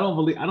 I don't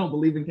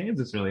believe in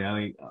Kansas really. I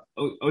mean,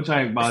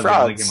 Ochai Agbaji,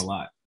 I like him a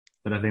lot,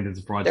 but I think it's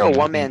a fraud. They're a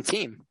one-man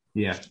team.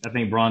 Yeah, I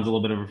think Braun's a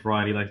little bit of a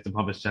fraud. He likes to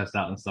pump his chest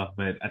out and stuff,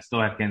 but I still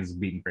have Kansas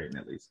beating Creighton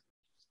at least.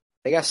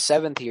 They got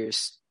 7th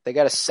years. They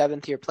got a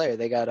 7th-year player.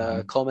 They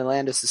got Coleman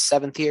Landis, is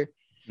 7th year.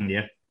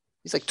 Yeah.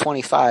 He's like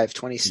 25,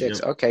 26.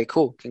 Yep. Okay,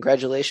 cool.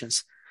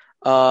 Congratulations.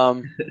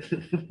 Good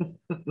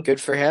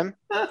for him.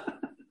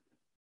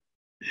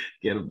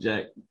 Get him,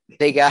 Jack.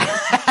 They got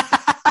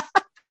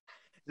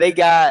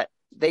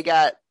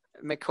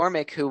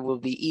McCormick, who will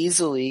be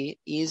easily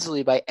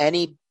by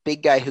any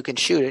big guy who can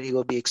shoot it, he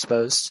will be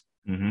exposed.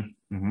 You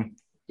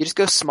just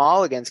go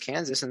small against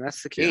Kansas, and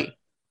that's the key. Yeah.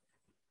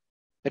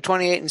 They're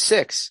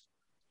 28-6.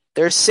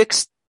 There's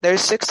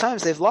 6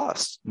 times they've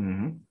lost.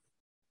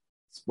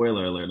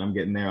 Spoiler alert, I'm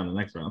getting there on the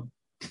next round.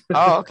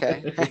 Oh,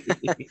 okay.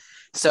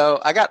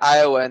 So I got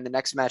Iowa in the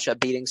next matchup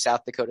beating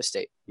South Dakota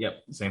State.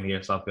 Yep, same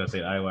here. South Dakota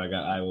State, Iowa. I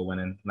got Iowa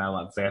winning. Not a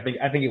lot to say.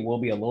 I think it will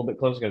be a little bit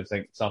closer because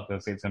South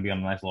Dakota State's going to be on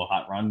a nice little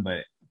hot run,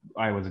 but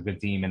Iowa's a good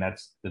team, and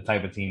that's the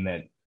type of team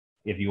that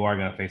if you are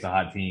going to face a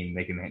hot team,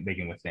 they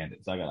can withstand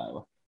it. So I got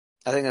Iowa.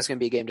 I think that's going to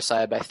be a game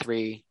decided by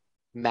 3,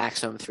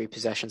 maximum 3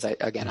 possessions.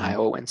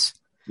 Iowa wins.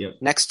 Yep.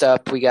 Next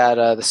up, we got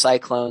the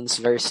Cyclones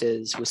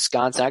versus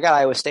Wisconsin. I got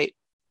Iowa State.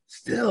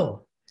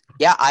 Still.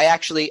 Yeah,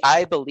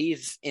 I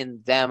believe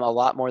in them a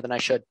lot more than I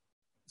should.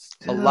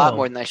 Still. A lot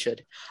more than I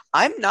should.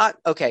 I'm not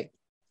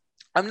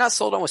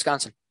sold on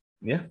Wisconsin.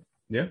 Yeah.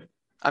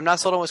 I'm not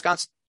sold on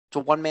Wisconsin. It's a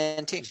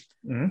one-man team.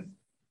 Mm-hmm.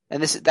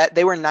 And that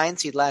they were 9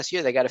 seed last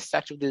year. They got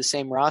effectively the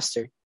same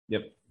roster.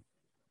 Yep.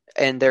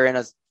 And they're in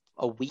a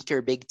a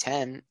weaker Big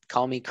Ten.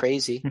 Call me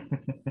crazy.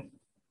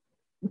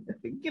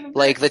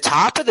 Like the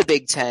top of the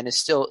Big Ten is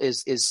still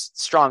is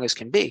strong as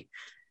can be.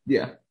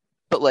 Yeah.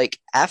 But like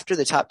after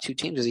the top two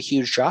teams is a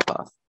huge drop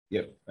off.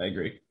 Yep, I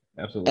agree.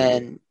 Absolutely.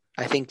 And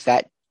I think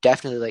that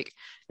definitely, like,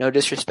 no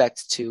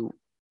disrespect to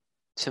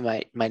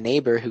my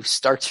neighbor who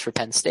starts for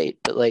Penn State,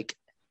 but like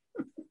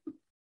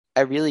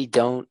I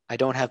don't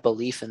have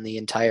belief in the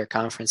entire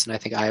conference, and I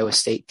think Iowa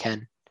State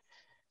can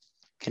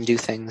do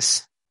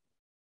things.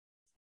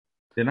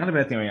 They're not a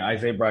bad team. I mean,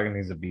 Isaiah Bragan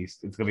is a beast.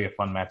 It's gonna be a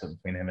fun matchup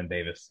between him and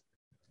Davis.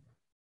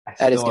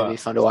 That is gonna be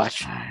fun to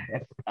watch.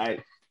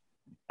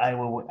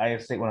 Iowa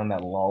State went on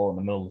that lull in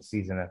the middle of the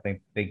season. I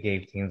think they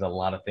gave teams a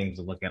lot of things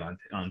to look at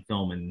on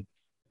film, and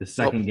the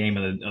second game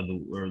of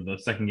the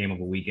second game of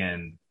the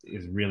weekend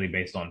is really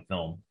based on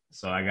film.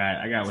 So I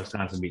got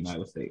Wisconsin beating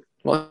Iowa State.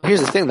 Well, here's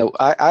the thing though.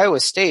 Iowa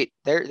State,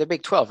 they're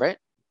Big 12, right?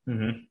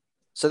 Mm-hmm.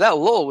 So that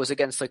lull was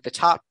against like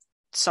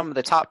some of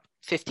the top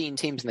 15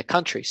 teams in the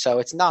country. So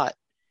it's not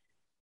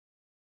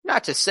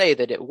to say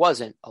that it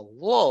wasn't a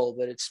lull,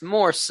 but it's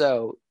more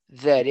so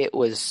that it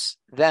was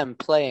them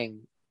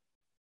playing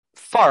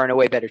far and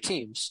away better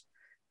teams,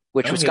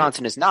 which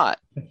Wisconsin is not.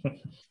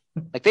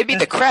 Like they beat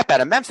the crap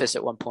out of Memphis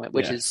at one point,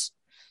 which is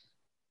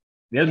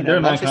their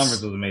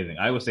non-conference was amazing.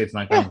 Iowa State's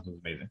non-conference was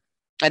amazing.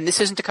 And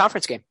this isn't a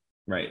conference game.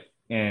 Right.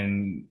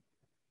 And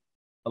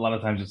a lot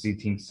of times you'll see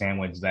teams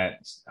sandwich that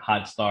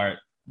hot start,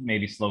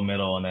 maybe slow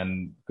middle, and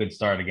then good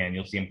start again.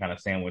 You'll see them kind of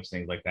sandwich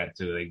things like that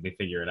too. They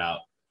figure it out.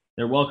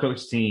 They're a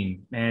well-coached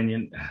team.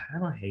 Man, I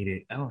don't hate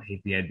it. I don't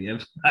hate the idea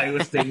of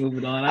Iowa State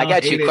moving on. I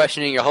got you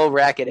questioning your whole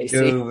bracket, AC.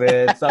 Dude,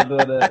 man, stop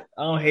doing that.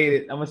 I don't hate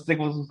it. I'm going to stick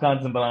with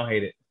Wisconsin, but I don't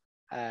hate it.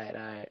 All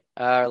right.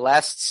 Our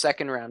last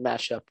second round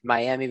matchup,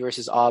 Miami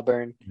versus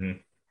Auburn. Mm-hmm.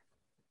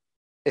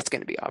 It's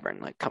going to be Auburn.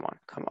 Like, come on.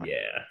 Yeah.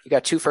 You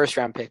got 2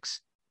 first-round picks.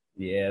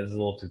 Yeah, it's a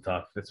little too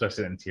tough,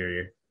 especially the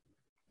interior.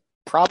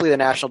 Probably the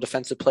National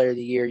Defensive Player of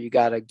the Year. You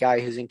got a guy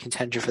who's in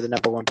contention for the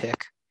number 1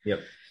 pick. Yep.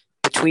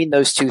 Between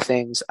those two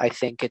things, I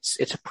think it's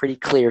a pretty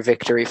clear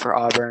victory for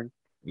Auburn.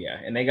 Yeah,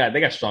 and they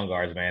got strong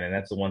guards, man, and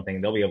that's the one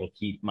thing they'll be able to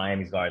keep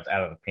Miami's guards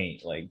out of the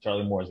paint. Like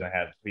Charlie Moore's gonna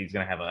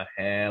have a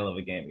hell of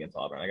a game against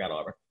Auburn. I got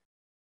Auburn.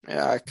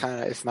 Yeah,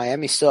 if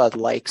Miami still had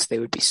likes, they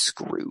would be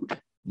screwed.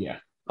 Yeah,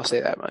 I'll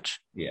say that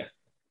much. Yeah.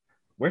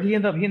 Where'd he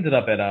end up? He ended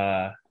up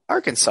at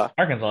Arkansas.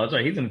 Arkansas, that's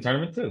right. He's in the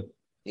tournament too.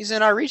 He's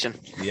in our region.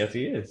 Yes,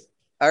 he is.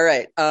 All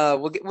right,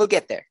 we'll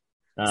get there.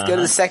 Let's go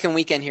to the second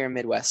weekend here in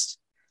Midwest.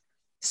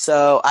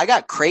 So I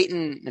got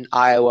Creighton and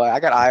Iowa.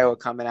 I got Iowa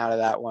coming out of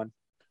that one.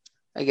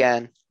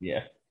 Again.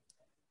 Yeah.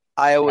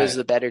 Iowa is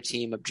the better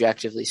team,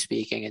 objectively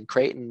speaking, and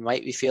Creighton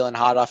might be feeling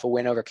hot off a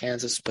win over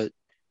Kansas, but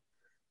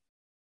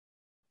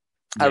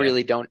I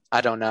really don't.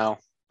 I don't know.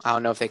 I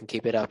don't know if they can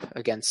keep it up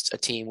against a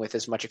team with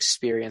as much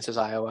experience as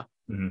Iowa.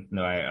 Mm-hmm.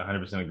 No, I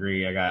 100%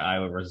 agree. I got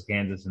Iowa versus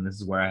Kansas, and this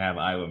is where I have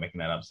Iowa making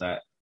that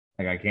upset.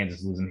 I got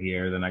Kansas losing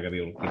here. They're not going to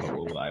be able to keep up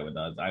with what Iowa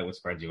does. Iowa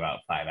spreads you out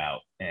 5 out,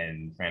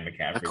 and Fran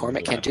McCaffrey.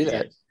 McCormick can't do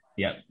that.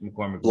 Yep,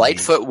 McCormick.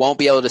 Lightfoot won't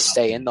be able to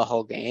stay in the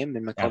whole game,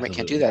 and McCormick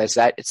can't do that.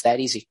 It's that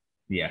easy.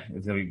 Yeah,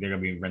 they're going to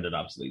be rendered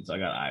obsolete. So I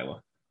got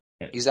Iowa.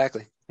 Yeah.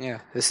 Exactly.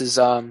 Yeah, this is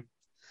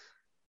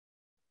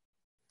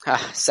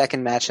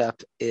second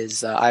matchup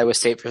is Iowa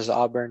State versus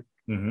Auburn.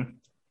 Mm-hmm.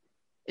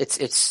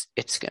 It's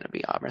going to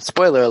be Auburn.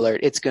 Spoiler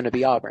alert, it's going to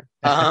be Auburn.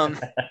 I'm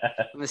going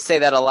to say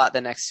that a lot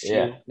the next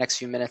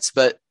few minutes,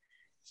 but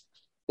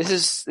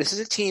this is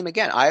a team,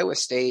 again, Iowa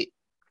State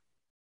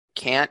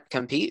can't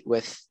compete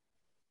with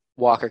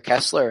Walker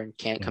Kessler and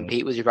can't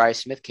compete with Jabari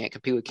Smith, can't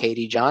compete with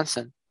KD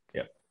Johnson.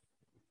 Yep.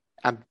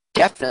 I'm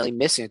definitely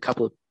missing a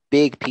couple of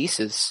big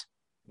pieces.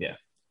 Yeah.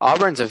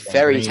 Auburn's a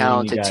very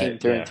talented team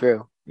through and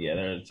through. Yeah,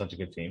 they're such a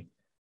good team.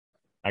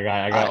 I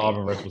got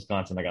Auburn versus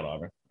Wisconsin. I got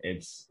Auburn.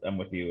 I'm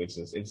with you. It's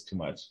too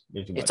much.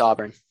 There's too much. It's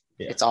Auburn.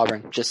 Yeah. It's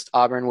Auburn. Just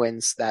Auburn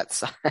wins that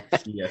side.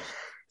 Yeah.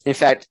 In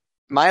fact,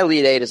 my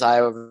Elite Eight is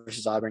Iowa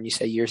versus Auburn. You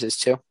say yours is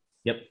too?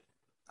 Yep.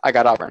 I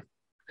got Auburn.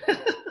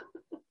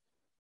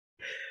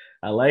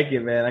 I like it,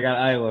 man. I got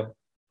Iowa.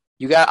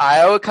 You got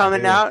Iowa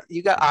coming out?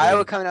 You got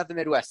Iowa coming out the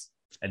Midwest.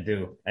 I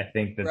do. I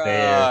think that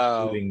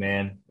they're shooting,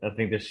 man. I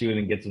think their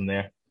shooting gets them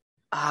there.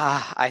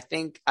 I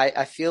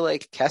feel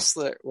like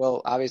Kessler,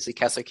 well, obviously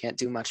Kessler can't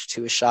do much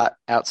to a shot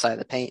outside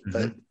the paint,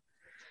 but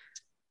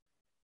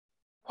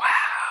wow.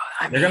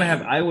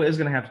 Iowa is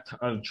going to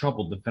have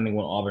trouble defending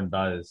what Auburn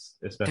does,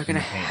 especially they're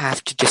going to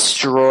have to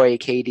destroy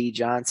KD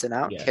Johnson.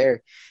 I don't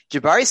care.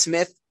 Jabari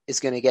Smith is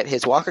going to get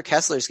his. Walker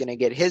Kessler is going to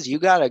get his. You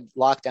got to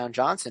lock down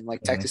Johnson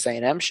like Texas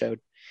A&M showed.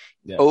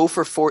 0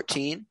 for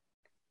 14.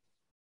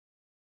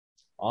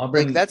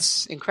 Auburn, like,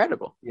 that's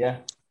incredible. Yeah.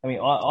 I mean,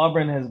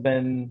 Auburn has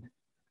been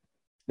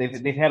 –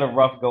 they've had a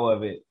rough go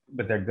of it,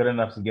 but they're good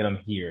enough to get them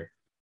here.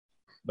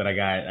 But I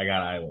got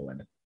Iowa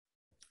winning.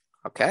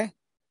 Okay.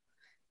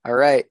 All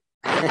right.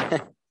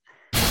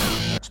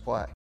 Next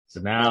play. So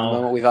now the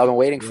moment we've all been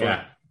waiting for.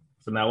 Yeah.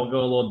 So now we'll go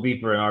a little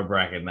deeper in our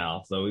bracket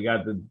now. So we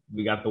got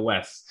the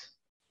West.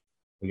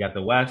 We got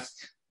the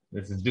West.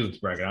 This is Duke's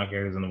bracket. I don't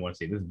care who's in the 1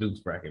 seed. This is Duke's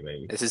bracket,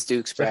 baby. This is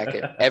Duke's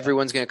bracket.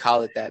 Everyone's going to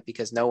call it that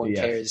because no one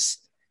cares.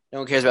 No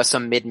one cares about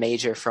some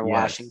mid-major from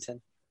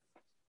Washington.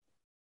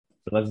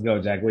 So let's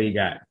go, Jack. What you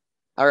got?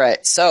 All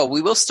right. So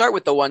we will start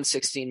with the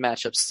 116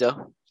 matchup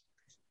still.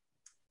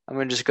 I'm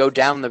going to just go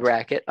down the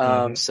bracket.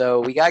 So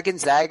we got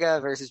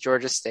Gonzaga versus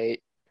Georgia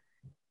State.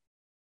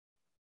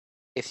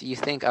 If you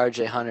think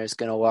RJ Hunter is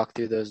going to walk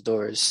through those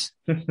doors,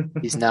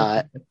 he's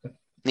not. And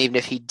even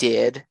if he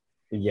did,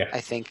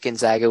 I think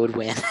Gonzaga would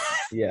win.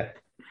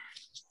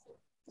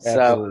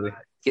 Absolutely. So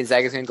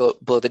Gonzaga's going to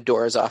blow the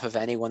doors off of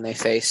anyone they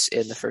face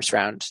in the first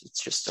round.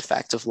 It's just a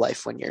fact of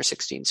life when you're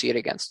 16 seed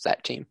against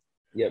that team.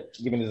 Yep.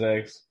 Give me the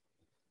Zags.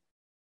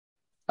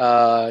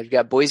 You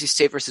got Boise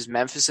State versus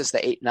Memphis as the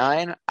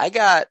 8-9. I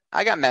got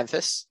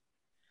Memphis.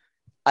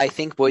 I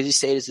think Boise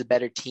State is the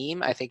better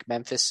team. I think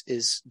Memphis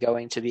is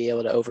going to be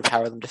able to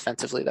overpower them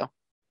defensively, though.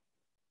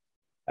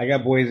 I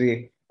got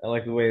Boise. I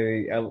like the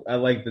way I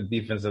like the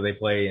defense that they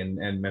play,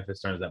 and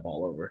Memphis turns that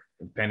ball over.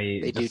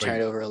 Penny, they do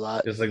turn it over a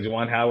lot. Just like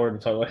Juwan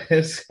Howard, talk about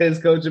his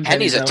coach. And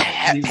Penny's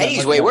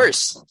way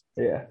worse.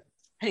 Yeah,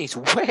 Penny's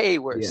way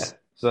worse. Yeah.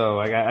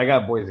 So I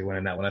got Boise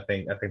winning that one. I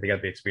think they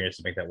got the experience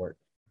to make that work.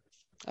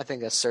 I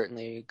think that's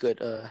certainly a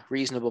good,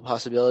 reasonable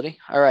possibility.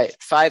 All right,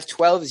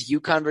 5-12 is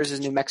UConn versus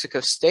New Mexico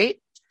State.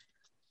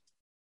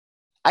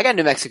 I got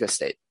New Mexico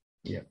State.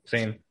 Yeah,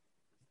 same.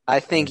 I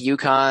think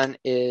UConn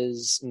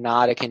is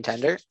not a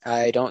contender.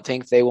 I don't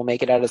think they will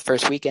make it out of the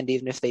first weekend,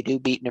 even if they do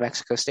beat New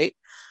Mexico State.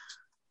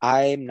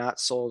 I'm not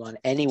sold on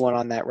anyone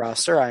on that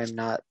roster. I am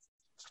not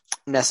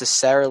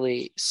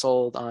necessarily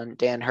sold on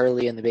Dan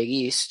Hurley in the Big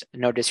East.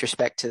 No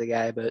disrespect to the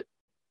guy, but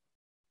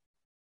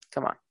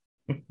come on.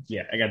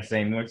 Yeah, I got the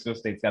same. New Mexico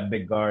State's got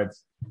big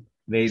guards.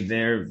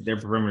 Their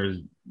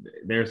perimeters,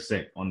 they're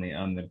sick on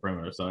the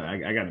perimeter. So I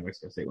got New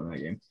Mexico State winning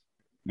that game.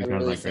 I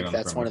really think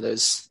that's one of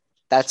those.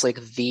 That's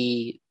like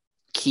the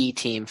key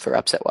team for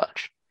upset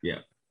watch. Yeah,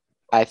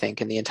 I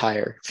think in the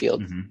entire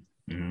field.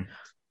 Mm-hmm. Mm-hmm.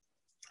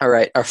 All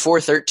right, our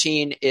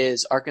 4-13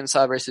 is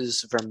Arkansas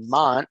versus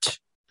Vermont.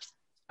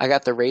 I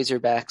got the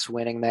Razorbacks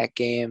winning that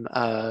game,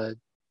 and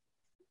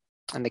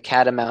the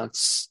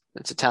Catamounts.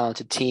 It's a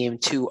talented team.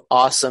 2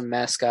 awesome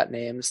mascot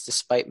names,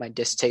 despite my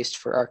distaste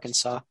for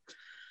Arkansas.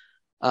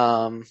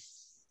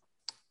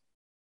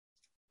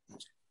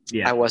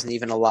 Yeah, I wasn't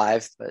even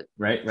alive, but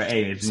right.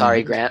 Hey,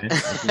 sorry, Grant.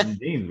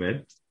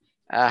 Man.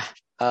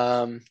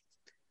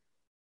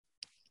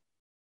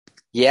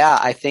 Yeah,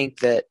 I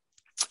think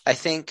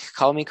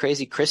call me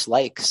crazy, Chris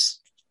Likes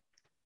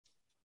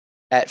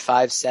at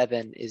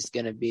 5'7" is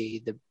going to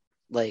be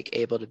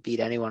able to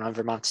beat anyone on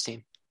Vermont's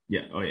team.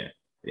 Yeah. Oh yeah.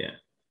 Yeah.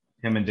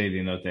 Him and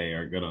JD Note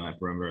are good on that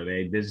perimeter.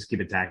 They just keep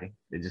attacking.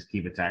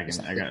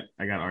 Exactly.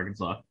 I got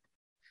Arkansas.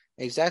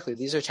 Exactly.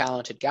 These are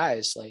talented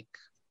guys. Like,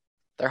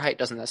 their height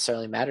doesn't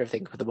necessarily matter if they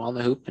can put the ball in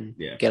the hoop and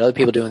get other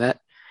people doing that.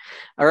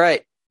 All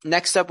right.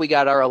 Next up, we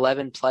got our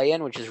 11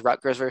 play-in, which is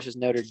Rutgers versus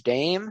Notre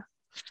Dame.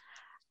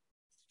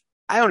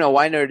 I don't know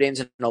why Notre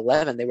Dame's an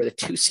 11. They were the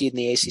 2 seed in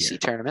the ACC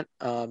tournament.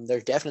 They're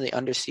definitely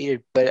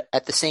underseeded, but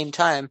at the same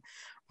time,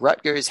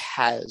 Rutgers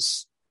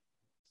has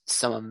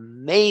some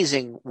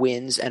amazing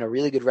wins and a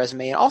really good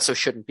resume, and also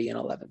shouldn't be an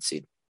 11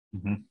 seed.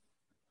 Mm-hmm.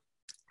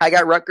 I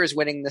got Rutgers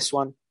winning this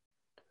one,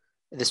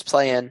 this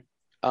play-in.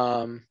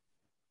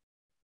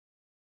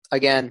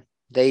 Again,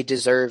 they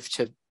deserve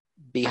to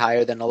be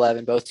higher than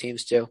 11. Both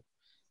teams do.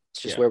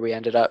 It's just where we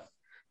ended up.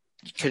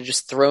 You could have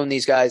just throw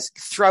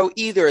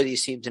either of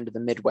these teams into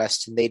the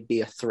Midwest, and they'd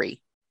be a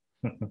 3.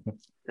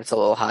 It's a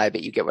little high,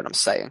 but you get what I'm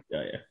saying.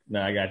 Yeah.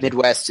 No, I got you.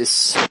 Midwest is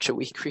such a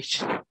weak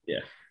region.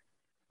 Yeah.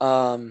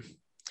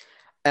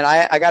 And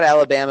I got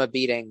Alabama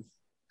beating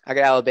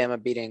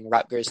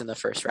Rutgers in the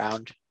first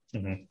round.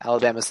 Mm-hmm.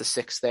 Alabama's the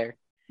 6th there.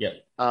 Yep.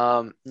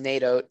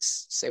 Nate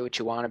Oates, say what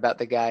you want about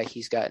the guy.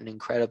 He's got an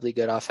incredibly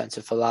good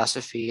offensive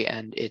philosophy,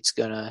 and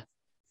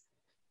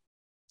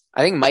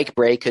I think Mike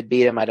Bray could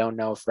beat him. I don't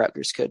know if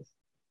Rutgers could.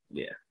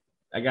 Yeah.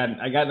 I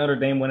got Notre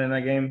Dame winning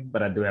that game,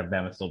 but I do have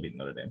Bama still beating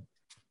Notre Dame.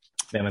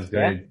 Bama's good.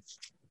 Yeah.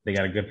 They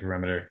got a good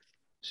perimeter.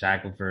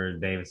 Shackelford,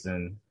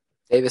 Davison.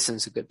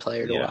 Davison's a good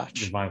player to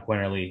watch. Devon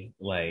Quinterly,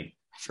 I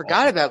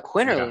forgot about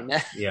Quinterly,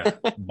 man. Yeah,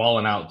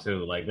 balling out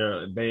too. Like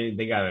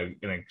they got an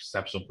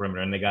exceptional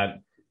perimeter, and they got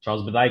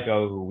Charles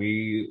Bediako, who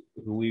we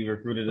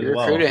recruited as well. We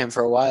recruited him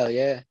for a while,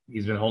 yeah.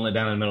 He's been holding it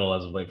down in the middle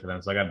as of late for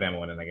them, so I got Bama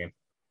winning that game.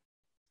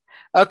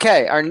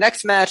 Okay, our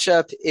next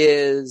matchup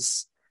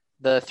is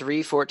the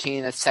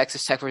 3-14. That's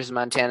Texas Tech versus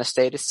Montana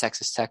State. It's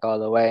Texas Tech all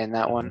the way in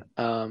that one.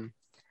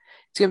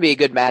 It's going to be a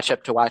good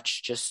matchup to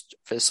watch just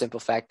for the simple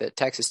fact that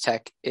Texas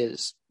Tech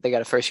they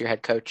got a first-year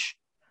head coach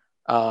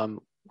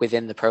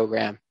within the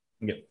program.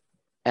 Yep.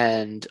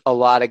 And a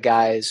lot of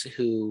guys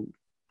who,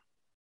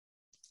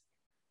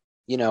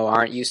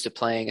 aren't used to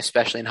playing,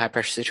 especially in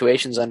high-pressure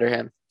situations under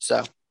him. So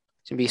it's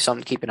going to be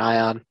something to keep an eye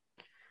on.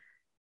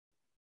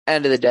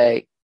 End of the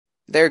day,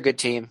 they're a good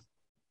team.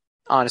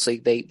 Honestly,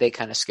 they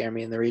kind of scare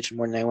me in the region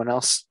more than anyone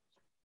else.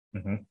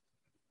 Mm-hmm.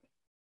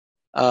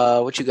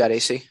 What you got,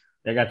 AC?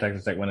 I got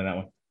Texas Tech winning that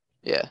one.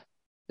 Yeah.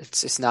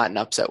 It's not an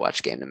upset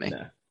watch game to me.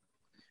 Nah.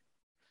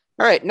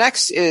 All right,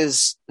 next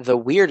is the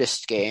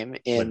weirdest game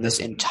in this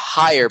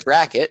entire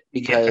bracket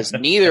because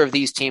neither of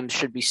these teams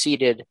should be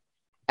seeded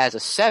as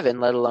a 7,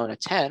 let alone a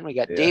 10. We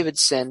got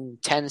Davidson,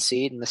 10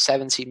 seed, and the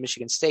 7 seed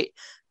Michigan State.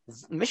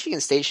 Michigan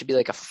State should be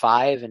like a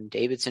 5, and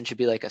Davidson should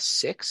be like a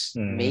 6,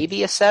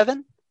 maybe a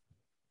 7.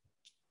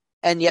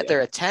 And yet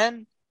they're a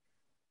 10.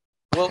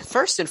 Well,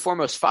 first and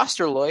foremost,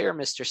 Foster Lawyer,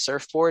 Mr.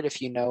 Surfboard,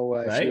 if you know,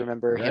 if you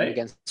remember him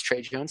against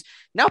Trey Jones,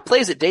 now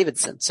plays at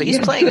Davidson. So he's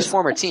playing his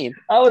former team.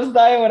 I was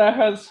dying when I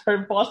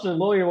heard Foster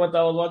Lawyer once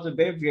I was watching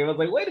Dave's game. I was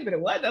like, wait a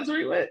minute, what? That's where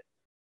he went.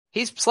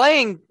 He's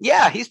playing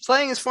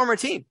his former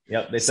team.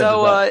 Yep.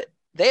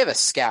 They have a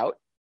scout.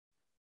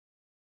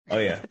 Oh,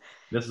 yeah.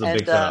 This is a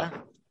big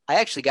setup. I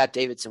actually got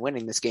Davidson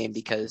winning this game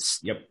because,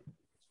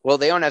 well,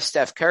 they don't have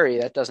Steph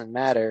Curry. That doesn't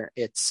matter.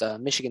 It's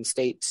Michigan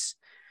State's.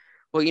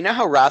 Well, you know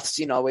how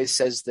Rothstein always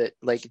says that,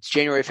 like, it's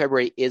January,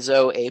 February,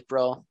 Izzo,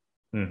 April?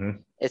 Mm-hmm.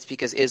 It's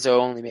because Izzo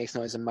only makes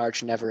noise in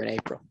March, never in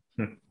April.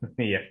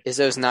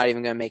 Izzo's not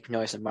even going to make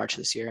noise in March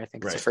this year. I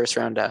think it's a first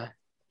round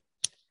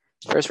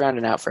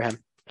and out for him.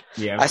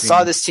 Yeah, I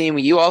saw this team.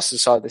 You also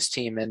saw this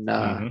team in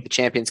the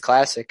Champions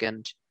Classic,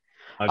 and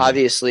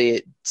obviously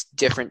it's a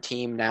different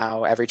team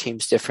now. Every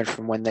team's different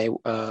from when they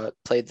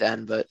played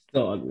then, but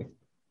so ugly.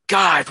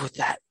 God, with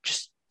that,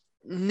 just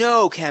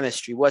no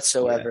chemistry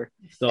whatsoever.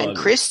 And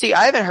Christie,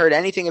 I haven't heard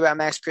anything about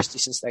Max Christie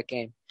since that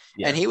game.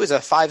 Yeah. And he was a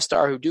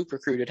 5-star who Duke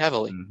recruited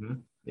heavily. Mm-hmm.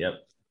 Yep.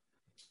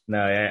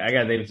 No, I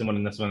got Davidson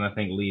winning this one. I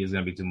think Lee is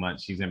going to be too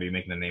much. He's going to be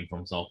making a name for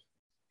himself.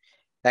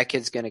 That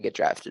kid's going to get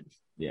drafted.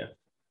 Yeah.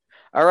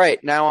 All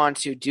right, now on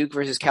to Duke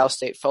versus Cal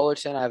State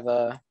Fullerton. I have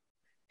a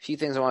few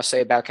things I want to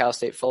say about Cal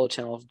State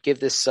Fullerton. I'll give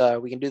this.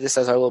 We can do this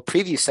as our little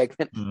preview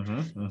segment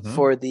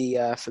for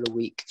the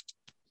week.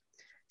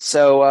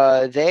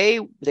 So they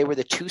were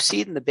the 2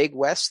 seed in the Big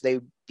West. They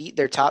beat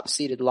their top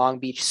seeded Long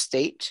Beach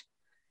State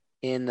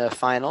in the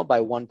final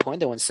by 1 point.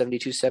 They won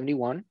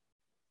 72-71.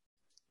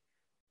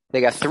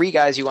 They got 3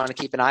 guys you want to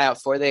keep an eye out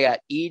for. They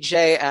got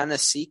EJ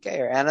Anasike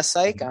or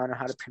Anasike. I don't know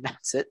how to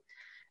pronounce it.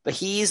 But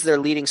he's their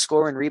leading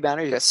scorer and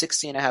rebounder. He's got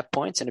 16.5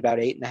 points and about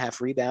 8.5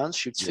 rebounds.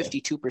 Shoots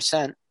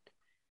 52%.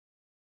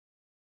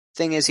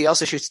 Thing is, he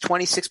also shoots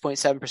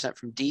 26.7%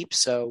 from deep.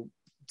 So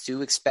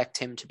do expect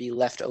him to be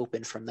left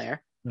open from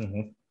there.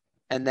 Mm-hmm.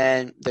 And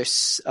then their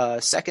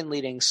second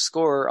leading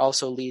scorer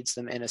also leads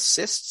them in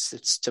assists.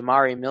 It's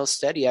Tamari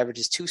Milstead. He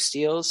averages 2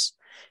 steals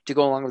to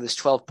go along with his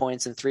 12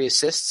 points and 3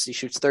 assists. He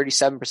shoots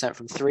 37%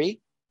 from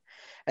 3.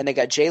 And they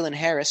got Jalen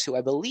Harris, who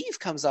I believe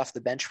comes off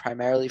the bench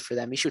primarily for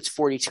them. He shoots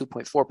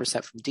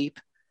 42.4% from deep.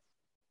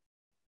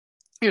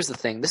 Here's the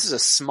thing. This is a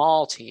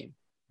small team.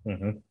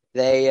 Mm-hmm.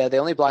 They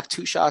only block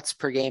 2 shots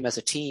per game as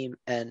a team,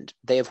 and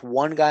they have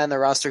 1 guy on their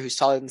roster who's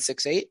taller than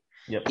 6'8".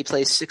 Yep. He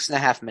plays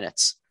 6.5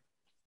 minutes.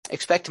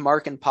 Expect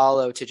Mark and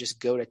Paulo to just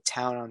go to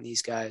town on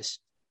these guys.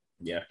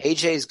 Yeah.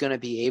 AJ is going to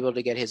be able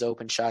to get his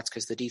open shots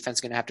because the defense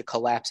is going to have to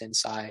collapse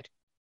inside.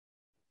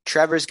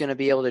 Trevor's going to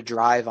be able to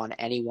drive on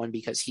anyone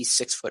because he's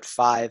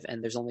 6'5",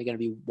 and there's only going to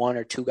be 1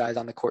 or 2 guys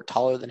on the court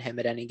taller than him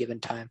at any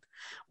given time.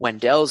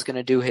 Wendell's going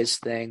to do his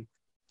thing.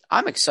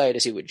 I'm excited to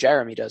see what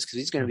Jeremy does because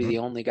he's going to be the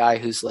only guy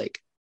who's like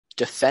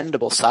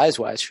defendable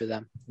size-wise for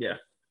them. Yeah.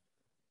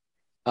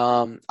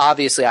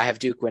 Obviously, I have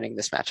Duke winning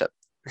this matchup.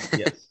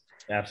 Yes,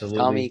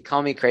 absolutely.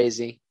 Call me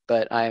crazy,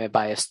 but I am a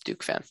biased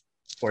Duke fan.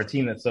 For a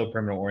team that's so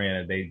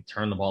perimeter-oriented, they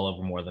turn the ball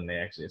over more than they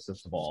actually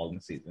assist the ball in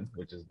the season,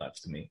 which is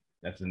nuts to me.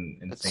 That's an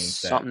insane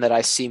stat. Something that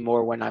I see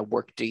more when I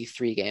work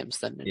D3 games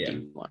than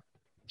in D1.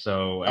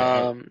 So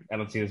I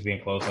don't see this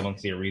being close. I don't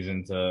see a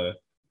reason to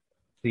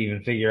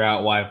even figure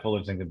out why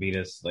Fullerton could beat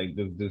us. Like,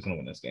 Duke's going to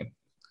win this game.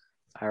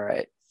 All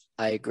right.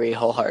 I agree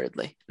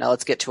wholeheartedly. Now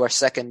let's get to our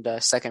second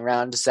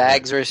round.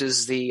 Zags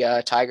versus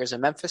the Tigers of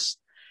Memphis.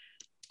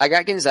 I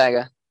got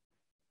Gonzaga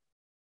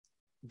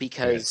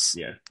because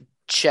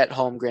Chet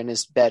Holmgren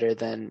is better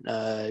than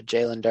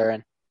Jalen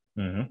Duren.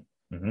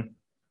 Mm-hmm. Mm-hmm.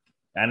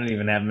 I didn't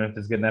even have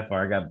Memphis getting that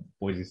far. I got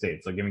Boise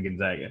State, so give me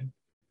Gonzaga.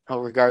 Oh,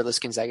 regardless,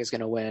 Gonzaga's going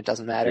to win. It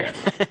doesn't matter.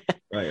 Yeah.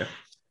 Oh,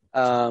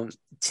 yeah.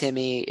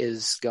 Timmy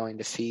is going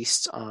to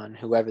feast on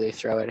whoever they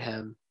throw at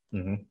him.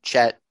 Mm-hmm.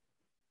 Chet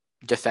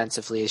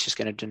defensively is just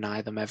going to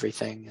deny them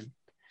everything. And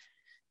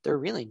they're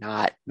really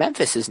not.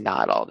 Memphis is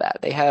not all that.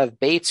 They have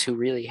Bates, who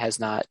really has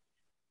not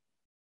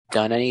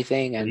done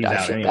anything, and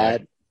I feel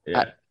bad.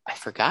 Yeah. I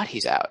forgot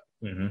he's out.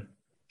 Mm-hmm.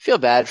 Feel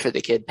bad for the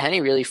kid. Penny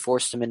really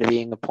forced him into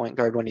being a point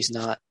guard when he's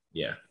not.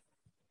 Yeah.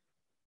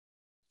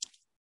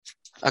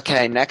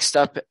 Okay, next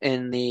up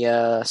in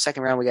the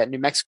second round, we got New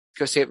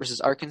Mexico State versus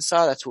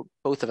Arkansas. That's what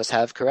both of us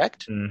have,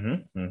 correct?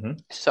 Mm-hmm. Mm-hmm.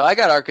 So I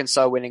got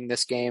Arkansas winning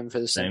this game for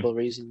the simple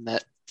reason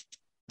that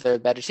they're a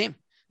better team.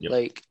 Yep.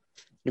 Like,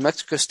 New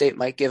Mexico State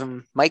might give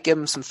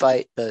them some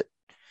fight, but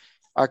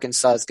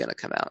Arkansas is going to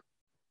come out.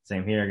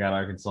 Same here. I got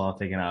Arkansas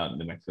taking out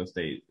New Mexico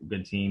State.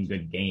 Good team,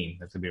 good game.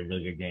 That's going to be a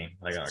really good game.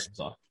 I got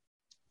Arkansas.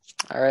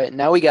 All right,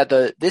 now we got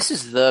this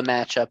is the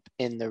matchup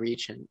in the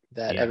region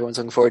that everyone's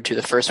looking forward to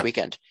the first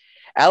weekend.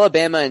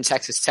 Alabama and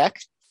Texas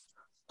Tech.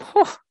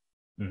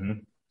 Mm-hmm.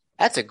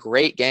 That's a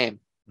great game.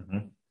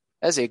 Mm-hmm.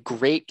 That's a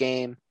great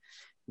game.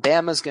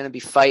 Bama's going to be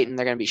fighting.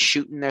 They're going to be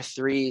shooting their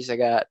threes. I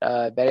got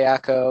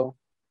Bediako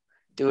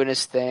doing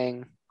his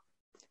thing.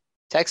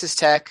 Texas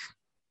Tech,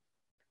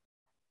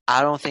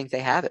 I don't think they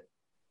have it.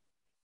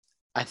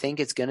 I think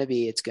it's going to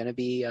be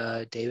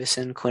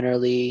Davison,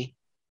 Quinerly,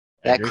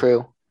 that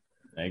crew.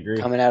 I agree.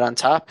 Coming out on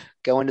top,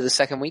 going to the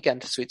second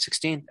weekend, Sweet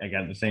 16. I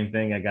got the same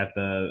thing. I got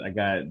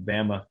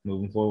Bama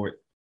moving forward.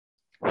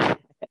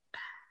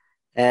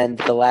 And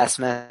the last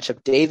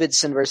matchup,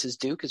 Davidson versus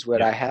Duke, is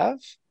what I have.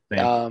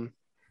 But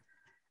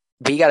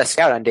you got a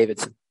scout on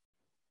Davidson.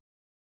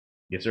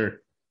 Yes,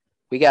 sir.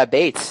 We got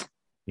Bates.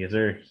 Yes,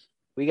 sir.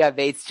 We got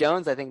Bates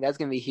Jones. I think that's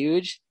going to be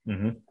huge.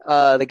 Mm-hmm.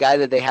 The guy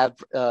that they have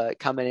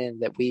coming in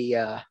that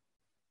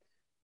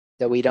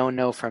we don't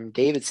know from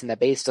Davidson, that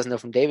Bates doesn't know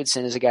from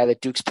Davidson, is a guy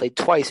that Duke's played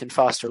twice in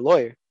Foster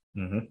Loyer.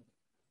 Mm-hmm.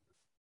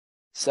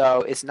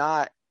 So it's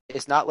not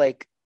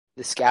like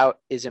the scout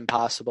is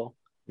impossible.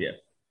 Yeah.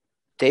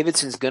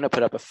 Davidson's going to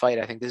put up a fight.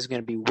 I think this is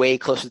going to be way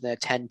closer than a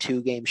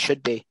 10-2 game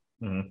should be.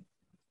 Mm-hmm.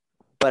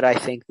 But I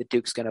think that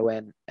Duke's going to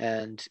win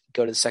and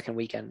go to the second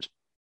weekend.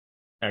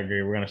 I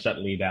agree. We're going to shut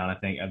the lead down. I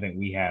think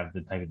we have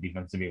the type of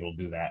defense to be able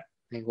to do that.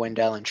 I think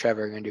Wendell and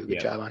Trevor are going to do a good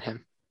job on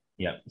him.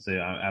 Yeah. So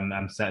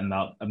I'm setting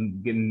up. I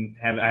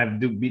have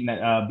Duke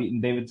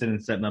beating Davidson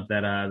and setting up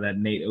that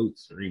Nate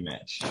Oates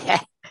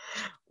rematch.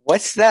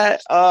 What's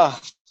that?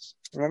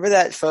 Remember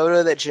that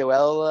photo that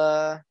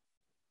Joel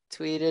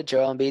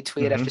Embiid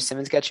tweeted after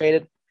Simmons got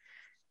traded?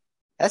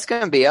 That's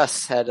going to be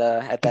us at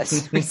that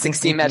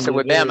 16 matchup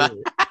with Bama.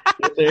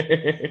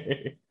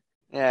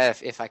 Yeah,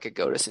 if I could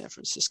go to San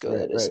Francisco,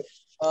 that is. Right.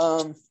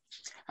 All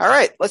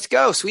right, let's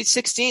go. Sweet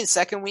 16,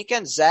 second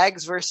weekend.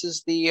 Zags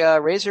versus the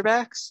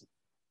Razorbacks.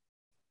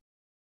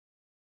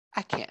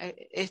 I can't.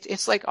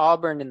 It's like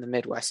Auburn in the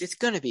Midwest. It's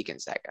going to be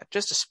Gonzaga.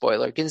 Just a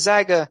spoiler.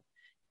 Gonzaga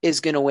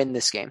is going to win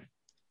this game.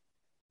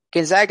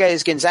 Gonzaga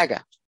is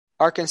Gonzaga.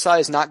 Arkansas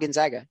is not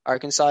Gonzaga.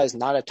 Arkansas is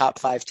not a top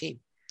 5 team.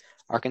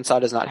 Arkansas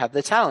does not have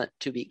the talent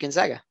to beat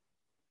Gonzaga.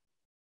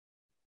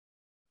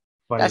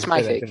 Funny that's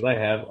my take. Because I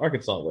have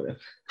Arkansas winning.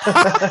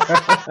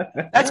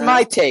 That's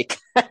my take.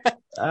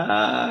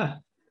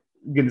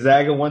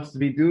 Gonzaga wants to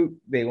be Duke.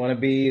 They want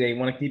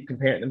to keep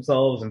comparing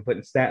themselves and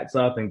putting stats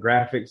up and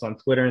graphics on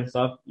Twitter and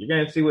stuff. You're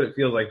going to see what it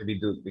feels like to be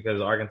Duke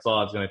because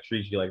Arkansas is going to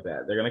treat you like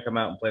that. They're going to come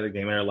out and play the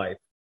game of their life.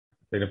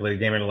 They're going to play the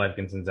game of their life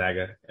against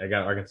Gonzaga. I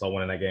got Arkansas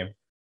winning that game.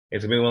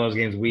 It's going to be one of those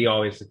games we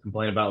always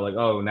complain about, like,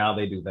 oh, now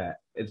they do that.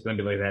 It's going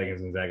to be like that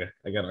against Gonzaga.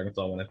 I got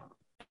Arkansas winning.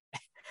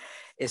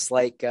 It's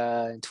like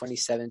in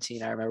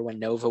 2017, I remember when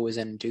Nova was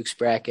in Duke's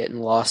bracket and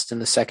lost in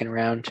the second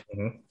round.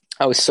 Mm-hmm.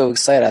 I was so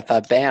excited. I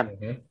thought,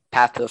 bam,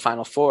 path to the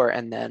Final Four.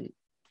 And then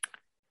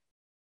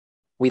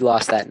we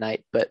lost that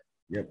night. But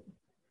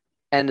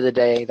end of the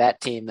day,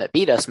 that team that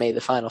beat us made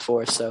the Final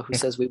Four. So who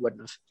says we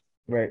wouldn't have?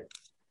 Right.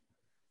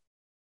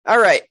 All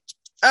right.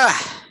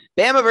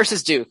 Bama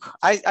versus Duke.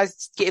 I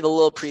gave a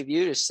little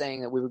preview just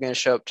saying that we were going to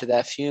show up to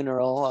that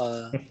funeral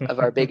of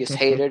our biggest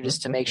hater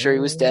just to make sure he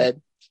was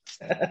dead.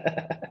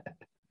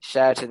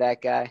 Shout out to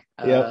that guy.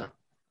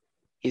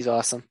 He's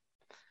awesome.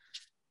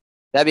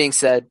 That being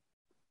said,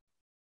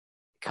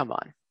 come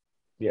on.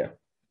 Yeah.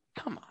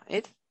 Come on.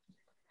 I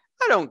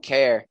don't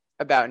care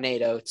about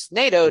Nate Oates.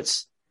 Nate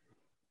Oates,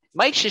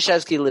 Mike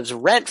Krzyzewski lives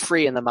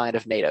rent-free in the mind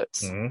of Nate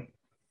Oates. Mm-hmm.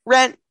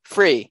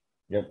 Rent-free.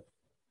 Yep.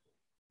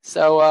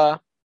 So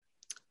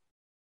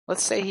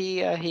let's say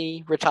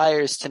he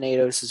retires to Nate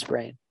Oates'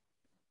 brain.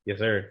 Yes,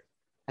 sir.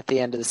 At the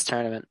end of this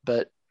tournament,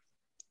 but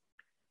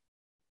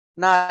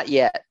not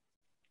yet.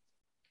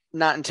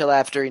 Not until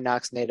after he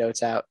knocks Nate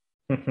Oates out.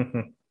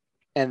 And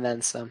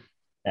then some.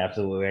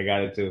 Absolutely. I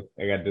got it too.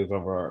 I got Duke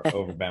over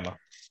Bama. All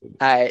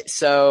right.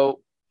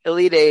 So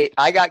Elite Eight,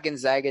 I got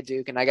Gonzaga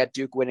Duke, and I got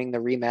Duke winning the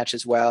rematch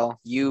as well.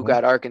 You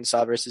got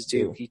Arkansas versus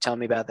Duke. Can you tell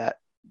me about that?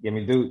 Give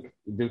me Duke.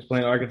 Duke's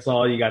playing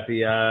Arkansas. You got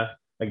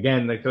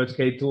the Coach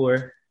K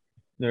tour,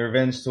 the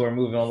revenge tour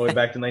moving all the way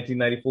back to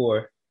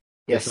 1994.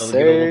 Yes, so sir.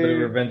 A little bit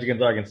of revenge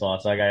against Arkansas.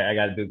 So I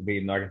got Duke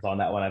beating Arkansas on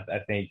that one. I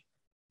think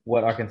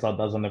what Arkansas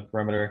does on the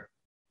perimeter,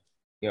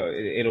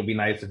 it'll be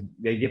nice if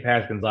they get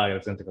past Gonzaga.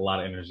 It's going to take a lot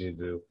of energy to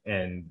do,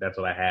 and that's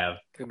what I have.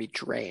 Going to be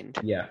drained.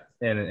 Yeah,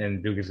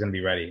 and Duke is going to be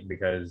ready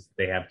because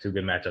they have 2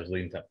 good matchups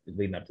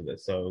leading up to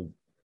this. So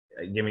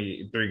give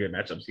me 3 good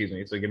matchups. Excuse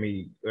me. So give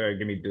me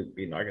Duke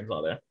beating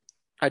Arkansas there.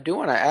 I do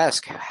want to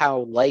ask how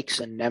Likes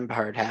and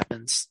Nembhard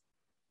happens.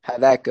 How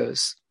that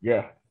goes.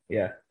 Yeah.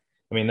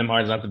 I mean,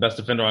 Nembhard's not the best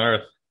defender on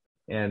earth,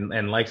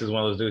 and Likes is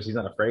one of those dudes. He's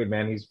not afraid,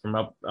 man. He's from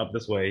up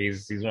this way.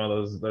 He's one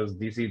of those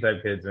DC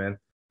type kids, man.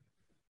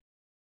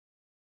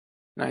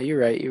 No, you're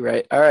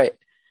right. All right.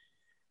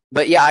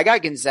 But yeah, I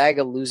got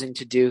Gonzaga losing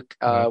to Duke.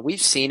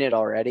 We've seen it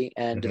already,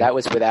 and that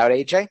was without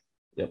AJ.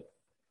 Yep.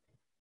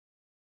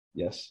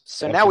 Yes.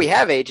 So absolutely. Now we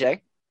have AJ.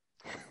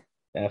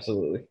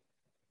 Absolutely.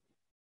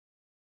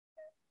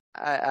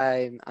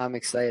 I'm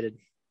excited.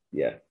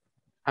 Yeah.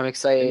 I'm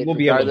excited. We'll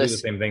be able to do the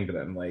same thing to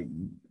them. Like,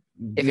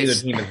 neither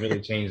team has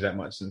really changed that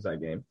much since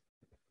that game.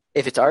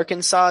 If it's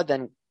Arkansas,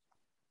 then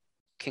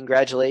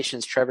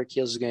congratulations, Trevor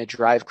Keels is going to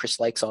drive Chris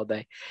Likes all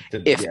day.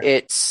 If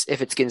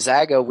it's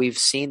Gonzaga, we've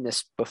seen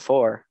this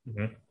before,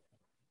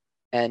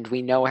 and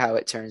we know how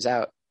it turns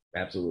out.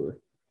 Absolutely.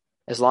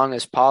 As long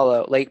as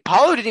Paulo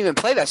didn't even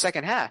play that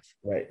second half.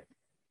 Right.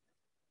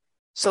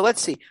 So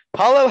let's see.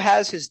 Paulo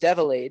has his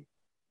Devilade.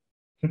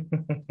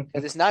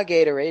 Because it's not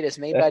Gatorade, it's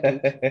made by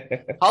Duke.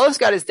 Paulo's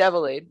got his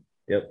Devilade.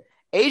 Yep.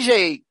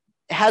 AJ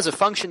has a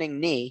functioning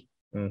knee.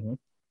 Mm-hmm.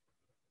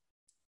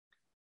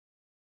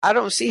 I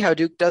don't see how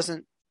Duke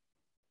doesn't.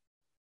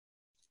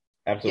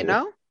 Absolutely. You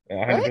know?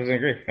 100%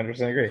 agree.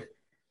 100% agree.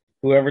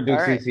 Whoever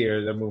Duke sees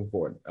here, they're moving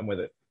forward. I'm with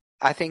it.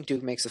 I think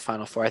Duke makes the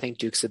Final Four. I think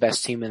Duke's the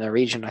best team in the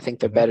region. I think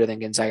they're better than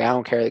Gonzaga. I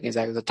don't care that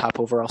Gonzaga's the top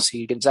overall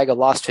seed. Gonzaga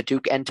lost to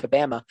Duke and to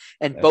Bama,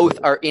 and both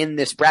are in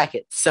this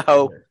bracket.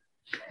 So,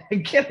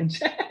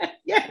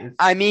 yes.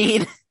 I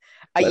mean,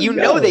 you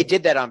know they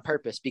did that on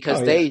purpose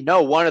because they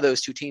know one of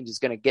those two teams is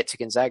going to get to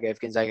Gonzaga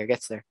if Gonzaga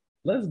gets there.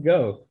 Let's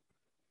go.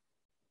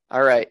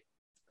 All right.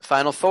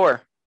 Final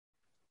Four.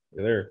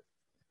 There.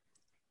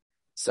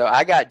 So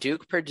I got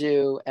Duke,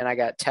 Purdue, and I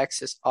got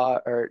Texas.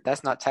 Or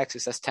that's not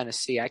Texas. That's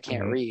Tennessee. I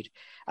can't read.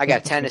 I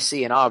got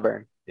Tennessee and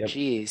Auburn. Yep.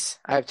 Jeez.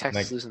 I have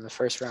Texas losing the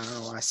first round. I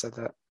don't know why I said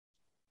that.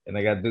 And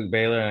I got Duke,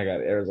 Baylor, and I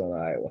got Arizona,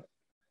 Iowa.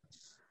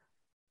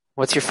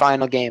 What's your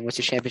final game? What's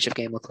your championship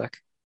game look like?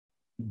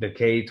 The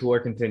K Tour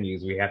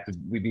continues.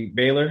 We beat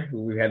Baylor,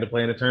 who we had to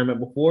play in the tournament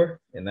before,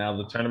 and now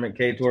the tournament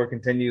K Tour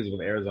continues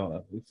with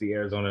Arizona. We see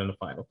Arizona in the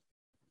final.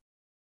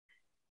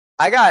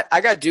 I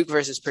got Duke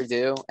versus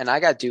Purdue, and I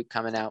got Duke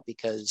coming out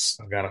because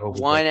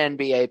one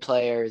NBA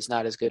player is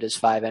not as good as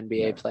 5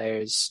 NBA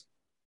players.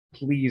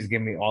 Please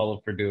give me all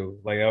of Purdue.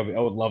 Like I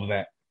would love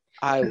that.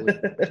 I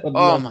would.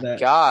 Oh my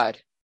God.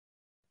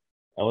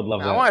 I would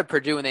love that. I wanted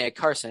Purdue when they had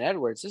Carson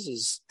Edwards. This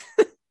is.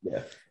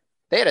 Yeah.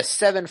 They had a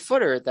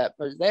 7-footer at that.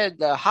 They had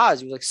the Haas.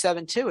 He was like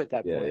 7'2" at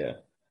that point. Yeah.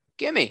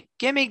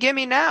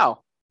 Gimme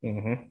now.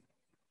 Mm-hmm.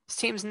 This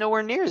team's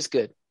nowhere near as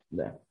good.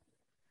 Yeah.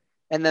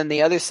 And then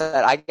the other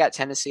side, I got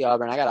Tennessee,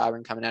 Auburn. I got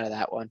Auburn coming out of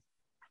that one.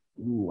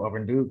 Ooh,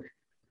 Auburn, Duke.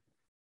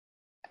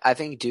 I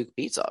think Duke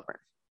beats Auburn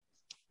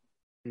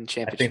in the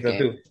championship game. I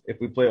think so too.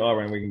 If we play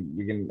Auburn,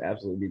 we can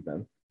absolutely beat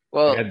them.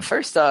 Well,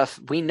 first off,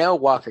 we know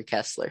Walker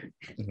Kessler.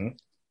 Mm-hmm.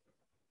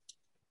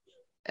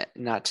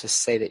 Not to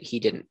say that he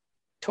didn't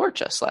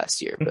torch us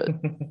last year, but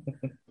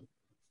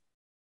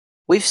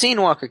we've seen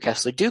Walker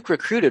Kessler. Duke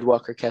recruited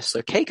Walker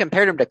Kessler. Kay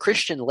compared him to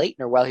Christian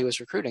Laettner while he was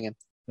recruiting him.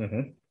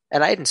 Mm-hmm.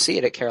 And I didn't see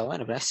it at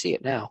Carolina, but I see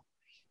it now.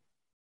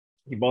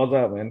 He balls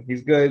out, man.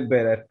 He's good,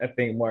 but I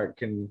think Mark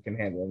can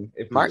handle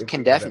him. Mark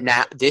can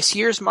definitely. This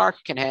year's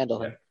Mark can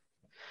handle him.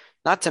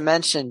 Not to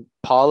mention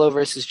Paulo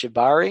versus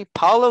Jabari.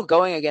 Paulo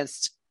going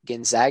against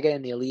Gonzaga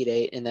in the Elite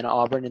Eight and then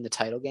Auburn in the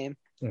title game.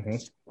 Mm-hmm.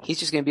 He's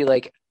just going to be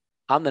like,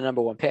 I'm the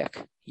number one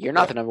pick. You're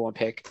not the number one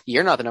pick.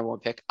 You're not the number one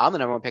pick. I'm the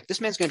number one pick.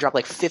 This man's going to drop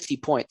like 50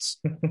 points.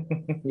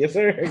 Yes,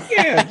 sir.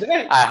 Yeah,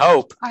 Jack. I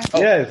hope.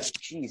 Yes.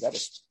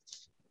 Jeez,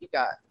 you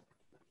got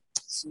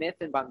Smith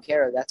and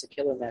Banchero. That's a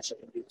killer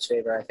matchup in Duke's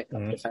favor, I think,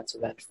 on the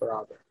defensive end for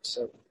Auburn.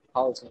 So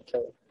Paulo's going to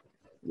kill him.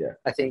 Yeah.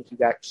 I think you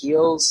got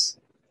Keels,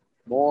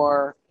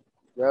 Moore,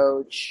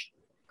 Roach,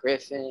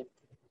 Griffin.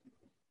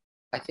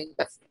 I think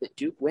that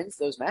Duke wins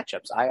those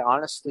matchups. I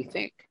honestly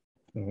think.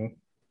 Mm-hmm.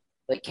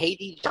 Like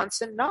KD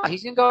Johnson,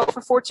 he's going to go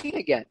for 14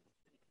 again.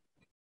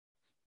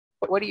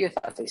 What are your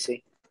thoughts,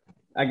 AC?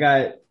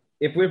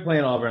 If we're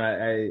playing Auburn,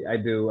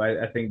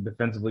 I think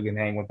defensively can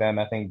hang with them.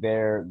 I think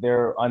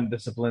they're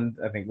undisciplined.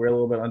 I think we're a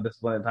little bit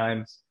undisciplined at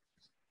times.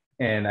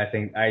 And I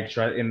think I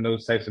trust in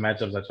those types of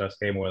matchups, I trust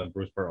Kay more than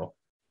Bruce Pearl.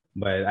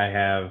 But I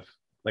have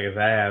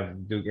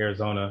Duke,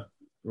 Arizona,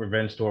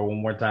 revenge tour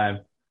one more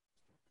time.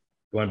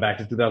 Going back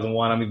to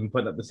 2001, I'm even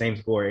putting up the same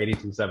score,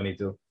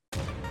 82-72.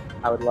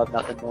 I would love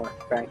nothing more,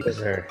 frankly. Yes,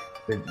 sir.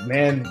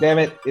 Man, damn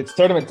it. It's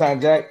tournament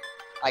time, Jack.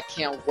 I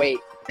can't wait.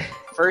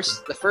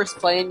 The first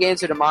playing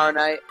games are tomorrow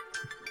night.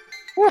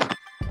 Woo.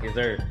 Yes,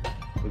 sir.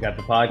 We got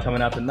the pod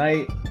coming out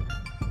tonight.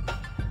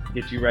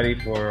 Get you ready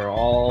for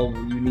all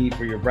you need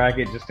for your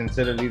bracket. Just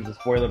consider these the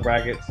spoiler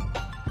brackets.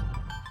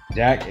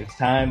 Jack, it's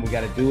time. We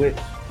got to do it.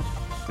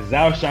 This is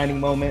our shining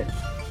moment.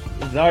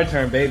 This is our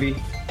turn, baby.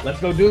 Let's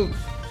go, Duke.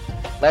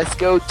 Let's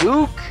go,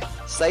 Duke.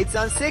 Sights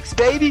on 6,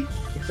 baby.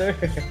 Yes, sir.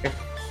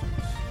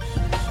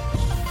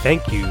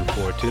 Thank you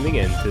for tuning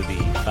in to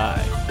the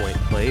 5 Point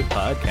Play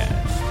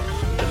Podcast,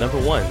 the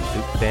 #1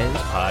 Duke fans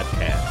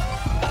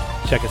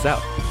podcast. Check us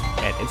out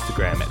at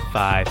Instagram at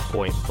 5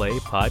 Point Play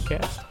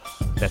Podcast.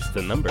 That's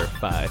the number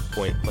 5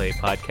 Point Play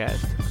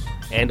Podcast.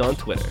 And on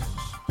Twitter,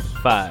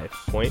 5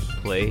 Point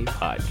Play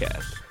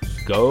Podcast.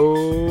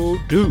 Go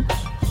Duke!